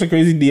 or just a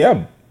crazy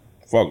DM.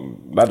 Fuck,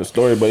 not a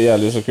story, but yeah,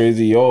 just a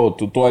crazy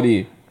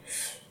 220.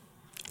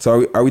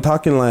 So are we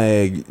talking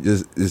like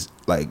just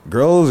like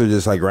girls or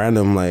just like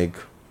random like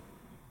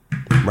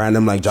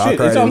jock Shit,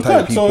 it's riding type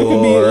uncut, people? so it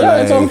could be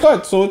it's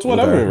uncut, so it's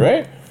whatever, Okay.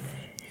 right?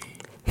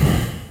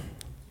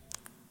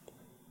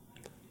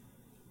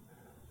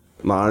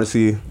 No,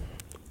 honestly,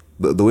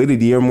 the way the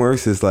DM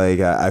works is like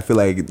I feel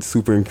like it's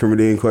super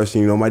incriminating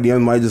question. You know, my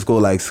DM might just go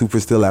like super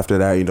still after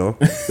that. You know,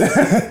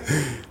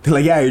 they're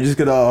like, yeah, you're just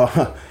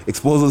gonna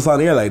expose us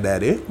on air like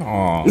that, eh?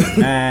 Oh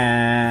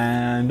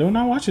man, they're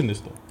not watching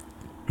this though.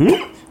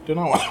 They're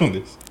not watching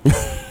this.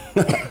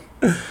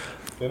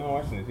 They're not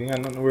watching this. You ain't got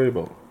nothing to worry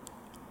about.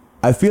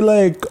 I feel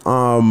like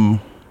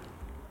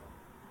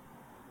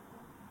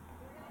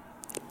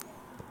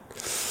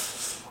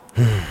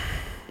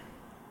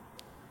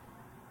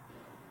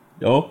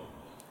Yo,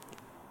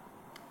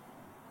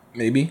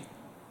 maybe.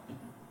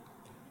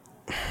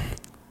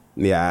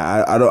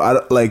 yeah, I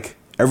don't like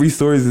every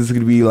story is just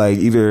gonna be like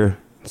either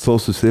so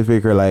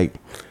specific or like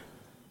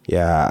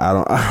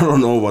yeah, I don't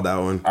know about that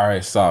one. All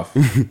right, soft.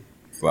 I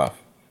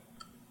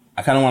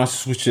kind of want to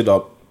switch it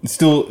up. It's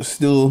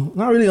still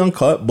not really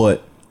uncut,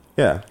 but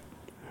Yeah.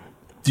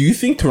 do you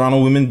think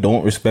Toronto women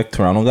don't respect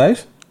Toronto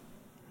guys?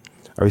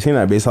 Are we saying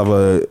that based off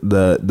of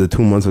the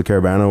 2 months of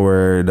Carabana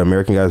where the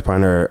American guys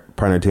partner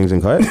things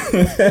and cut?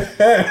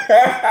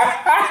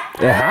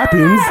 It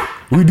happens.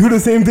 We do the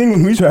same thing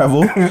when we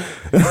travel.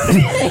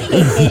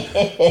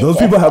 Those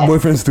people have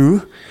boyfriends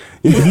too.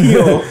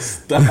 Yo,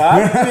 stop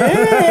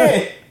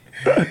it.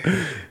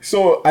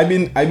 So I've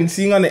been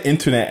seeing on the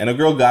internet, and a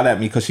girl got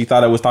at me because she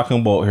thought I was talking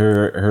about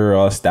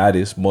her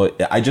status,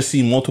 but I just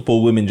see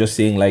multiple women just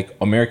saying like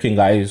American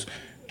guys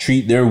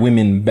treat their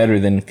women better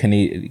than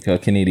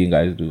Canadian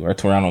guys do, or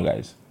Toronto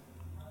guys.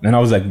 And I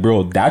was like,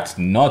 bro, that's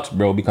nuts,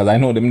 bro, because I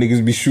know them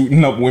niggas be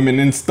shooting up women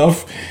and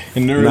stuff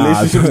in their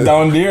relationships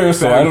down there.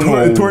 So I don't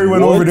know. Tory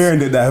went over there and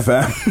did that,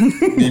 fam.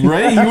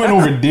 Right? He went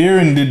over there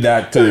and did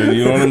that too.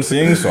 You know what I'm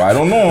saying? So I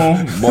don't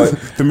know. But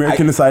the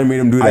American society made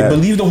him do that. I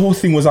believe the whole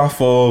thing was off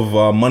of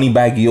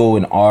Moneybagg Yo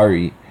and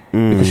Ari.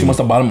 Because she must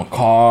have bought him a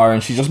car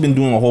and she's just been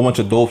doing a whole bunch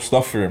of dope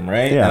stuff for him,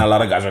 right? Yeah. And a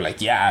lot of guys are like,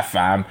 yeah,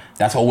 fam,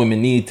 that's how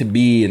women need to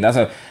be. And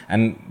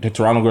and the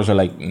Toronto girls are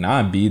like,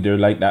 nah, B, they're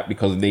like that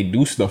because they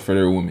do stuff for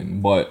their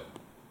women. But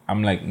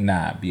I'm like,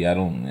 nah, B,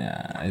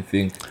 I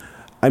think.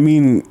 I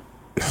mean,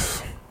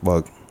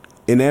 well,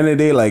 in the end of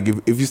the day, like,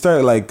 if you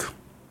start, like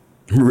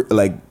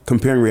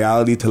comparing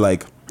reality to,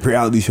 like,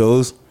 reality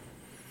shows,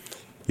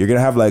 you're going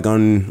to have, like,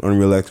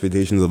 unreal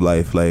expectations of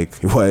life. Like,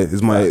 what,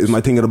 is my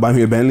thing going to buy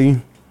me a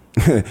Bentley?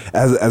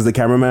 as the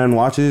cameraman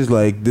watches,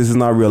 like, this is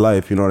not real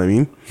life, you know what I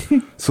mean?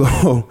 So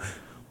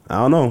I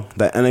don't know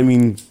that, and I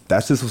mean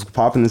that's just what's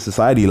popping in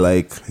society.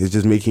 Like, it's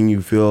just making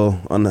you feel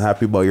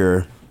unhappy about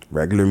your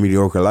regular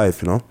mediocre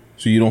life, you know?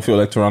 So you don't feel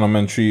like Toronto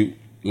men treat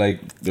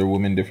like their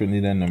women differently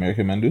than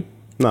American men do?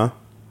 Nah.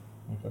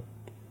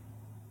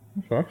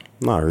 Okay.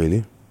 Not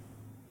really.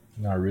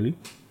 Not really?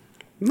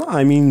 No,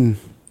 I mean,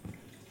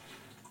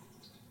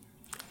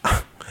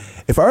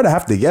 if I were to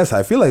have to guess,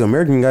 I feel like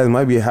American guys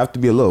might have to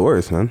be a little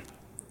worse, man.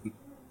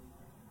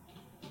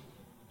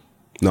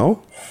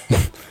 No?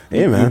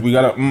 Hey, man. We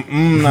got a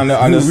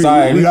on the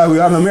side. We got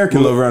an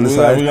American lover on the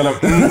side. We got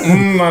a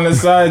on the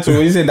side. So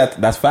what you say,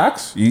 that's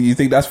facts? You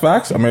think that's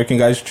facts? American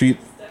guys treat...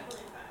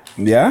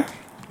 Yeah?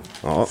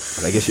 Oh,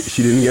 I guess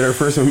she didn't get her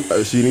first.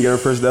 She didn't get her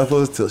first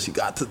Delphos till she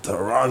got to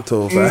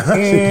Toronto.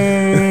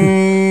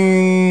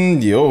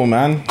 Yo,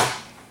 man,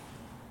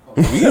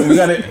 we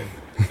got it.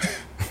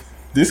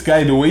 This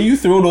guy, the way you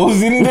throw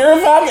those in there,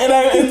 man,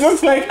 and it's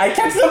just like I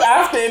catch them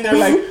after, and they're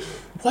like,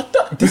 "What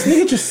the? This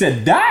nigga just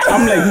said that?"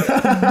 I'm like,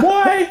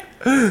 "Why?"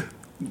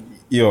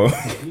 Yo,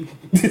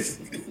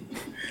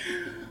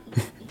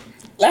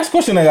 last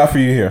question I got for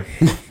you here.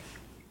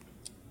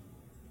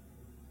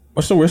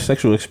 What's the worst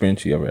sexual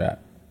experience you ever had?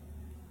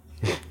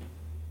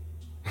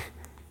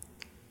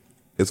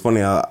 It's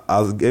funny. I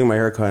was getting my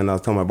hair cut and I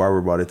was telling my barber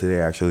about it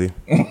today, actually.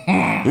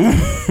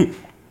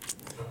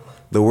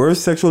 The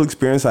worst sexual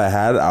experience I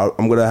had,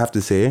 I'm going to have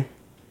to say,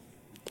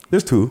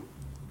 there's two.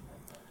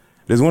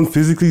 There's one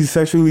physically,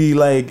 sexually,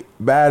 like,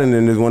 bad, and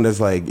then there's one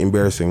that's, like,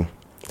 embarrassing.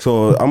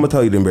 So I'm going to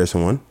tell you the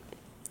embarrassing one.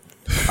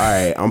 All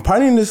right. I'm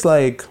finding this,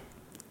 like,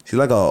 she's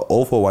like a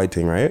awful white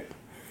thing, right?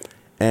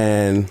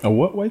 And... A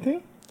what white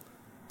thing?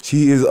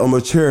 She is a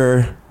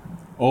mature...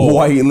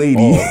 white lady.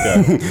 Oh,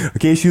 okay.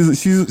 Okay,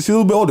 she's a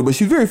little bit older, but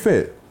she's very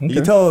fit. Okay. You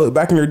can tell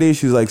back in her day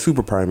she's like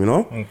super prime, you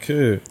know?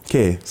 Okay,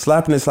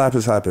 slapping it.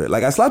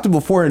 Like, I slapped it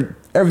before and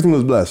everything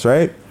was blessed,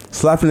 right?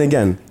 Slapping it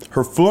again.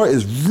 Her floor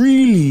is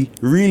really,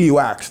 really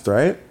waxed,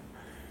 right?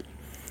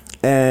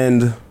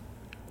 And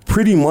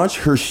pretty much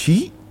her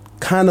sheet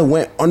kind of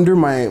went under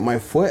my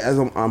foot as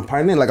I'm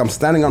pining it. Like, I'm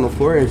standing on the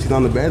floor and she's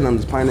on the bed and I'm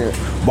just pining it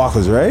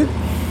backwards, right?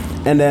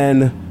 And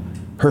then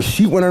her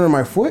sheet went under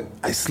my foot.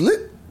 I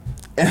slipped.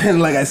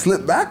 And, like, I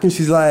slipped back, and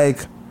she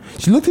looked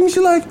at me, she's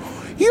like,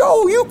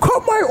 yo, you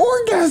caught my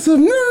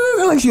orgasm.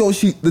 Like,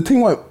 the thing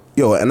went,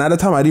 and at the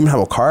time, I didn't even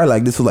have a car.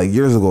 Like, this was, like,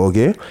 years ago,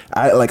 okay?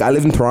 I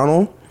live in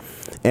Toronto,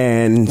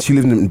 and she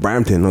lived in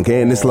Brampton,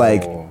 okay? And it's,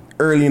 like,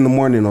 early in the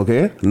morning,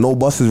 okay? No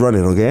buses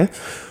running, okay?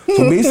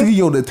 So,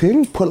 basically, the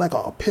thing put, like,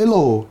 a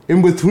pillow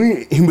in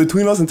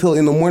between us until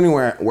in the morning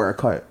where I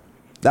cut.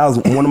 That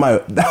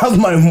was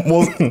my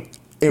most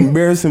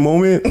embarrassing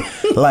moment,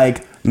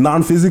 like,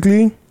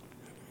 non-physically.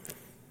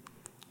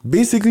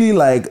 Basically,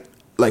 like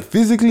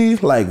physically,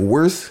 like,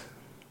 worst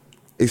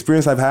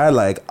experience I've had.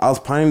 Like, I was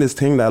pining this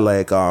thing that,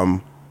 like,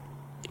 I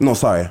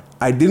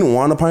didn't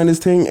want to pine this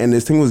thing, and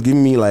this thing was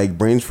giving me, like,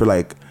 brains for,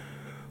 like,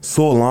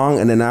 so long,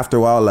 and then after a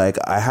while, like,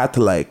 I had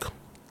to, like,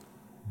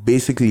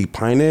 basically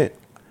pine it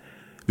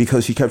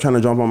because she kept trying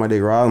to jump on my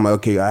dick raw. I'm like,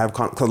 okay, I have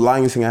because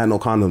lying saying I had no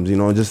condoms, you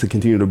know, just to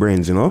continue the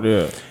brains, you know.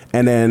 Yeah.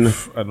 And then,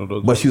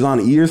 but she's on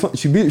E or something.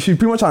 She's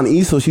pretty much on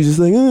E, so she's just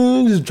like,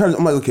 just trying.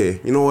 I'm like,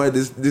 okay, you know what?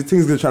 This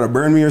thing's gonna try to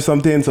burn me or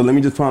something. So let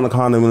me just put on the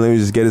condom and let me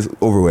just get it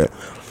over with.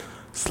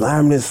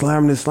 Slamming it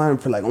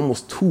for like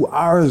almost 2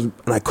 hours, and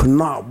I could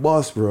not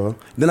bust, bro.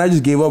 Then I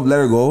just gave up, let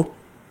her go.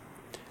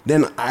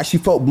 Then I actually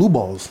felt blue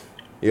balls.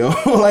 Yo,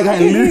 like, I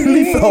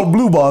literally felt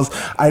blue balls.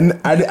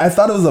 I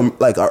thought it was an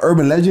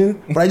urban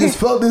legend, but I just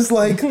felt this,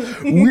 like,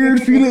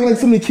 weird feeling like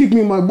somebody kicked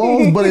me in my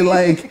balls, but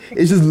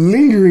it's just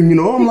lingering, you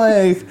know? I'm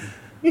like,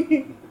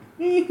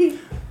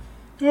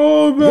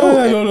 oh man,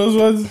 I know those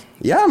ones.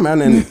 Yeah,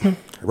 man, and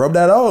rub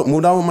that out,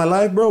 moved on with my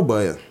life, bro.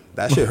 But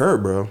that shit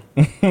hurt, bro.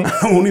 I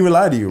won't even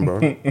lie to you,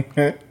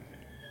 bro.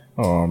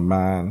 Oh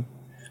man,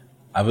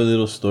 I have a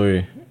little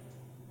story.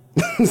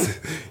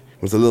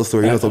 It's a little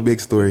story, it's a big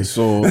story.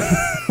 So,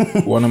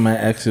 one of my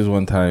exes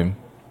one time,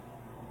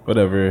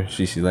 whatever,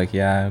 she's like,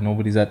 yeah,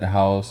 nobody's at the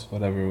house,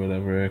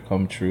 whatever,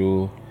 come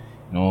true.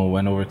 You know,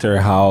 went over to her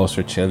house,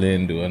 we're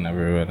chilling, doing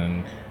whatever, and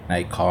then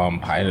night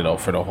pied it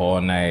out for the whole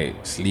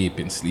night,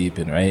 sleeping,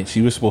 right? She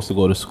was supposed to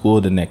go to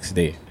school the next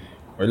day,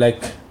 We're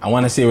like, I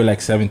want to say we're like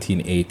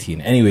 17,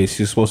 18. Anyways,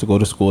 she was supposed to go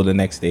to school the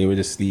next day. We're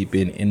just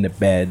sleeping in the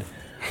bed.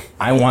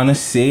 I want to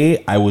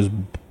say I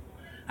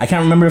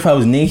can't remember if I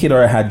was naked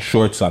or I had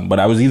shorts on, but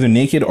I was either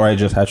naked or I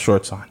just had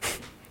shorts on.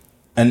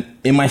 And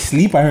in my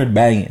sleep, I heard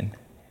banging.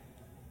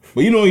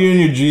 But you know, you're in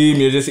your dream,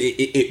 you're just,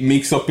 it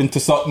makes up into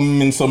something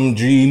in some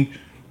dream.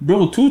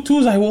 Bro, 2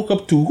 twos I woke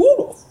up to, who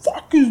the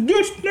fuck is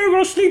this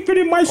nigga sleeping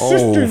in my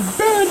sister's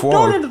bed?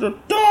 Blah,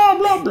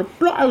 blah, blah,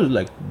 blah. I was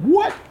like,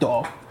 what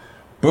the?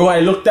 Bro,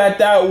 I looked at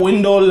that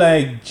window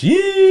like, jeez.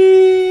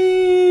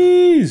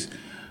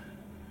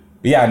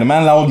 Yeah, the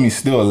man allowed me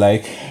still.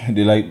 Like,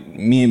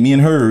 me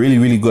and her were really,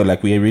 really good.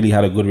 Like, we really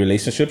had a good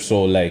relationship.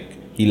 So, like,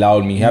 he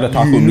allowed me. He had to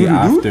talk with me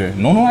after.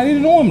 No, I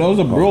didn't know him. That was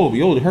a bro.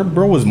 Yo, her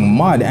bro was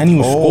mad and he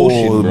was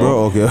Scotian,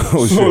 bro. Okay.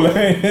 Oh,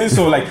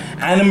 so like,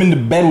 and I'm in the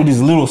bed with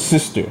his little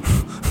sister.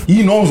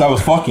 He knows I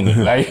was fucking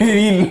her. Like,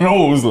 he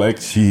knows. Like,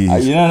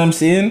 jeez. You know what I'm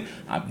saying?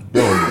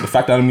 Bro, the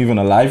fact that I'm even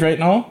alive right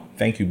now,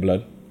 thank you,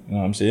 blood. You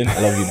know what I'm saying? I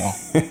love you now.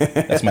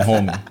 That's my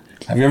homie.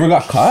 Have you ever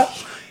got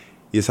caught?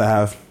 Yes, I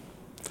have.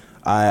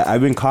 I've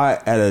been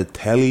caught at a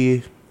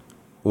telly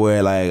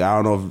where, like, I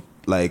don't know if,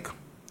 like,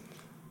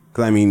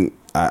 because I mean,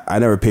 I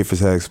never paid for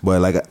sex,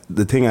 but like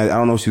the thing, I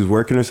don't know if she was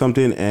working or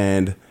something,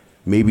 and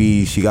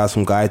maybe she got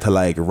some guy to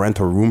like rent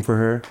a room for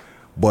her,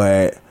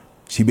 but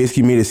she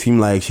basically made it seem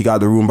like she got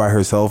the room by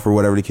herself or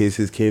whatever the case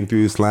is, came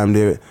through, slammed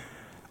it.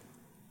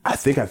 I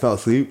think I fell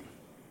asleep,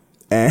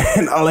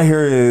 and all I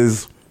hear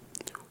is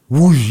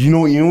whoosh, you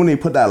know when they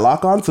put that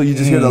lock on, so you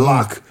just hear the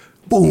lock,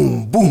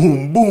 boom,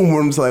 boom, boom, and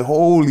I'm just like,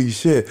 holy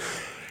shit.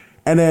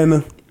 And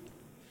then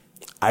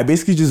I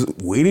basically just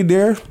waited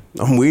there.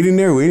 I'm waiting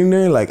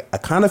there. Like, I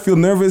kind of feel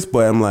nervous,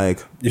 but I'm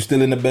like... You're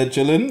still in the bed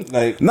chilling?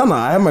 Like, No,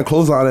 I have my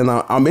clothes on, and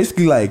I'm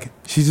basically like...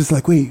 She's just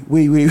like, wait.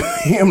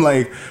 I'm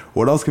like,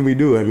 what else can we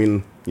do? I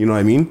mean, you know what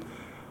I mean?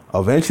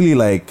 Eventually,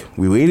 like,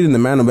 we waited, and the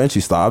man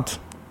eventually stopped.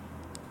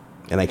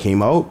 And I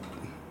came out,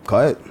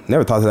 cut.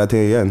 Never talked to that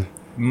thing again.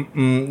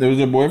 There was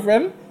a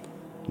boyfriend?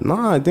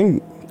 Nah, I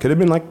think... Could have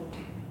been, like,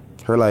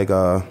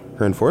 her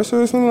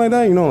enforcer or something like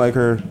that. You know, like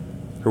her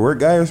work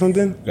guy or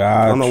something.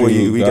 I don't know what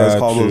you guys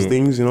call those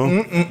things, you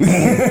know?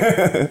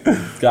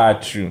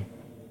 Got you.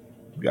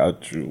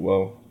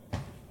 Well,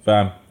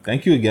 fam,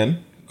 thank you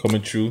again.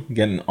 Coming through,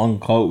 getting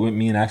uncut with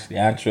me and actually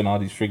answering all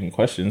these freaking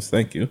questions.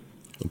 Thank you.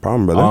 No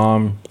problem,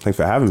 brother. Thanks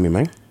for having me,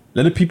 man.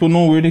 Let the people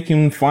know where they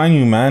can find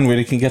you, man. Where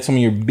they can get some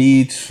of your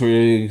beats,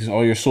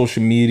 all your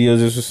social medias.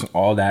 There's just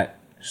all that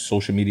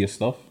social media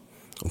stuff.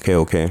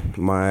 Okay.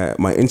 My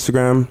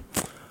Instagram...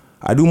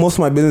 I do most of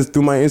my business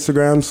through my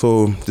Instagram,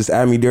 so just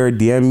add me there,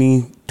 DM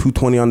me,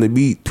 220 on the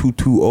beat,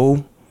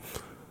 220,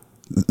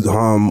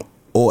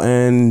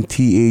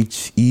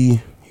 ONTHEBEAT.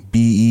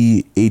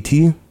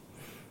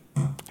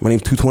 My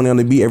name's 220 on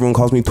the beat. Everyone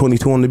calls me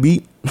 22 on the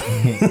beat.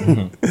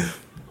 So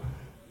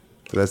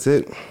that's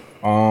it.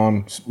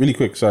 Really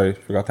quick, sorry,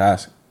 forgot to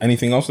ask.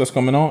 Anything else that's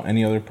coming out?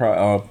 Any other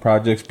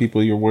projects,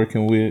 people you're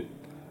working with?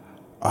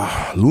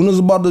 Luna's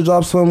about to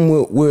drop some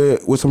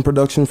with some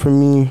production for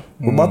me.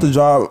 We're about to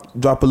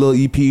drop a little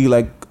EP,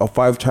 like a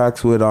 5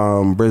 tracks with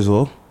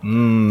Brizzle.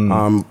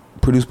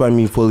 Produced by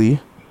me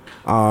fully.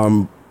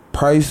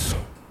 Price,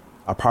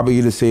 I'll probably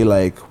get to say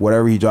like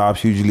whatever he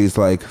drops, usually it's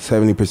like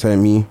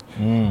 70% me.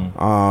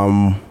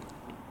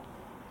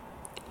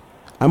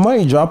 I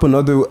might drop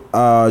another like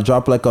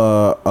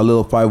a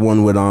little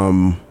 5-1 with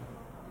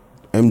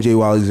MJ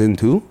while he's in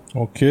too.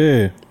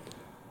 Okay.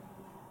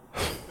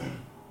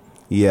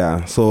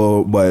 Yeah,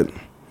 so, but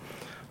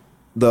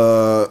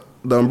the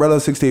Umbrella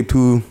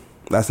 682,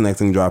 that's the next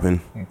thing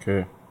dropping.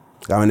 Okay.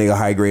 Got my nigga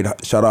High Grade.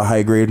 Shout out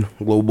High Grade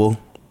Global.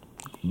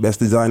 Best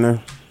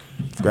designer.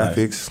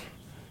 Graphics.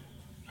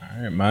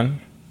 All right,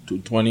 man.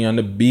 220 on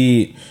the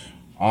beat.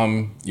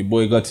 Your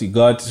boy Gutsy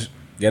Guts.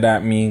 Get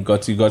at me.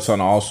 Gutsy Guts on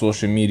all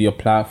social media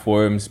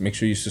platforms. Make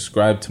sure you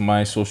subscribe to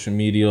my social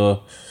media.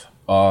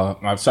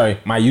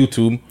 My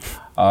YouTube.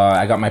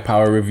 I got my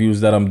power reviews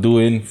that I'm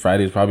doing.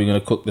 Friday's probably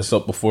gonna cook this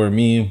up before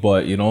me,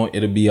 but you know,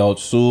 it'll be out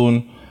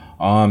soon.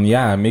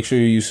 Make sure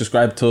you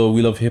subscribe to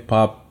We Love Hip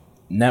Hop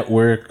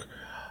Network.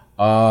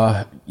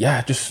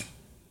 Just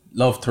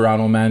love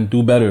Toronto, man.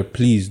 Do better,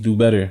 please do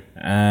better.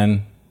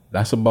 And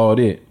that's about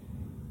it.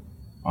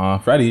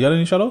 Friday, you got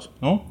any shout outs?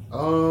 No?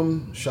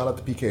 Shout out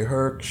to PK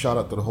Herc, shout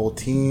out to the whole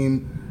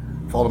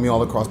team. Follow me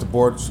all across the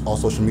board, all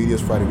social medias,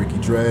 Friday Ricky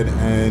Dread,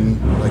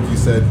 and like you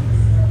said,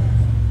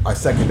 I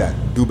second that.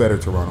 Do better,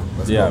 Toronto.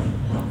 Let's go.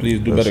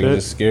 Please do better.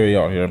 It's scary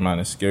out here, man.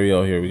 It's scary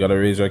out here. We gotta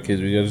raise our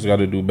kids. We just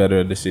gotta do better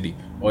in the city.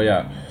 Oh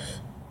yeah,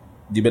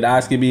 Dibit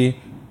Askibi.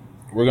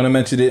 We're gonna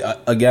mention it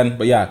again,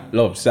 but yeah,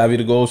 love Savvy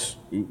the Ghost.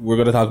 We're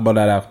gonna talk about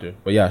that after.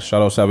 But yeah,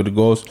 shout out Savvy the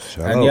Ghost.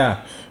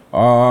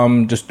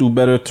 Just do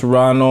better,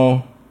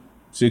 Toronto.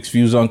 6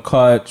 Views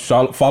Uncut.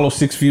 Follow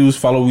 6 Views.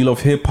 Follow We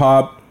Love Hip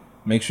Hop.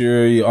 Make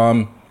sure you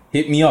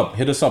hit me up.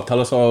 Hit us up. Tell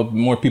us all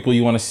more people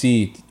you want to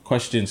see.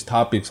 Questions,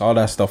 topics, all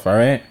that stuff, all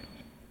right?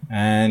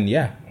 And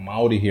yeah, I'm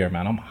out of here,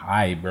 man. I'm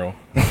high, bro.